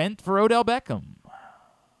overspent for Odell Beckham.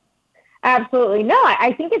 Absolutely. No,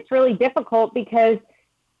 I think it's really difficult because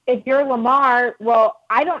if you're Lamar, well,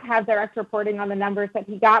 I don't have direct reporting on the numbers that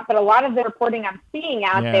he got, but a lot of the reporting I'm seeing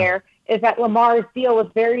out there is that Lamar's deal was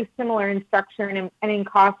very similar in structure and in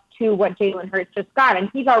cost to what Jalen Hurts just got, and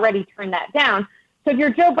he's already turned that down. So if you're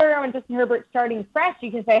Joe Burrow and Justin Herbert starting fresh,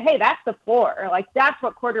 you can say, hey, that's the floor. Like, that's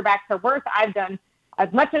what quarterbacks are worth. I've done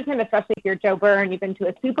as much as him, especially if you're Joe Burrow and you've been to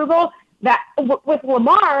a Super Bowl. That with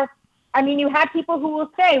Lamar, I mean, you have people who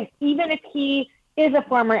will say, even if he is a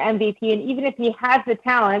former MVP and even if he has the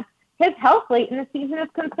talent, his health late in the season is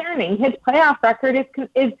concerning. His playoff record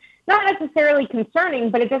is not necessarily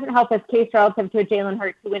concerning, but it doesn't help his case relative to a Jalen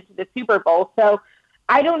Hurts who went to the Super Bowl. So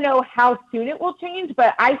I don't know how soon it will change,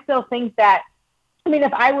 but I still think that, I mean,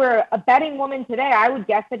 if I were a betting woman today, I would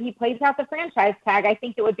guess that he plays out the franchise tag. I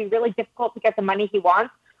think it would be really difficult to get the money he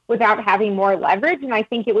wants without having more leverage, and I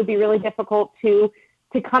think it would be really difficult to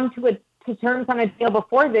come to terms on a deal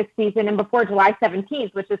before this season and before July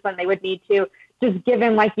 17th, which is when they would need to just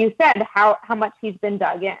given, like you said, how much he's been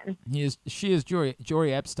dug in. She is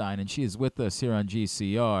Jori Epstein, and she is with us here on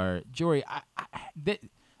GCR. Jori,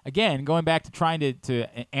 again, going back to trying to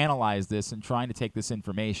analyze this and trying to take this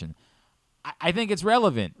information, I think it's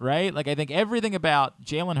relevant, right? Like, I think everything about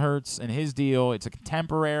Jalen Hurts and his deal, it's a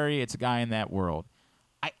contemporary, it's a guy in that world.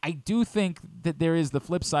 I do think that there is the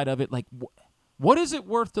flip side of it. Like, what is it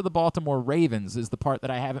worth to the Baltimore Ravens is the part that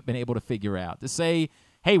I haven't been able to figure out. To say,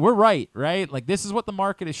 hey, we're right? Like, this is what the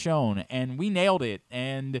market has shown, and we nailed it,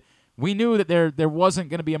 and we knew that there wasn't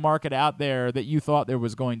going to be a market out there that you thought there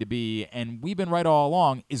was going to be, and we've been right all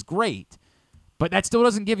along, is great. But that still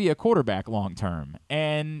doesn't give you a quarterback long term,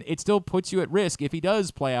 and it still puts you at risk if he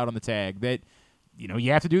does play out on the tag that,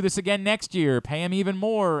 you have to do this again next year, pay him even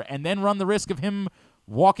more, and then run the risk of him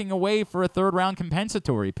walking away for a third-round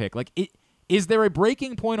compensatory pick. Like, is there a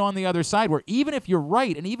breaking point on the other side where even if you're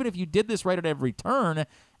right, and even if you did this right at every turn,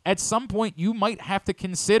 at some point you might have to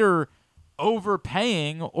consider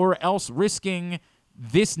overpaying or else risking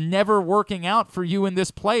this never working out for you and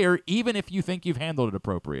this player, even if you think you've handled it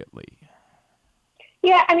appropriately?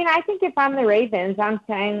 Yeah, I mean, I think if I'm the Ravens, I'm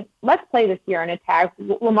saying, let's play this year on a tag.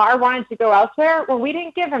 Lamar wanted to go elsewhere. Well, we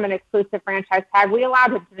didn't give him an exclusive franchise tag. We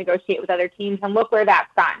allowed him to negotiate with other teams, and look where that's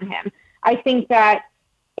gotten him. I think that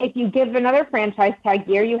if you give another franchise tag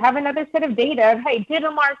year, you have another set of data of, hey, did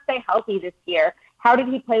Lamar stay healthy this year? How did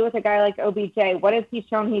he play with a guy like OBJ? What has he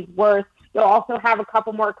shown he's worth? You'll also have a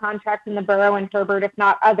couple more contracts in the Burrow and Herbert, if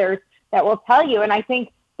not others, that will tell you. And I think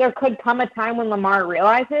there could come a time when Lamar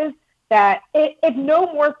realizes that if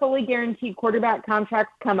no more fully guaranteed quarterback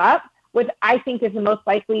contracts come up, which I think is the most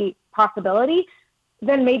likely possibility,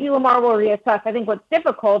 then maybe Lamar will reassess. I think what's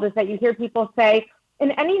difficult is that you hear people say,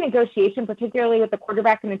 in any negotiation, particularly with the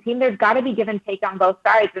quarterback and the team, there's got to be give and take on both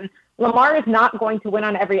sides. And Lamar is not going to win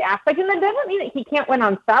on every aspect. And that doesn't mean that he can't win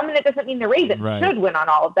on some, and it doesn't mean the Ravens should win on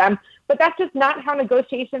all of them. But that's just not how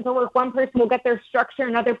negotiations will work. One person will get their structure,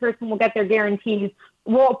 another person will get their guarantees.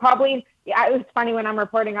 We'll probably, it was funny when I'm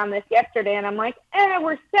reporting on this yesterday, and I'm like,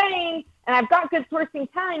 we're saying, and I've got good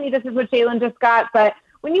sourcing telling me this is what Jalen just got, but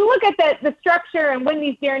when you look at the structure and when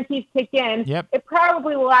these guarantees kick in, it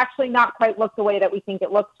probably will actually not quite look the way that we think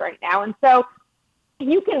it looks right now. And so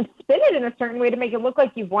you can spin it in a certain way to make it look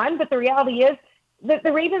like you've won, but the reality is that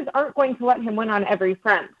the Ravens aren't going to let him win on every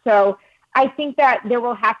front. So I think that there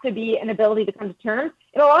will have to be an ability to come to terms.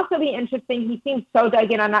 It'll also be interesting. He seems so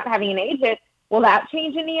dug in on not having an agent. Will that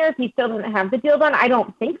change in a year if he still doesn't have the deal done? I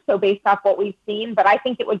don't think so based off what we've seen, but I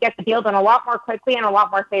think it would get the deal done a lot more quickly and a lot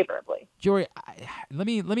more favorably. Jori, let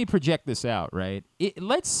me project this out, right?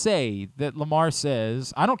 Let's say that Lamar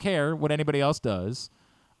says, I don't care what anybody else does.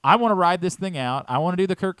 I want to ride this thing out. I want to do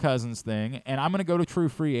the Kirk Cousins thing, and I'm going to go to true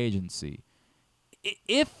free agency.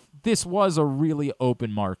 If this was a really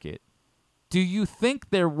open market, do you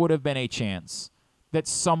think there would have been a chance that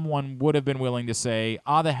someone would have been willing to say,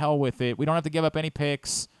 the hell with it. We don't have to give up any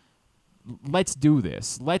picks. Let's do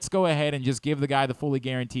this. Let's go ahead and just give the guy the fully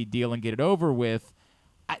guaranteed deal and get it over with.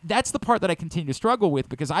 That's the part that I continue to struggle with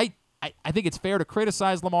because I think it's fair to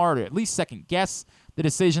criticize Lamar or at least second-guess the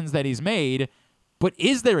decisions that he's made, but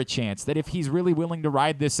is there a chance that if he's really willing to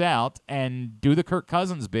ride this out and do the Kirk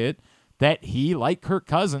Cousins bit, that he, like Kirk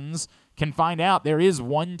Cousins, can find out there is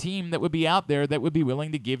one team that would be out there that would be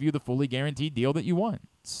willing to give you the fully guaranteed deal that you want?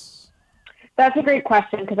 That's a great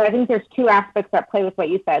question because I think there's two aspects that play with what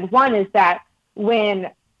you said. One is that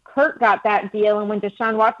when Kirk got that deal and when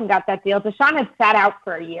Deshaun Watson got that deal, Deshaun had sat out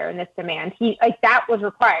for a year in this demand. That was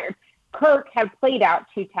required. Kirk had played out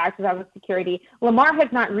 2 tags without the security. Lamar has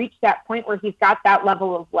not reached that point where he's got that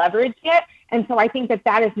level of leverage yet. And so I think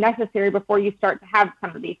that is necessary before you start to have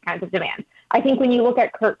some of these kinds of demands. I think when you look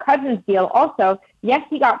at Kirk Cousins' deal also, yes,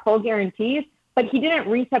 he got full guarantees, but he didn't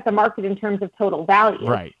reset the market in terms of total value.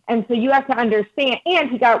 Right. And so you have to understand, and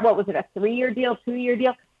he got, what was it, a 3-year deal, 2-year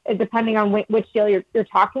deal, depending on which deal you're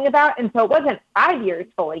talking about. And so it wasn't 5 years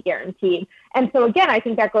fully guaranteed. And so again, I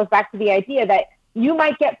think that goes back to the idea that you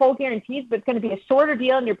might get full guarantees, but it's going to be a shorter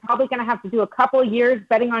deal, and you're probably going to have to do a couple of years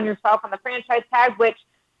betting on yourself on the franchise tag, which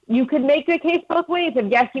you could make the case both ways.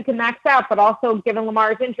 And yes, you can max out, but also given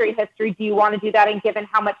Lamar's injury history, do you want to do that? And given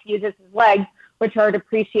how much he uses his legs, which are a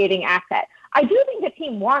depreciating asset. I do think the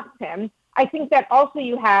team wants him. I think that also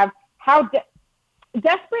you have how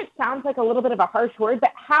desperate sounds like a little bit of a harsh word,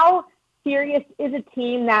 but how serious is a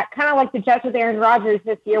team that kind of like the Jets with Aaron Rodgers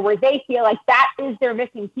this year, where they feel like that is their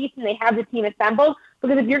missing piece and they have the team assembled?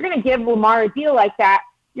 Because if you're going to give Lamar a deal like that,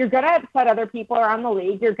 you're going to upset other people around the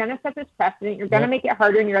league. You're going to set this precedent. You're going to make it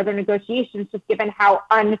harder in your other negotiations, just given how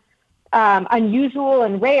unusual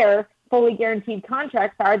and rare fully guaranteed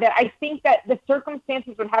contracts are, that I think that the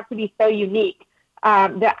circumstances would have to be so unique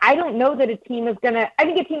That I don't know that a team is going to – I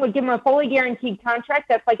think a team would give him a fully guaranteed contract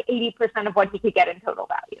that's like 80% of what he could get in total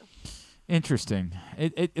value. Interesting.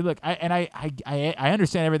 Look, I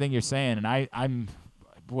understand everything you're saying, and I'm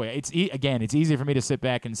boy, it's easy for me to sit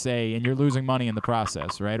back and say, and you're losing money in the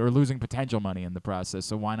process, right? Or losing potential money in the process.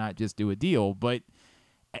 So why not just do a deal? But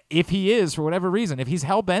if he is, for whatever reason, if he's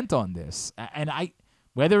hell bent on this, and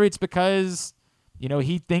whether it's because,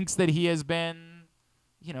 he thinks that he has been,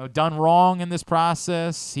 done wrong in this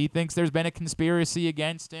process, he thinks there's been a conspiracy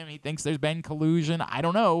against him, he thinks there's been collusion. I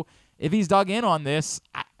don't know. If he's dug in on this,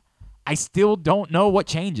 I still don't know what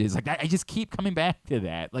changes. Like I just keep coming back to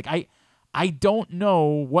that. Like I don't know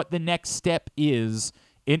what the next step is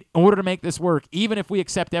in order to make this work, even if we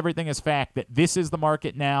accept everything as fact that this is the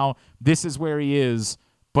market now, this is where he is,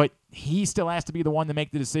 but he still has to be the one to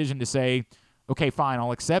make the decision to say, okay, fine,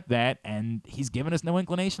 I'll accept that, and he's given us no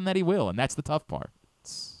inclination that he will, and that's the tough part.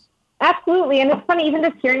 Absolutely, and it's funny, even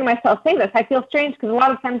just hearing myself say this, I feel strange because a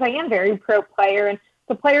lot of times I am very pro-player, and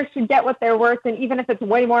the players should get what they're worth, and even if it's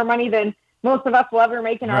way more money than most of us will ever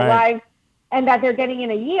make in our lives, and that they're getting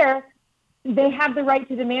in a year, they have the right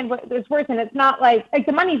to demand what it's worth, and it's not like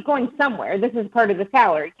the money's going somewhere. This is part of the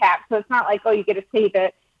salary cap, so it's not like, oh, you get to save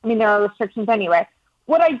it. I mean, there are restrictions anyway.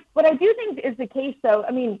 What I do think is the case, though,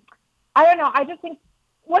 I mean, I don't know. I just think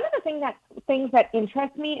one of the things that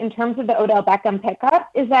interest me in terms of the Odell Beckham pickup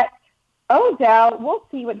is that Odell, we'll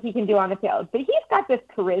see what he can do on the field, but he's got this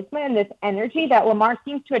charisma and this energy that Lamar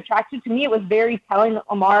seems to attract. To me, it was very telling that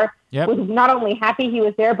Lamar was not only happy he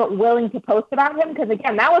was there, but willing to post about him. Because,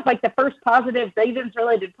 again, that was like the first positive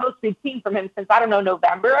Ravens-related post we've seen from him since, I don't know,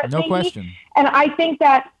 November. No question. And I think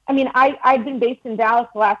that, I mean, I've been based in Dallas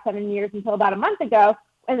the last 7 years until about a month ago,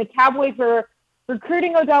 and the Cowboys were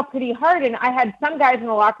recruiting Odell pretty hard, and I had some guys in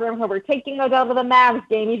the locker room who were taking Odell to the Mavs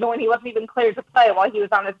game even when he wasn't even cleared to play while he was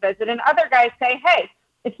on his visit, and other guys say, hey,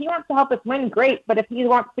 if he wants to help us win, great, but if he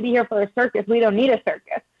wants to be here for a circus, we don't need a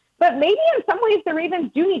circus. But maybe in some ways the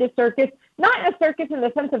Ravens do need a circus, not a circus in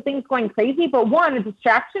the sense of things going crazy, but one, a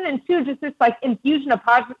distraction, and two, just this like infusion of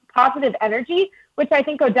positive energy, which I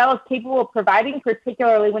think Odell is capable of providing,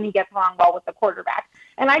 particularly when he gets along well with the quarterback.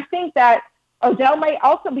 And I think that Odell might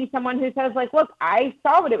also be someone who says, like, look, I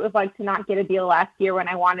saw what it was like to not get a deal last year when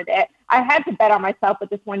I wanted it. I had to bet on myself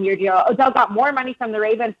with this one-year deal. Odell got more money from the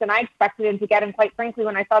Ravens than I expected him to get, and quite frankly,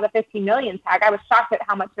 when I saw the $15 million tag, I was shocked at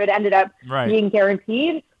how much of it ended up being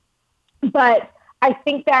guaranteed. But I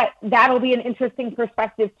think that that'll be an interesting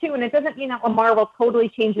perspective, too, and it doesn't mean that Lamar will totally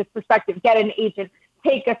change his perspective, get an agent,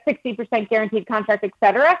 take a 60% guaranteed contract, et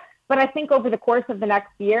cetera. But I think over the course of the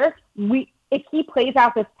next year, if he plays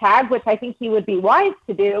out this tag, which I think he would be wise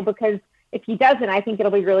to do, because if he doesn't, I think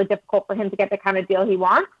it'll be really difficult for him to get the kind of deal he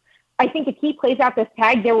wants. I think if he plays out this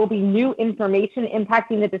tag, there will be new information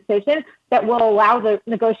impacting the decision that will allow the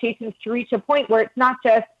negotiations to reach a point where it's not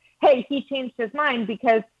just, hey, he changed his mind,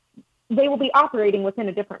 because they will be operating within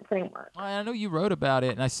a different framework. I know you wrote about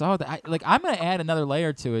it, and I saw that. I'm going to add another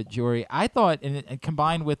layer to it, Jori. I thought, and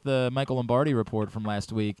combined with the Michael Lombardi report from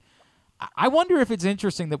last week, I wonder if it's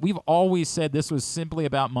interesting that we've always said this was simply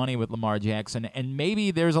about money with Lamar Jackson, and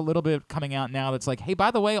maybe there's a little bit coming out now that's like, hey,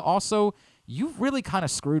 by the way, also, you've really kind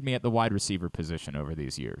of screwed me at the wide receiver position over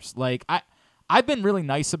these years. Like, I've been really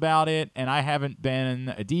nice about it, and I haven't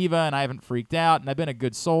been a diva, and I haven't freaked out, and I've been a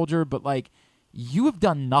good soldier, but, like, you have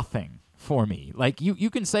done nothing for me. Like,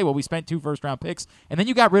 you can say, well, we spent 2 first-round picks, and then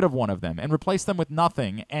you got rid of one of them and replaced them with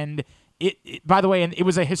nothing, and It, by the way, and it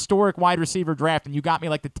was a historic wide receiver draft, and you got me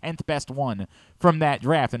like the 10th best one from that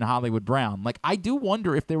draft in Hollywood Brown. Like, I do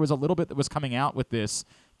wonder if there was a little bit that was coming out with this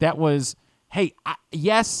that was, hey,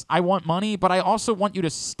 yes, I want money, but I also want you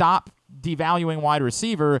to stop devaluing wide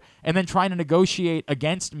receiver and then trying to negotiate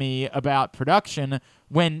against me about production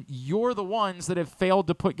when you're the ones that have failed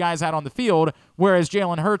to put guys out on the field, whereas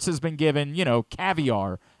Jalen Hurts has been given,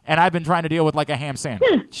 caviar, and I've been trying to deal with like a ham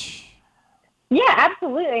sandwich. Yeah,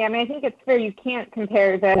 absolutely. I mean, I think it's fair. You can't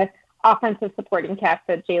compare the offensive supporting cast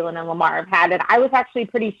that Jalen and Lamar have had. And I was actually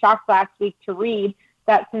pretty shocked last week to read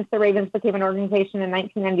that since the Ravens became an organization in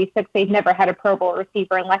 1996, they've never had a Pro Bowl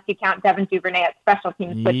receiver unless you count Devin Duvernay at special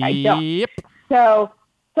teams, which I don't. So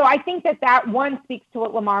I think that one speaks to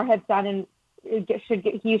what Lamar has done, and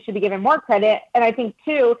he should be given more credit. And I think,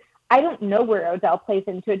 too, I don't know where Odell plays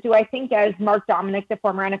into it. Do I think, as Mark Dominic, the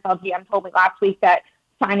former NFL GM, told me last week, that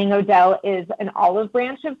signing Odell is an olive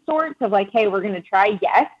branch of sorts of like, hey, we're going to try?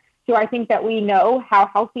 Yes. Do I think that we know how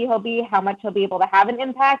healthy he'll be, how much he'll be able to have an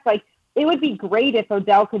impact? Like, it would be great if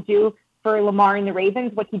Odell could do for Lamar and the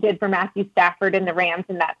Ravens what he did for Matthew Stafford and the Rams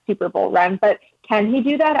in that Super Bowl run. But can he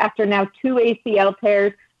do that after now 2 ACL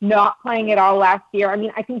tears, not playing at all last year? I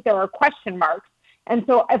mean, I think there are question marks. And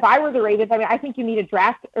so if I were the Ravens, I mean, I think you need to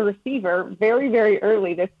draft a receiver very, very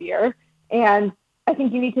early this year. And I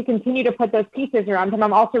think you need to continue to put those pieces around him.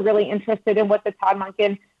 I'm also really interested in what the Todd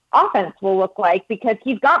Monken offense will look like, because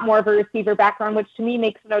he's got more of a receiver background, which to me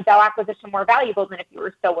makes an Odell acquisition more valuable than if you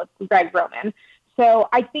were still with Greg Roman. So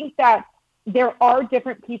I think that there are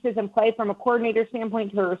different pieces in play from a coordinator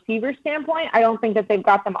standpoint to a receiver standpoint. I don't think that they've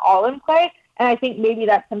got them all in play. And I think maybe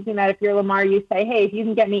that's something that if you're Lamar, you say, hey, if you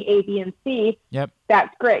can get me A, B, and C,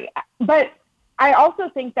 that's great. But I also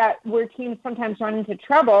think that where teams sometimes run into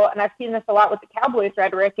trouble, and I've seen this a lot with the Cowboys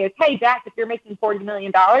rhetoric, is, hey, Dak, if you're making $40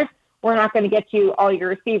 million, we're not going to get you all your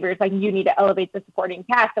receivers. Like, you need to elevate the supporting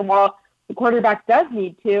cast. And while the quarterback does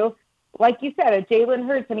need to, like you said, a Jalen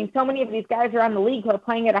Hurts, I mean, so many of these guys around the league who are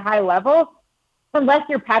playing at a high level, unless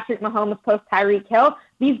you're Patrick Mahomes post Tyreek Hill,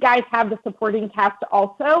 these guys have the supporting cast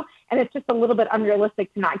also, and it's just a little bit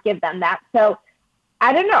unrealistic to not give them that. So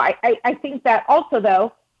I don't know. I think that also,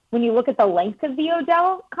 though, when you look at the length of the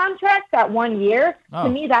Odell contract, that 1 year, to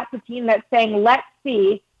me, that's a team that's saying, let's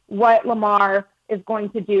see what Lamar is going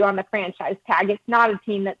to do on the franchise tag. It's not a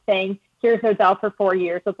team that's saying, here's Odell for 4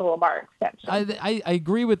 years with the Lamar extension. I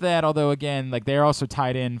agree with that, although, again, like, they're also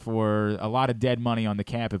tied in for a lot of dead money on the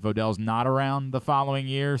cap if Odell's not around the following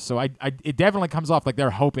year. So it definitely comes off like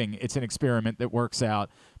they're hoping it's an experiment that works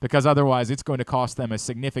out, because otherwise it's going to cost them a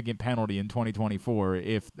significant penalty in 2024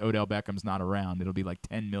 if Odell Beckham's not around. It'll be like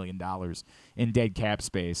 $10 million in dead cap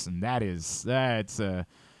space, and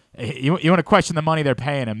you want to question the money they're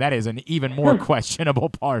paying him. That is an even more questionable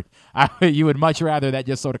part. You would much rather that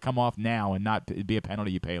just sort of come off now and not be a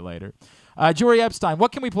penalty you pay later. Jori Epstein,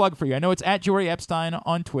 what can we plug for you? I know it's at Jori Epstein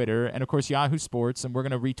on Twitter and, of course, Yahoo Sports, and we're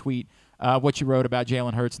going to retweet what you wrote about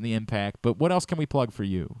Jalen Hurts and the impact. But what else can we plug for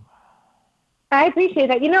you? I appreciate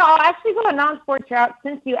that. I'll actually go a non-sports route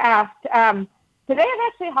since you asked. Today is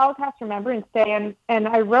actually Holocaust Remembrance Day, and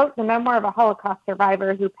I wrote the memoir of a Holocaust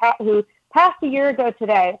survivor who passed a year ago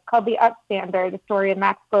today, called The Upstander, the story of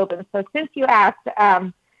Max Bobin. So since you asked,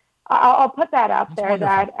 I'll put that out there,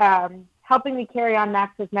 wonderful. That helping me carry on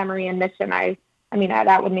Max's memory and mission, I mean,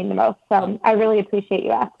 that would mean the most. So I really appreciate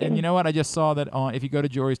you asking. And you know what? I just saw that if you go to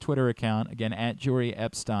Jori's Twitter account, again, at Jori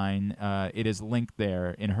Epstein, it is linked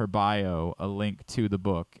there in her bio, a link to the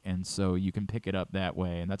book. And so you can pick it up that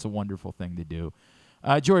way, and that's a wonderful thing to do.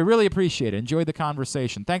 Jori, really appreciate it. Enjoyed the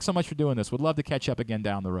conversation. Thanks so much for doing this. Would love to catch up again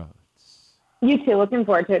down the road. You too. Looking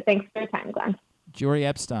forward to it. Thanks for your time, Glenn. Jori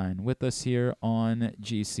Epstein with us here on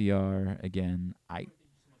GCR again. I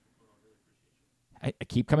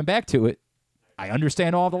keep coming back to it. I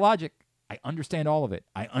understand all the logic. I understand all of it.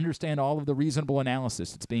 I understand all of the reasonable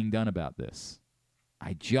analysis that's being done about this.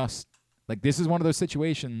 This is one of those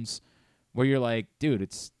situations where you're like, dude,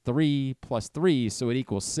 it's 3 + 3, so it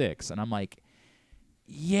equals 6. And I'm like,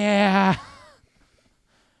 yeah,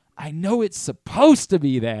 I know it's supposed to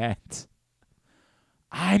be that.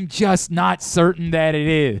 I'm just not certain that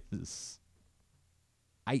it is.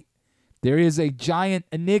 There is a giant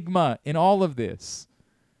enigma in all of this,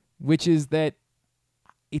 which is that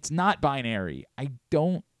it's not binary. I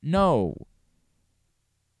don't know.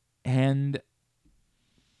 And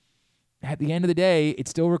at the end of the day, it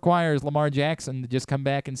still requires Lamar Jackson to just come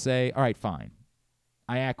back and say, all right, fine.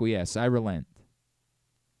 I acquiesce. I relent.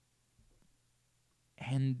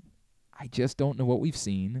 And I just don't know what we've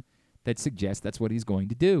seen that suggests that's what he's going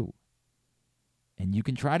to do. And you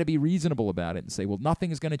can try to be reasonable about it and say, well,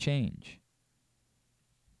 nothing is going to change.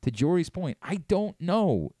 To Jori's point, I don't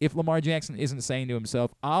know if Lamar Jackson isn't saying to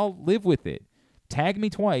himself, I'll live with it. Tag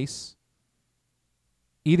me twice.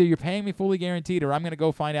 Either you're paying me fully guaranteed or I'm going to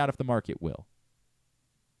go find out if the market will.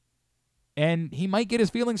 And he might get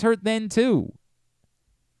his feelings hurt then too.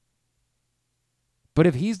 But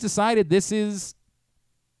if he's decided this is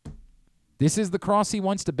the cross he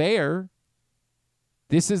wants to bear,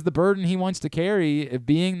 this is the burden he wants to carry of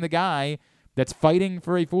being the guy that's fighting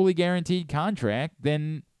for a fully guaranteed contract,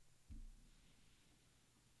 then,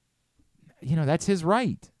 that's his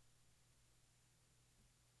right.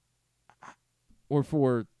 Or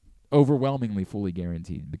for overwhelmingly fully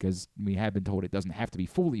guaranteed, because we have been told it doesn't have to be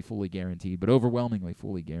fully guaranteed, but overwhelmingly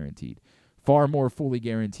fully guaranteed. Far more fully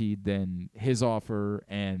guaranteed than his offer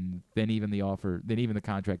and than even the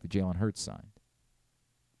contract that Jalen Hurts signed.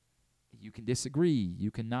 You can disagree.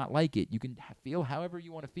 You can not like it. You can feel however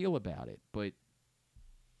you want to feel about it. But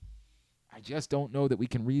I just don't know that we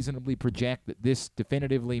can reasonably project that this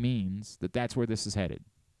definitively means that that's where this is headed.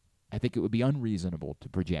 I think it would be unreasonable to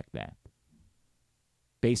project that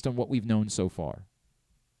based on what we've known so far.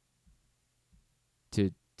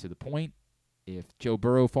 To the point, if Joe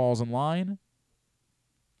Burrow falls in line,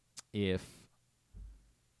 if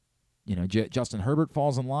Justin Herbert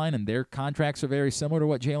falls in line and their contracts are very similar to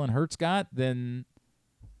what Jalen Hurts got, then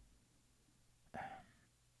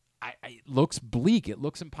it looks bleak. It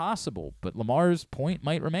looks impossible. But Lamar's point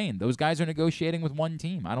might remain. Those guys are negotiating with one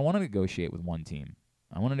team. I don't want to negotiate with one team.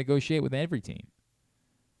 I want to negotiate with every team.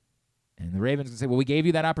 And the Ravens can say, well, we gave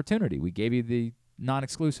you that opportunity. We gave you the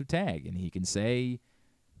non-exclusive tag. And he can say,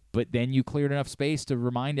 but then you cleared enough space to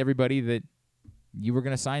remind everybody that you were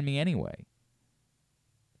going to sign me anyway.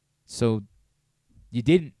 So you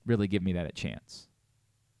didn't really give me that a chance.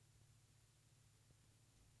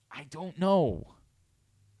 I don't know.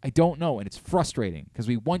 And it's frustrating because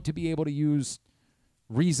we want to be able to use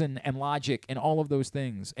reason and logic and all of those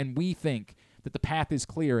things. And we think that the path is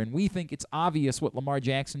clear, and we think it's obvious what Lamar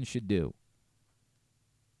Jackson should do.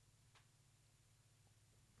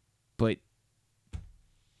 But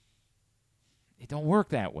it don't work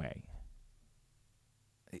that way.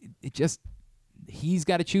 He's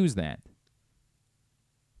got to choose that.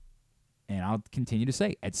 And I'll continue to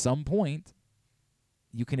say, at some point,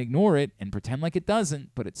 you can ignore it and pretend like it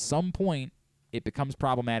doesn't, but at some point, it becomes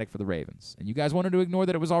problematic for the Ravens. And you guys wanted to ignore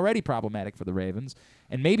that it was already problematic for the Ravens.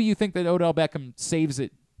 And maybe you think that Odell Beckham saves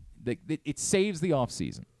it. That it saves the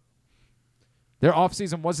offseason. Their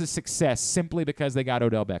offseason was a success simply because they got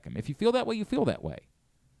Odell Beckham. If you feel that way, you feel that way.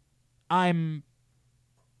 I'm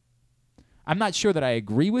not sure that I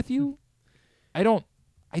agree with you. I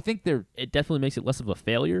think it definitely makes it less of a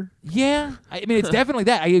failure. Yeah. I mean, it's definitely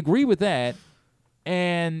that. I agree with that.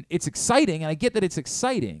 And it's exciting, and I get that it's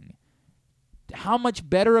exciting. How much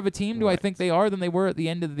better of a team do I think they are than they were at the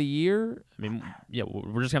end of the year? I mean, yeah,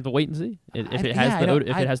 we're just going to have to wait and see if it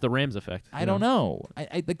has the Rams effect. I don't know.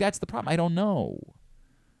 I think that's the problem. I don't know.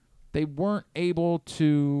 They weren't able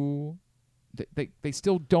to they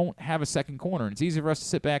still don't have a second corner, and it's easy for us to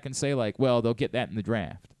sit back and say, like, well, they'll get that in the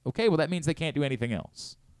draft. Okay, well, that means they can't do anything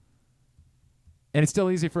else. And it's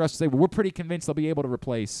still easy for us to say, well, we're pretty convinced they'll be able to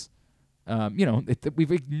replace,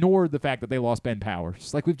 we've ignored the fact that they lost Ben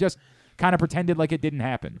Powers. Like, we've just kind of pretended like it didn't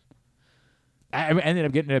happen. I ended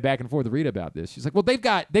up getting a back and forth with Rita about this. She's like, well,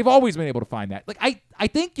 they've always been able to find that. Like, I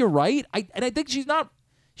think you're right. And I think she's not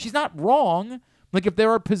wrong. Like, if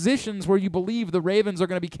there are positions where you believe the Ravens are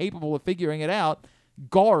going to be capable of figuring it out,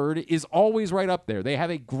 guard is always right up there. They have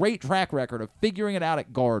a great track record of figuring it out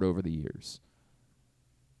at guard over the years.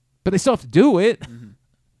 But they still have to do it. Mm-hmm.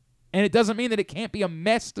 And it doesn't mean that it can't be a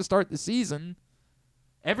mess to start the season.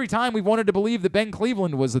 Every time we've wanted to believe that Ben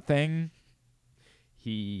Cleveland was a thing,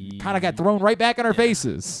 he kind of got thrown right back in our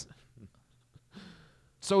faces.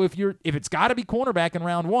 So if it's got to be cornerback in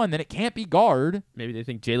round one, then it can't be guard. Maybe they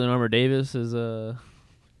think Jalen Armour-Davis is going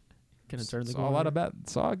to turn the corner.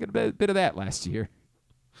 Saw a good bit of that last year.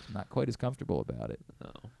 Not quite as comfortable about it.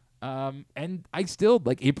 No. And I still,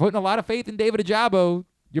 like, you're putting a lot of faith in David Ajabo.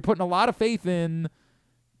 You're putting a lot of faith in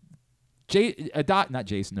not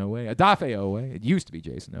Jason Owe, Adafe Owe. It used to be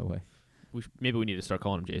Jason Owe. Maybe we need to start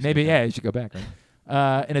calling him Jason. Maybe, yeah, you should go back.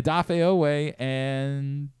 Right? And Adafe Owe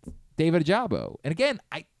and David Ajabo. And again,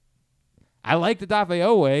 I like Adafe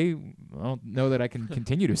Owe. I don't know that I can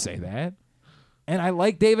continue to say that. And I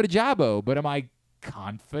like David Ajabo, but am I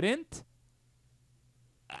confident?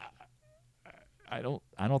 I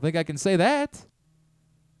don't think I can say that.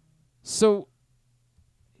 So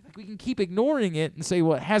we can keep ignoring it and say,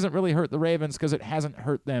 well, it hasn't really hurt the Ravens because it hasn't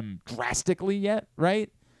hurt them drastically yet,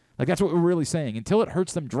 right? Like, that's what we're really saying. Until it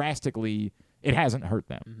hurts them drastically, it hasn't hurt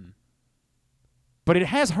them. Mm-hmm. But it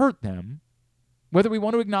has hurt them, whether we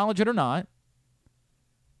want to acknowledge it or not,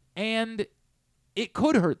 and it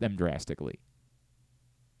could hurt them drastically.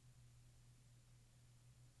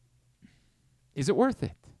 Is it worth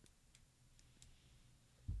it?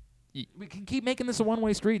 We can keep making this a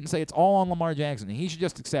one-way street and say it's all on Lamar Jackson. He should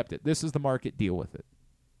just accept it. This is the market. Deal with it.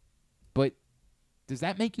 But does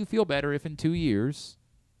that make you feel better if in 2 years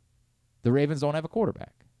the Ravens don't have a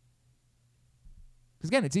quarterback?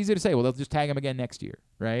 Because, again, it's easy to say, well, they'll just tag him again next year,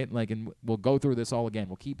 right? Like, and we'll go through this all again.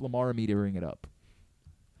 We'll keep Lamar-O-Metering it up.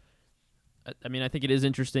 I mean, I think it is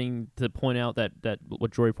interesting to point out that what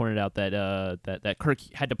Jori pointed out that Kirk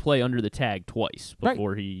had to play under the tag twice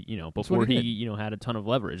before he had a ton of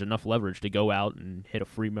leverage, enough leverage to go out and hit a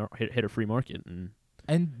free market,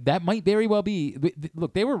 and that might very well be.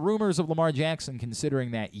 Look, there were rumors of Lamar Jackson considering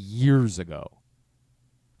that years ago,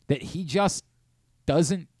 that he just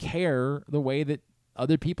doesn't care the way that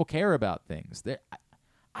other people care about things.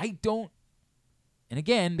 I don't, and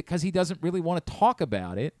again, because he doesn't really want to talk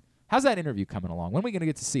about it. How's that interview coming along? When are we going to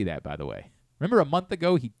get to see that, by the way? Remember a month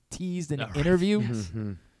ago he teased an interview?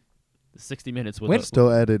 Mm-hmm. 60 minutes with still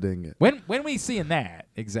editing it. When we seeing that,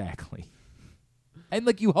 exactly? And,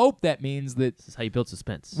 like, you hope that means that this is how you build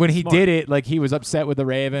suspense. When he did it, like, he was upset with the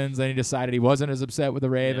Ravens, and he decided he wasn't as upset with the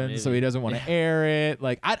Ravens, so he doesn't want to air it.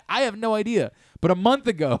 Like, I have no idea. But a month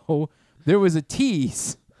ago, there was a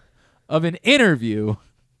tease of an interview,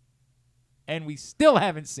 and we still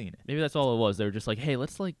haven't seen it. Maybe that's all it was. They were just like, hey,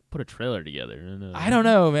 let's, like, put a trailer together. And, I don't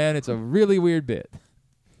know, man. It's a really weird bit.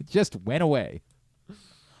 It just went away.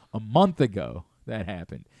 A month ago, that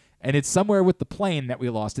happened. And it's somewhere with the plane that we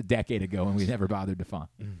lost a decade ago and we never bothered to find.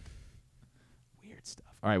 Weird stuff.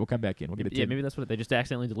 All right, we'll come back in. We'll get it. Yeah, maybe that's what they just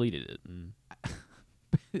accidentally deleted it. And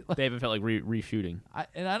they haven't felt like reshooting.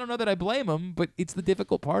 And I don't know that I blame them, but it's the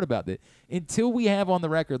difficult part about it. Until we have on the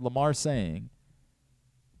record Lamar saying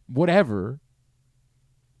whatever,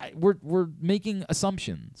 we're making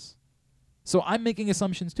assumptions. So I'm making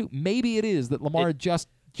assumptions too. Maybe it is that Lamar just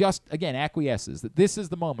again acquiesces, that this is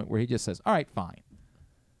the moment where he just says, all right, fine.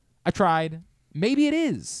 I tried. Maybe it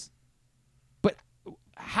is. But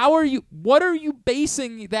what are you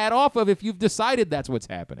basing that off of if you've decided that's what's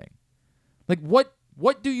happening? Like, what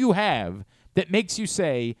do you have that makes you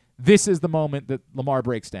say this is the moment that Lamar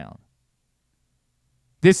breaks down?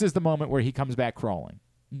 This is the moment where he comes back crawling.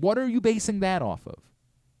 What are you basing that off of?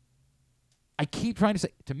 I keep trying to say,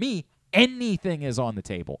 to me, anything is on the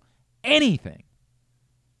table. Anything.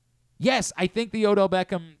 Yes, I think the Odell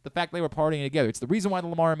Beckham, the fact they were partying together, it's the reason why the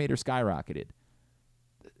Lamar-O-Meter skyrocketed,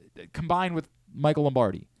 combined with Michael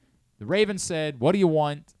Lombardi. The Ravens said, what do you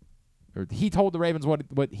want? Or he told the Ravens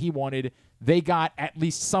what he wanted. They got at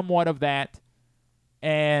least somewhat of that,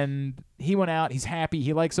 and he went out. He's happy.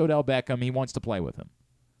 He likes Odell Beckham. He wants to play with him.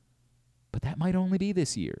 But that might only be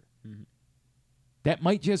this year. Mm-hmm. That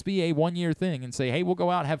might just be a one-year thing and say, hey, we'll go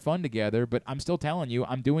out and have fun together, but I'm still telling you,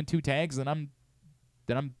 I'm doing 2 tags, and I'm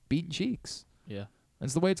beating cheeks. Yeah.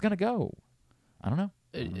 That's the way it's going to go. I don't know.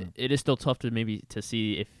 It is still tough to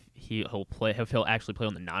see if he'll actually play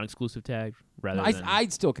on the non-exclusive tag rather than...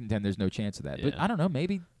 I'd still contend there's no chance of that. Yeah. But I don't know.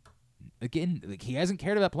 Maybe, again, like, he hasn't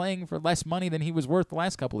cared about playing for less money than he was worth the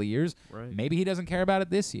last couple of years. Right. Maybe he doesn't care about it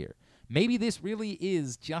this year. Maybe this really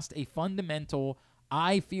is just a fundamental,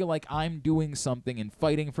 I feel like I'm doing something and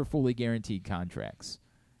fighting for fully guaranteed contracts.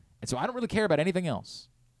 And so I don't really care about anything else.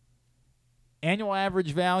 Annual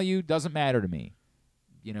average value doesn't matter to me.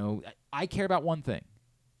 You know, I care about one thing.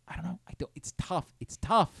 I don't know. It's tough. It's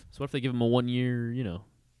tough. So what if they give him a 1 year, you know?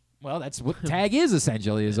 Well, that's what tag is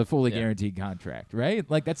essentially, is a fully guaranteed contract, right?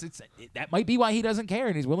 Like that might be why he doesn't care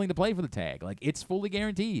and he's willing to play for the tag. Like, it's fully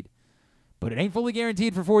guaranteed. But it ain't fully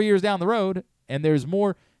guaranteed for 4 years down the road, and there's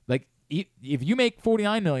more. Like, if you make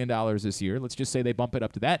 $49 million this year, let's just say they bump it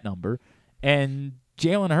up to that number, and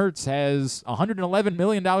Jalen Hurts has $111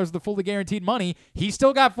 million of the fully guaranteed money, he's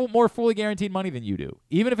still got more fully guaranteed money than you do.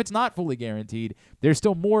 Even if it's not fully guaranteed, there's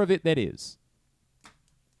still more of it that is.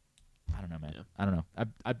 I don't know, man. Yeah. I don't know.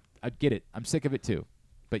 I get it. I'm sick of it too.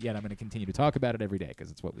 But yet I'm going to continue to talk about it every day because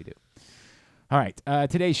it's what we do. All right.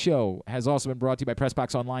 Today's show has also been brought to you by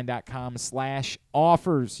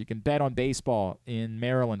PressBoxOnline.com/offers. You can bet on baseball in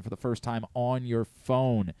Maryland for the first time on your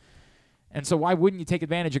phone. And so why wouldn't you take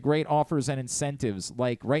advantage of great offers and incentives?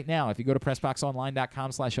 Like right now, if you go to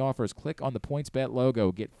PressBoxOnline.com/offers, click on the PointsBet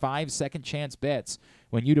logo. Get 5 second chance bets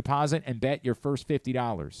when you deposit and bet your first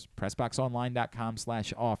 $50.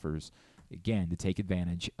 PressBoxOnline.com/offers. Again, to take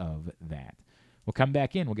advantage of that. We'll come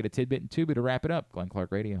back in. We'll get a tidbit and two-bit to wrap it up. Glenn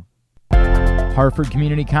Clark Radio. Harford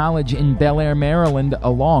Community College in Bel Air, Maryland,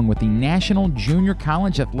 along with the National Junior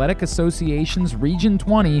College Athletic Association's Region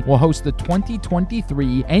 20, will host the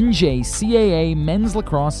 2023 NJCAA Men's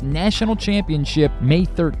Lacrosse National Championship May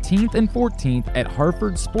 13th and 14th at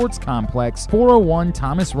Harford Sports Complex, 401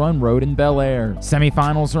 Thomas Run Road in Bel Air.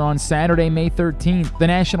 Semifinals are on Saturday, May 13th. The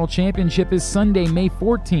National Championship is Sunday, May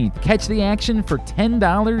 14th. Catch the action for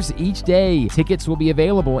 $10 each day. Tickets will be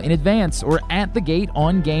available in advance or at the gate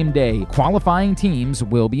on game day. Qualifying teams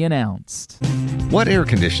will be announced. What air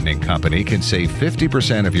conditioning company can save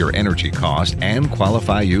 50% of your energy cost and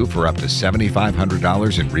qualify you for up to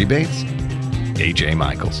 $7,500 in rebates? AJ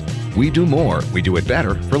Michaels. We do more, we do it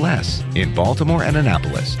better for less. In Baltimore and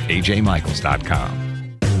Annapolis, ajmichaels.com.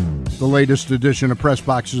 The latest edition of Press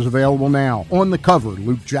Box is available now. On the cover,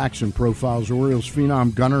 Luke Jackson profiles Orioles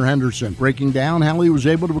phenom Gunnar Henderson, breaking down how he was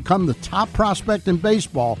able to become the top prospect in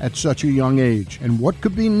baseball at such a young age, and what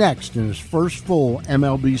could be next in his first full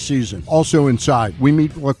MLB season. Also inside, we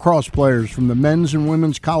meet lacrosse players from the men's and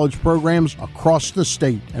women's college programs across the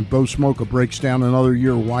state, and Bo Smoka breaks down another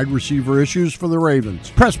year of wide receiver issues for the Ravens.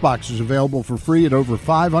 Press Box is available for free at over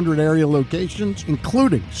 500 area locations,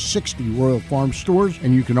 including 60 Royal Farm stores,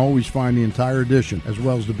 and you can always find the entire edition, as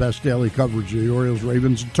well as the best daily coverage of the Orioles,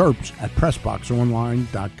 Ravens, and Terps at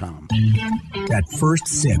PressBoxOnline.com. That first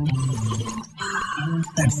sip.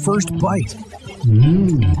 That first bite.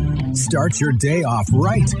 Start your day off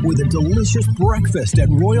right with a delicious breakfast at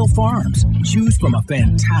Royal Farms. Choose from a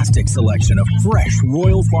fantastic selection of fresh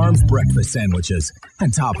Royal Farms breakfast sandwiches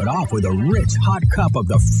and top it off with a rich hot cup of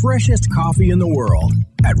the freshest coffee in the world.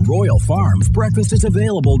 At Royal Farms, breakfast is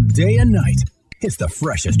available day and night. It's the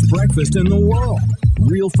freshest breakfast in the world.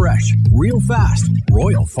 Real fresh, real fast.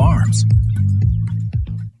 Royal Farms.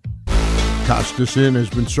 Costas Inn has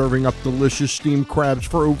been serving up delicious steamed crabs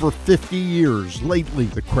for over 50 years. Lately,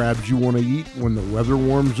 the crabs you want to eat when the weather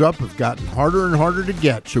warms up have gotten harder and harder to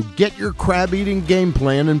get. So get your crab eating game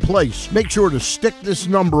plan in place. Make sure to stick this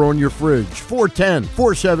number on your fridge,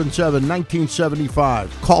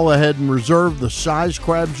 410-477-1975. Call ahead and reserve the size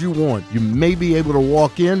crabs you want. You may be able to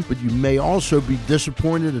walk in, but you may also be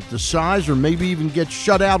disappointed at the size or maybe even get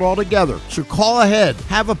shut out altogether. So call ahead,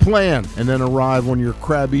 have a plan, and then arrive on your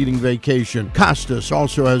crab eating vacation. Costas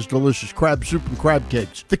also has delicious crab soup and crab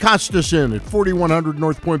cakes. The Costas Inn at 4100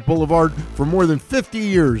 North Point Boulevard. For more than 50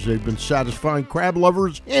 years, they've been satisfying crab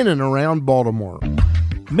lovers in and around Baltimore.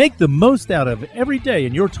 Make the most out of every day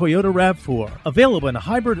in your Toyota RAV4. Available in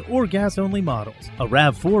hybrid or gas-only models. A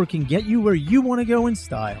RAV4 can get you where you want to go in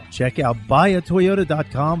style. Check out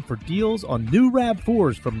buyatoyota.com for deals on new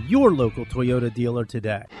RAV4s from your local Toyota dealer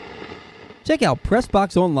today. Check out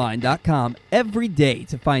PressBoxOnline.com every day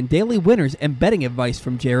to find daily winners and betting advice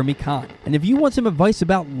from Jeremy Kahn. And if you want some advice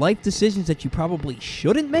about life decisions that you probably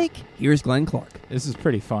shouldn't make, here's Glenn Clark. This is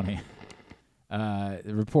pretty funny. The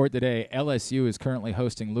report today, LSU is currently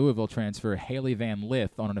hosting Louisville transfer Haley Van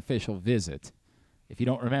Lith on an official visit. If you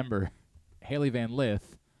don't remember, Haley Van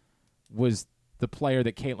Lith was the player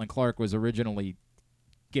that Caitlin Clark was originally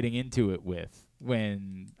getting into it with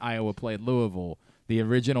when Iowa played Louisville. The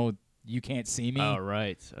original "You Can't See Me" Oh,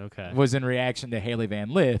 right. Okay. was in reaction to Haley Van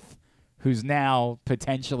Lith, who's now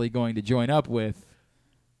potentially going to join up with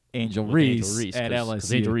Angel Reese at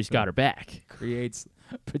LSU. Angel Reese got her back. Creates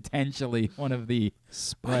potentially one of the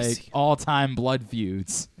all-time blood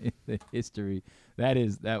feuds in the history.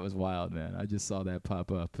 That was wild, man. I just saw that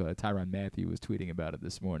pop up. Tyrann Mathieu was tweeting about it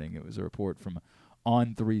this morning. It was a report from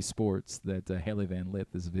On3 Sports that Haley Van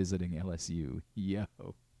Lith is visiting LSU. Yo.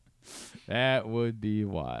 That would be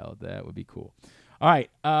wild. That would be cool. All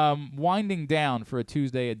right, winding down for a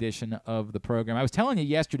Tuesday edition of the program. I was telling you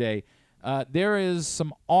yesterday, there is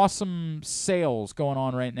some awesome sales going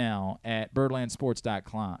on right now at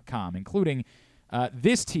birdlandsports.com, including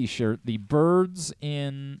this T-shirt, the Birds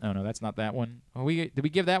in. Oh no, that's not that one. Oh, did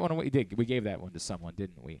we give that one away? We gave that one to someone,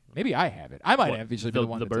 didn't we? Maybe I have it. I might have actually been the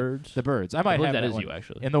one. The Birds. The Birds. I might have that is one you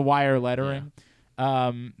actually in the wire lettering. Yeah.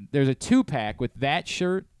 There's a 2-pack with that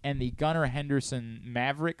shirt and the Gunnar Henderson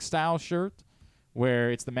Maverick style shirt,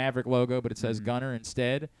 where it's the Maverick logo, but it says Gunnar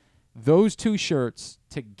instead. Those two shirts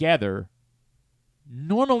together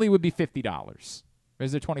normally would be $50.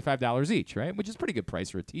 Because they're $25 each, right? Which is a pretty good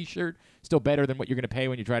price for a T-shirt. Still better than what you're going to pay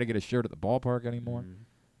when you try to get a shirt at the ballpark anymore.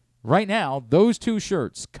 Right now, those two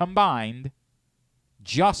shirts combined,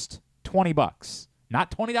 just $20.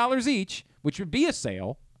 Not $20 each, which would be a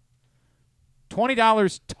sale.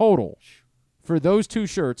 $20 total for those two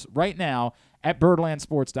shirts right now at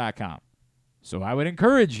birdlandsports.com. So I would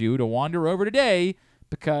encourage you to wander over today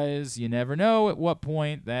because you never know at what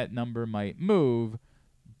point that number might move.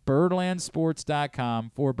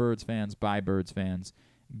 birdlandsports.com for Birds fans, by Birds fans.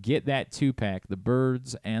 Get that 2-pack, the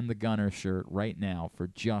Birds and the Gunner shirt right now for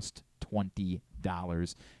just $20.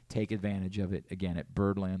 Take advantage of it again at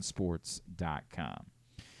birdlandsports.com.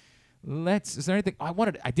 Is there anything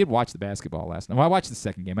I did watch the basketball last night. Well, I watched the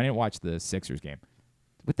second game. I didn't watch the Sixers game.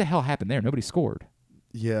 What the hell happened there? Nobody scored.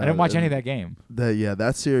 Yeah, I didn't watch any of that game.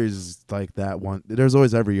 That series is like that one. There's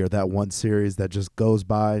always every year that one series that just goes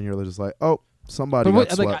by and you're just like, oh, somebody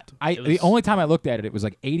got swept. The only time I looked at it, it was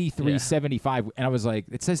like 83-75, and I was like,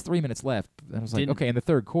 it says 3 minutes left. And I was like, okay, in the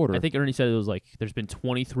third quarter. I think Ernie said it was like there's been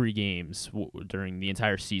 23 games during the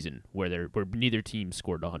entire season where neither team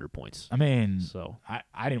scored 100 points. I mean, so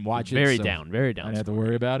I didn't watch it. Very so down. I didn't have to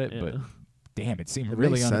worry about it, but damn, it seemed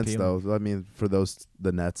really makes sense, unappealing. though. I mean, for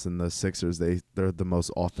the Nets and the Sixers, they're the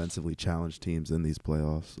most offensively challenged teams in these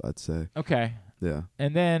playoffs, I'd say. Okay. Yeah.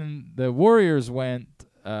 And then the Warriors went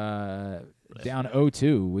down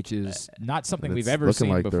 0-2, which is not something we've ever seen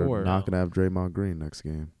like before. They're not going to have Draymond Green next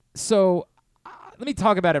game. So let me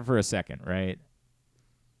talk about it for a second, right?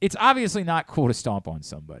 It's obviously not cool to stomp on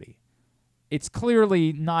somebody. It's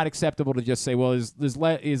clearly not acceptable to just say, well, his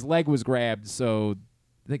leg was grabbed, so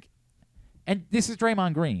And this is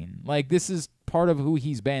Draymond Green. Like, this is part of who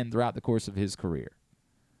he's been throughout the course of his career.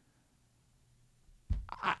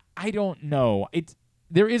 I don't know.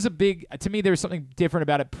 There is to me, there's something different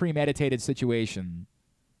about a premeditated situation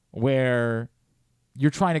where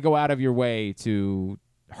you're trying to go out of your way to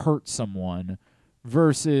hurt someone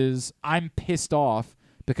versus I'm pissed off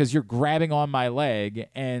because you're grabbing on my leg,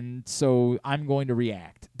 and so I'm going to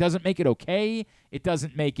react. Doesn't make it okay. It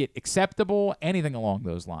doesn't make it acceptable, anything along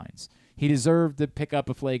those lines. He deserved to pick up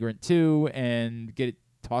a flagrant 2 and get it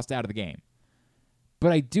tossed out of the game.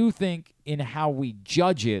 But I do think in how we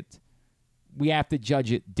judge it, we have to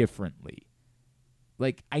judge it differently.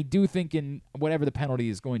 Like, I do think in whatever the penalty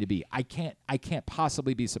is going to be, I can't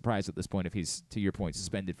possibly be surprised at this point if he's, to your point,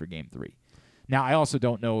 suspended for Game 3. Now, I also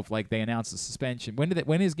don't know if, like, they announced the suspension.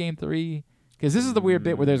 When is Game 3? Because this is the weird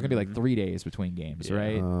bit where there's going to be, like, 3 days between games,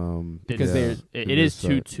 right? Because it is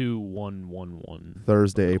 2-2-1-1-1.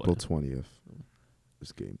 Thursday, April 20th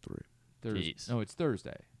is Game 3. No, it's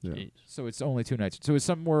Thursday. Yeah. So it's only 2 nights. So it's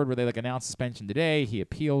some word where they like announce suspension today. He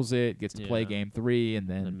appeals it, gets to play Game 3, and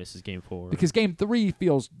then misses Game 4. Because Game 3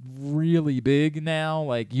 feels really big now.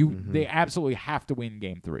 Like they absolutely have to win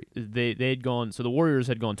Game 3. They had gone. So the Warriors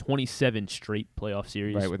had gone 27 straight playoff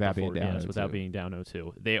series, right, without being down. Yes, without being down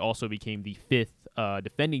 0-2. They also became the 5th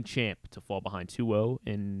defending champ to fall behind 2-0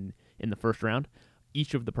 in the first round.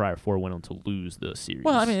 Each of the prior 4 went on to lose the series.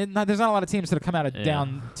 Well, I mean, there's not a lot of teams that have come out of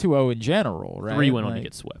down 2-0 in general, right? 3 went on to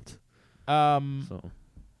get swept.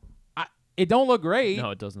 It don't look great.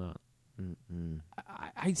 No, it does not. I'm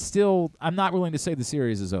not willing to say the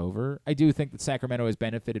series is over. I do think that Sacramento has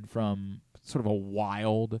benefited from sort of a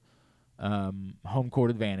wild home court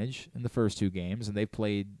advantage in the first 2 games, and they've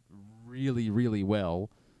played really, really well.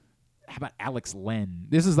 How about Alex Len?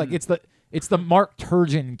 This is like it's the Mark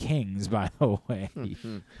Turgeon Kings, by the way.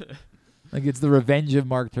 Like, it's the revenge of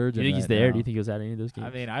Mark Turgeon. You think he's there? Do you think he was at any of those games?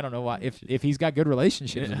 I mean, I don't know why. If he's got good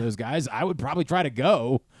relationships with those guys, I would probably try to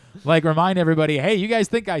go. Like, remind everybody, hey, you guys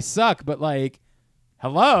think I suck, but like,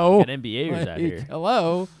 hello, an NBAers out here.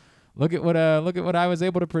 Hello, look at what I was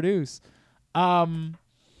able to produce. I'm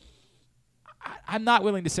not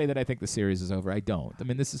willing to say that I think the series is over. I don't. I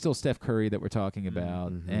mean, this is still Steph Curry that we're talking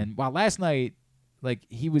about. And while last night, like,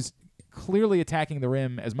 he was clearly attacking the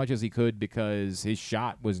rim as much as he could because his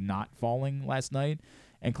shot was not falling last night,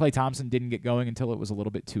 and Klay Thompson didn't get going until it was a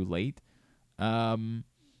little bit too late. I'm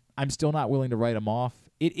still not willing to write him off.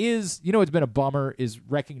 It is, it's been a bummer is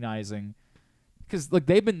recognizing because, look,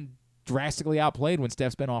 they've been drastically outplayed when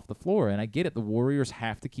Steph's been off the floor, and I get it. The Warriors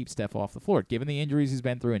have to keep Steph off the floor, given the injuries he's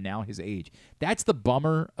been through and now his age. That's the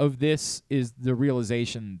bummer of this, is the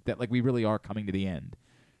realization that, like, we really are coming to the end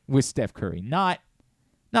with Steph Curry. Not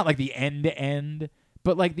like the end,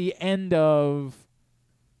 but like the end of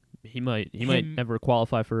he might never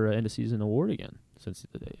qualify for an end of season award again, since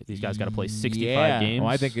these guys got to play 65 games. Well,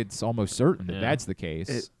 I think it's almost certain that that's the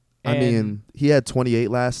case. I mean, he had 28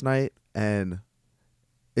 last night, and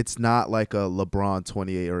it's not like a LeBron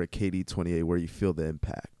 28 or a KD 28 where you feel the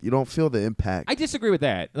impact. You don't feel the impact. I disagree with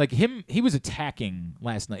that. Like, he was attacking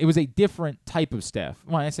last night. It was a different type of Steph.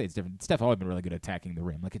 Well, I say it's different. Steph always been really good at attacking the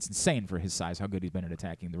rim. Like, it's insane for his size how good he's been at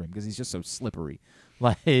attacking the rim because he's just so slippery.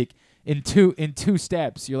 Like, in two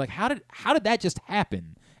steps, you're like, how did that just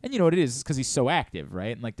happen? And you know what it is? It's because he's so active,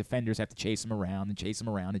 right? And like, defenders have to chase him around and chase him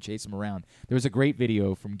around and chase him around. There was a great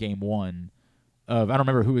video from Game 1 of, I don't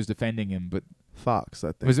remember who was defending him, but Fox,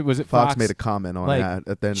 I think. Was it Fox made a comment on that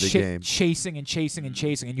at the end of the game. Chasing and chasing and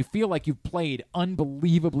chasing, and you feel like you've played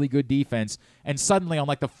unbelievably good defense, and suddenly on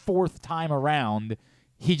like the 4th time around,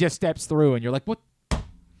 he just steps through, and you're like, what?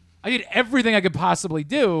 I did everything I could possibly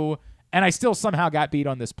do, and I still somehow got beat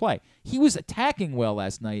on this play. He was attacking well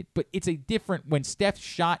last night, but it's a different, when Steph's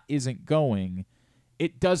shot isn't going,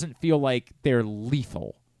 it doesn't feel like they're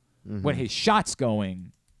lethal. When his shot's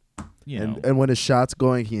going, and when his shot's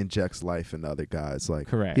going, he injects life into other guys. Like,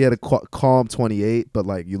 correct. He had a calm 28, but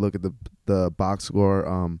like, you look at the box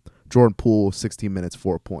score, Jordan Poole, 16 minutes,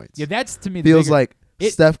 4 points. Yeah, that's, to me, feels like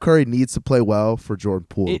Steph Curry needs to play well for Jordan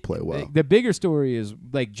Poole to play well. The bigger story is,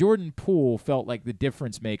 like, Jordan Poole felt like the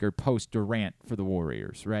difference maker post Durant for the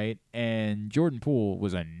Warriors, right? And Jordan Poole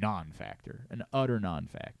was a non-factor, an utter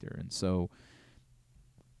non-factor, and so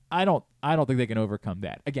I don't think they can overcome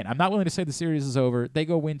that. Again, I'm not willing to say the series is over. They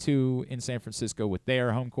go win 2 in San Francisco with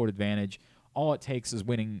their home court advantage. All it takes is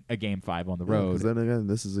winning a Game 5 on the road. Because then again,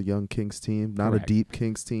 this is a young Kings team, not a deep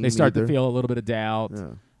Kings team. They start to feel a little bit of doubt.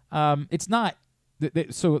 Yeah. It's not.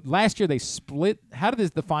 So last year they split. How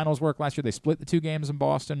did the finals work last year? They split the 2 games in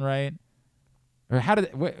Boston, right? Or how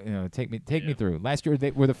did take me through. Last year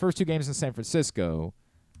they were the first 2 games in San Francisco.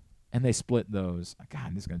 and they split those.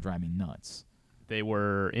 God, this is going to drive me nuts. They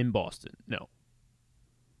were in Boston. No.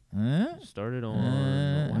 Huh? Started on.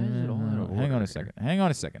 Why is it all out of order? Hang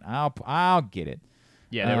on a second. I'll get it.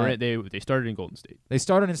 Yeah, they started in Golden State. They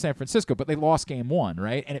started in San Francisco, but they lost game 1,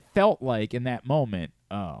 right? And it felt like in that moment,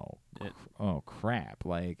 oh crap,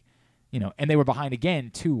 like, and they were behind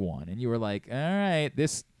again 2-1, and you were like, all right,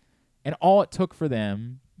 this, and all it took for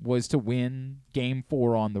them was to win game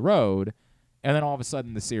 4 on the road, and then all of a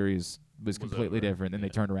sudden the series was completely different, and they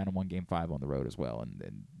turned around and won game 5 on the road as well,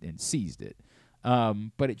 and seized it.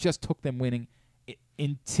 But it just took them winning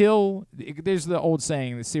until there's the old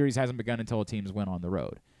saying, the series hasn't begun until a team's win on the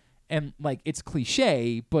road. And, like, it's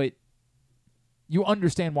cliche, but you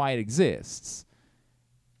understand why it exists.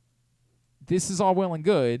 This is all well and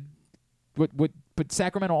good, but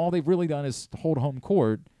Sacramento, all they've really done is hold home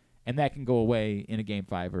court, and that can go away in a game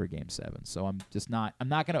 5 or a game 7. So I'm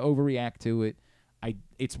not going to overreact to it.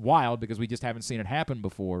 It's wild because we just haven't seen it happen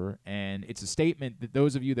before, and it's a statement that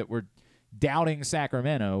those of you that were doubting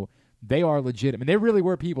Sacramento, they are legit. I mean, there really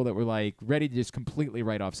were people that were like ready to just completely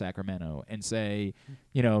write off Sacramento and say,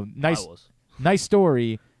 nice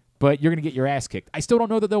story, but you're going to get your ass kicked. I still don't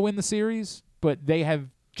know that they'll win the series, but they have,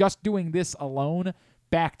 just doing this alone,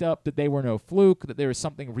 backed up that they were no fluke, that there is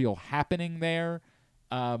something real happening there.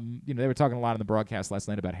 They were talking a lot on the broadcast last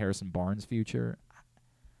night about Harrison Barnes' future.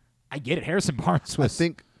 I get it. Harrison Barnes was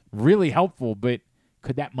really helpful, but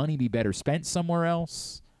could that money be better spent somewhere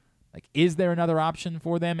else? Like, is there another option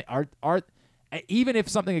for them? Are even if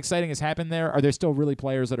something exciting has happened there, are there still really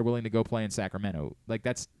players that are willing to go play in Sacramento? Like,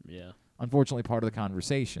 that's unfortunately part of the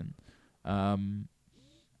conversation. I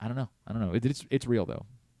don't know. It's real though.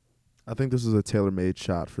 I think this is a tailor-made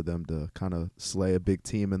shot for them to kind of slay a big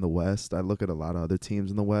team in the West. I look at a lot of other teams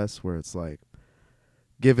in the West where it's like,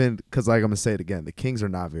 because like I'm going to say it again, the Kings are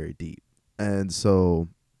not very deep. And so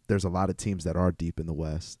there's a lot of teams that are deep in the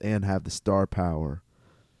West and have the star power.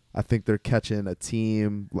 I think they're catching a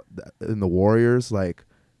team in the Warriors. Like,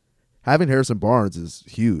 having Harrison Barnes is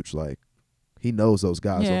huge. Like, he knows those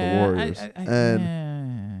guys on the Warriors.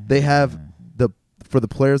 And they have for the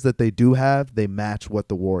players that they do have, they match what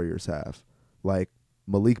the Warriors have. Like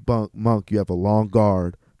Malik Monk, you have a long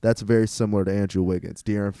guard. That's very similar to Andrew Wiggins.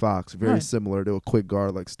 De'Aaron Fox, very similar to a quick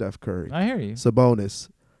guard like Steph Curry. I hear you. Sabonis,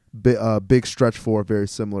 big stretch four, very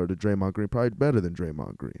similar to Draymond Green, probably better than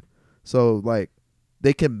Draymond Green. So, like,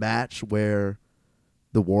 they can match where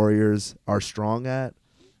the Warriors are strong at,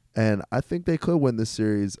 and I think they could win this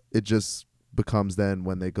series. It just becomes then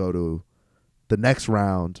when they go to the next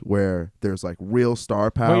round where there's like real star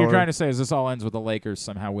power. What you're trying to say is this all ends with the Lakers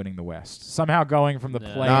somehow winning the West, somehow going from the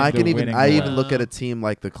play. No, I even look at a team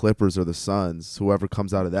like the Clippers or the Suns, whoever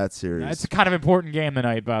comes out of that series. It's a kind of important game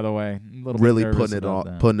tonight, by the way. Really putting it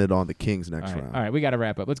on the Kings next round. All right, we got to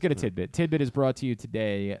wrap up. Let's get a tidbit. Tidbit is brought to you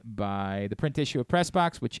today by the print issue of Press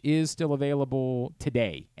Box, which is still available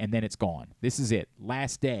today, and then it's gone. This is it,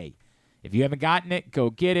 last day. If you haven't gotten it, go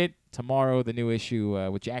get it. Tomorrow, the new issue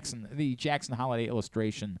with the Jackson Holiday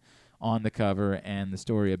illustration on the cover and the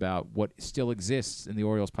story about what still exists in the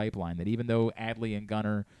Orioles pipeline, that even though Adley and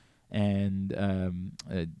Gunnar and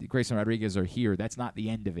Grayson Rodriguez are here, that's not the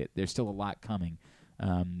end of it. There's still a lot coming.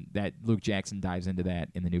 That Luke Jackson dives into that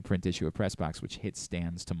in the new print issue of Press Box, which hits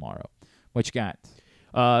stands tomorrow. What you got?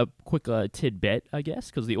 Quick tidbit, I guess,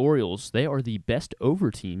 because the Orioles, they are the best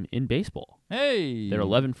over team in baseball. Hey, they're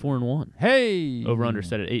 11-4-1. Hey, over under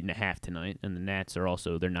set at 8.5 tonight, and the Nats are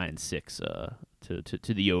also they're 9-6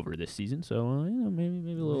 to the over this season. So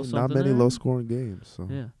maybe a little something. Not many there. low scoring games. So.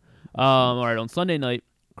 Yeah. All right, on Sunday night,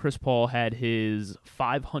 Chris Paul had his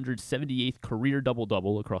 578th career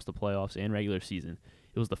double-double across the playoffs and regular season.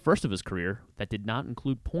 It was the first of his career that did not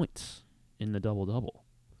include points in the double-double.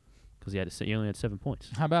 Because he only had 7 points.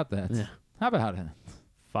 How about that? Yeah. How about it?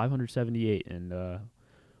 578, and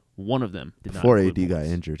one of them did Before not AD got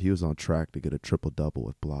points. injured, he was on track to get a triple-double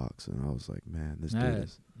with blocks, and I was like, man, this dude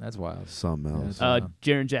is that's wild. Something else.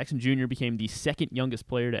 Jaren Jackson Jr. became the second youngest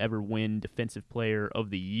player to ever win Defensive Player of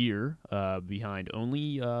the Year, behind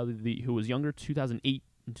only who was younger, 2008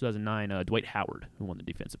 and 2009, Dwight Howard, who won the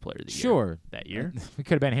Defensive Player of the Year that year. We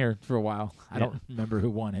could have been here for a while. I don't remember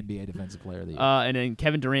who won NBA Defensive Player of the Year. And then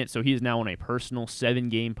Kevin Durant, so he is now on a personal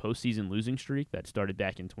 7-game postseason losing streak that started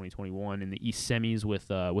back in 2021 in the East semis with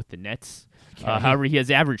the Nets. Okay. However, he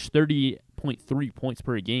has averaged 30.3 points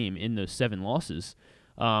per game in those 7 losses.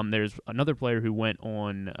 There's another player who went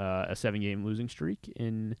on a 7-game losing streak,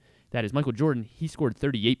 and that is Michael Jordan. He scored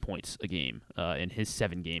 38 points a game in his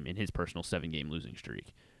personal 7-game losing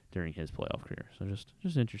streak during his playoff career. So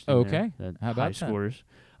just interesting. Okay, there, how about high scores?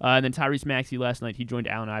 And then Tyrese Maxey last night, he joined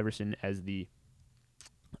Allen Iverson as the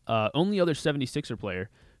Only other 76er player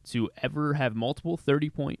to ever have multiple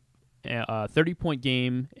 30-point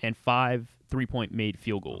game and 5 3-point made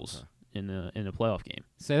field goals in a playoff game.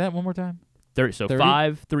 Say that one more time. 30. So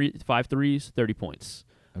 5 threes, 30 points.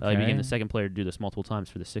 Okay. He became the second player to do this multiple times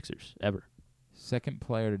for the Sixers ever. Second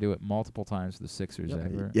player to do it multiple times for the Sixers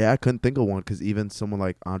ever. Yeah, I couldn't think of one because even someone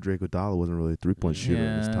like Andre Iguodala wasn't really a 3-point shooter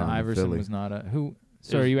in his time. Iverson in Philly. was not a who.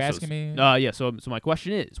 So are you asking me? Yeah. So my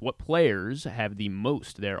question is, what players have the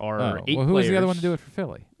most? There are 8 well, who players. was the other one to do it for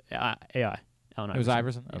Philly? AI. Allen Iverson. It was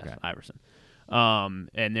Iverson? Yes, Okay. Iverson.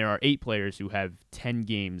 And there are 8 players who have 10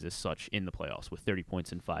 games as such in the playoffs with 30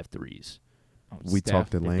 points and 5 threes. We Steph.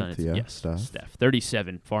 talked at They've done length, it- yeah. Yes, Steph. Steph.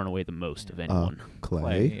 37, far and away the most of anyone.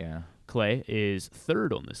 Clay. Yeah. Clay is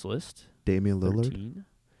third on this list. Damian Lillard. 13.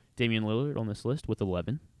 Damian Lillard on this list with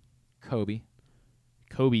 11. Kobe.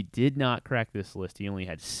 Kobe did not crack this list. He only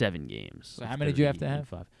had 7 games. So how many did you have to have?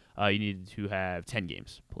 5. You needed to have 10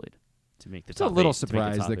 games played to make the It's top a little 8, to make the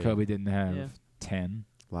surprised top that 8. Kobe didn't have Yeah. 10.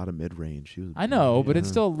 A lot of mid-range. I know, but it's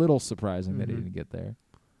still a little surprising that he didn't get there.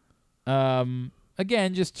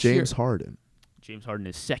 Again, just James Harden. James Harden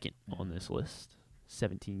is second on this list.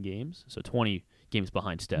 17 games, so 20 games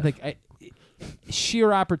behind Steph. Like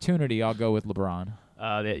sheer opportunity, I'll go with LeBron.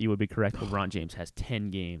 That you would be correct. LeBron James has 10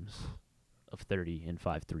 games of 30 and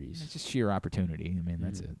 5 threes. It's just sheer opportunity. I mean,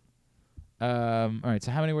 that's it. All right,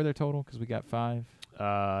 so how many were there total? Because we got 5.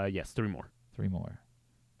 Yes, 3 more. 3 more.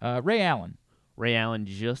 Ray Allen. Ray Allen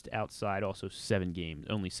just outside, also 7 games.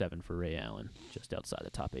 Only 7 for Ray Allen, just outside the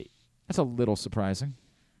top 8. That's a little surprising.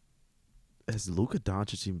 Has Luka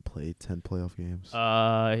Doncic even played 10 playoff games?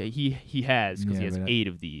 He has because he has but 8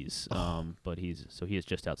 of these. But he is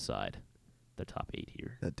just outside the top 8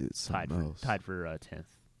 here. That dude's tied for 10th.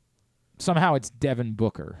 Somehow it's Devin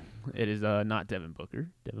Booker. It is not Devin Booker.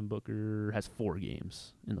 Devin Booker has 4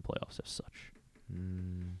 games in the playoffs as such.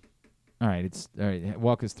 All right,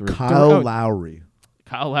 walk us through. Kyle Lowry.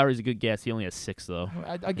 Kyle Lowry's a good guess. He only has 6 though.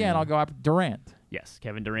 Again, I'll go up Durant. Yes,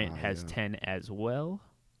 Kevin Durant has 10 as well.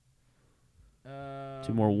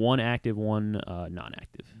 2 more, 1 active, 1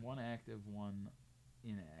 non-active. 1 active, 1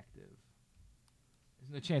 inactive.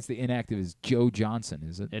 Isn't there a chance the inactive is Joe Johnson,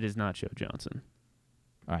 is it? It is not Joe Johnson.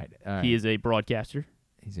 All right. He is a broadcaster.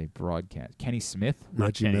 He's a broadcast. Kenny Smith?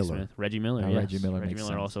 Reggie Miller. Smith. Reggie Miller, Oh, yes. Reggie Miller Reggie makes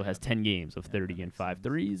Miller sense. also has 10 games of 30 and 5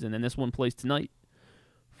 threes. And then this one plays tonight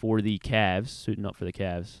for the Cavs, suiting up for the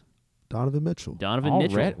Cavs. Donovan Mitchell.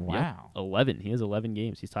 Mitchell. Wow. Yep, 11. He has 11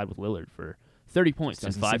 games. He's tied with Lillard for 30 points and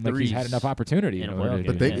Doesn't 5 seem like threes. he's had enough opportunity in a in order playoff to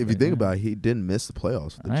game. But do if you think about it, he didn't miss the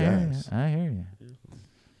playoffs with the Jazz. I hear you.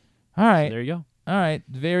 All right. So there you go. All right.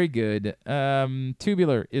 Very good.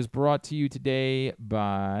 Tubular is brought to you today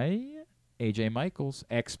by AJ Michaels,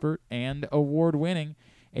 expert and award-winning.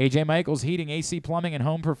 AJ Michaels Heating, AC Plumbing, and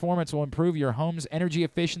Home Performance will improve your home's energy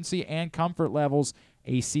efficiency and comfort levels.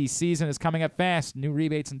 AC season is coming up fast. New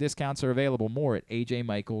rebates and discounts are available. More at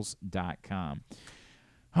ajmichaels.com.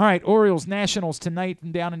 All right, Orioles Nationals tonight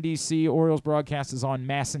from down in D.C. Orioles broadcast is on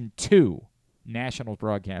Masson 2. Nationals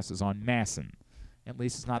broadcast is on Masson. At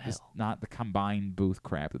least it's not the combined booth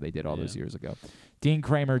crap that they did all those years ago. Dean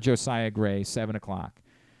Kramer, Josiah Gray, 7 o'clock.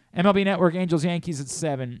 MLB Network, Angels, Yankees at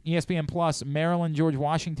 7. ESPN Plus, Maryland, George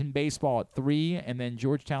Washington baseball at 3. And then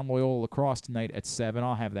Georgetown Loyola Lacrosse tonight at 7.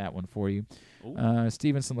 I'll have that one for you.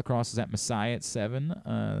 Stevenson Lacrosse is at Messiah at 7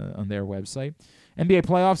 on their website. NBA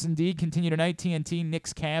playoffs indeed continue tonight. TNT,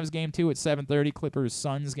 Knicks, Cavs game 2 at 7:30. Clippers,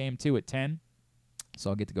 Suns game 2 at 10. So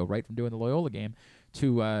I'll get to go right from doing the Loyola game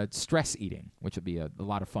to stress eating, which will be a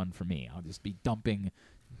lot of fun for me. I'll just be dumping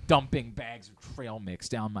bags of trail mix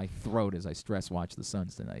down my throat as I stress watch the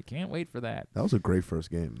Suns tonight. Can't wait for that. That was a great first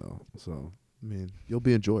game, though. So, I mean, you'll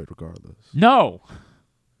be enjoyed regardless. No,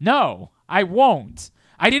 I won't.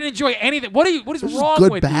 I didn't enjoy anything. What is wrong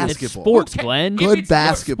good with basketball. you? It's sports, Glenn. Good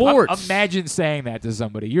basketball. Sports. Imagine saying that to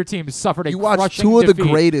somebody. Your team suffered a You watched crushing two of the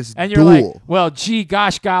defeat, greatest and you're duel. like, well, gee,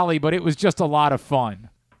 gosh golly, but it was just a lot of fun.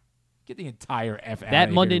 Get the entire F out That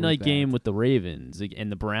of Monday here night with game that. with the Ravens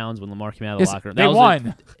and the Browns when Lamar came out of the locker room. They that was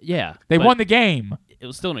won. They won the game. It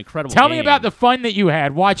was still an incredible Tell game. me about the fun that you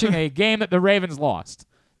had watching a game that the Ravens lost.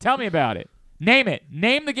 Tell me about it. Name it.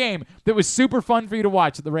 Name the game that was super fun for you to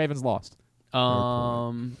watch that the Ravens lost.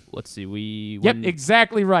 Let's see. Yep,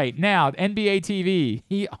 exactly right. Now, NBA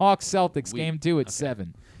TV, Hawks Celtics game 2 at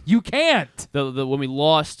 7. You can't. When we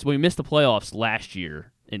missed the playoffs last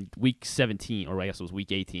year in week 17, or I guess it was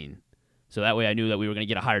week 18. So that way I knew that we were going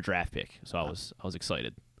to get a higher draft pick. So I was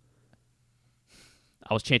excited.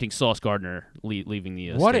 I was chanting Sauce Gardner leaving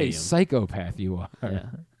the What stadium. a psychopath you are. Yeah.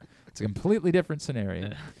 It's a completely different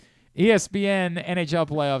scenario. ESPN NHL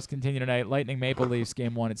playoffs continue tonight. Lightning Maple Leafs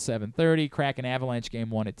game 1 at 7:30. Kraken Avalanche game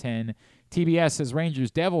 1 at 10. TBS has Rangers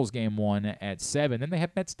Devils game 1 at 7. Then they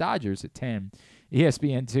have Mets Dodgers at 10.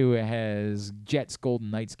 ESPN 2 has Jets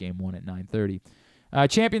Golden Knights game 1 at 9:30.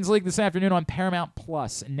 Champions League this afternoon on Paramount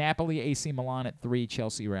Plus. Napoli AC Milan at 3.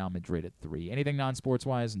 Chelsea Real Madrid at 3. Anything non-sports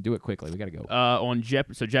wise? And do it quickly. We got to go. On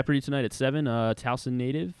Jeopardy tonight at 7. Towson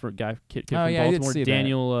native for kid from I did Baltimore. see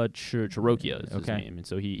Daniel Chirocchia is his name, and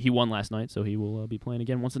so he won last night. So he will be playing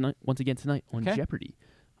again once again tonight on Jeopardy.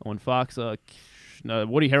 On Fox, Woody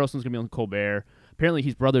Harrelson's gonna be on Colbert. Apparently,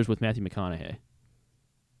 he's brothers with Matthew McConaughey.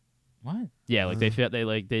 What? Yeah, like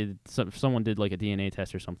someone did like a DNA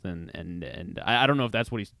test or something, and I don't know if that's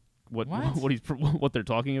what they're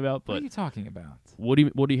talking about. But what are you talking about? Woody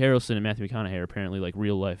Harrelson and Matthew McConaughey are apparently like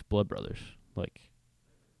real life blood brothers, like,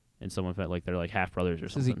 and someone felt like they're like half brothers or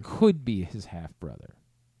something. Says he could be his half brother.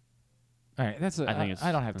 All right,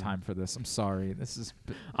 I don't have time for this. I'm sorry. This is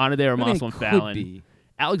Anna de Armas on Fallon. Be.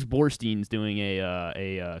 Alex Borstein's doing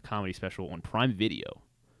a comedy special on Prime Video.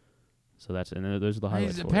 So those are the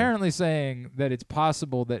highlights. He's apparently saying that it's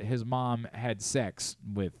possible that his mom had sex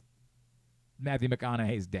with Matthew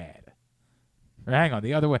McConaughey's dad. Or hang on,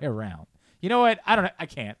 the other way around. You know what? I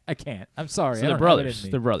can't. I'm sorry. So they're brothers.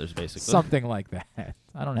 They're brothers, basically. Something like that.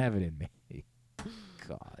 I don't have it in me.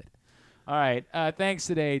 God. All right. Thanks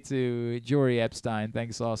today to Jori Epstein.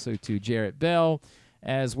 Thanks also to Jarrett Bell,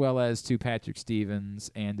 as well as to Patrick Stevens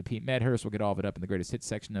and to Pete Medhurst. We'll get all of it up in the greatest hits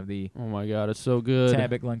section of the Oh my God, it's so good.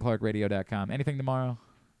 tab at GlennClarkRadio.com. Anything tomorrow?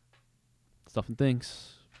 Stuff and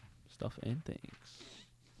things.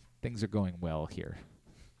 Things are going well here.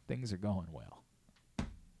 Things are going well.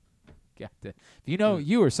 If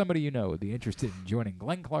you or somebody you know would be interested in joining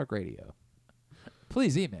Glenn Clark Radio,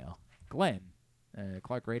 please email Glenn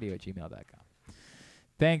ClarkRadio@gmail.com.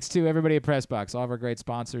 Thanks to everybody at PressBox, all of our great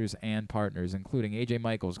sponsors and partners, including A.J.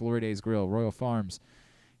 Michaels, Glory Days Grill, Royal Farms,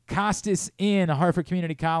 Costas Inn, Hartford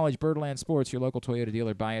Community College, Birdland Sports, your local Toyota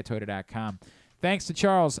dealer, buyatoyota.com. Thanks to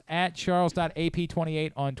Charles at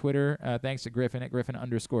charles.ap28 on Twitter. Thanks to Griffin at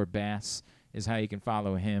Griffin_Bass is how you can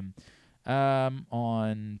follow him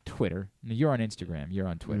on Twitter. You're on Instagram. You're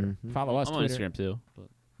on Twitter. Mm-hmm. Follow us I'm Twitter. on Instagram too. But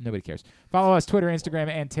nobody cares. Follow us Twitter, Instagram,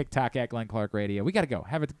 and TikTok at Glenn Clark Radio. We got to go.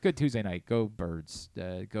 Have a good Tuesday night. Go Birds.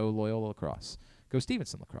 Go Loyola Lacrosse. Go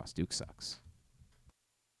Stevenson Lacrosse. Duke sucks.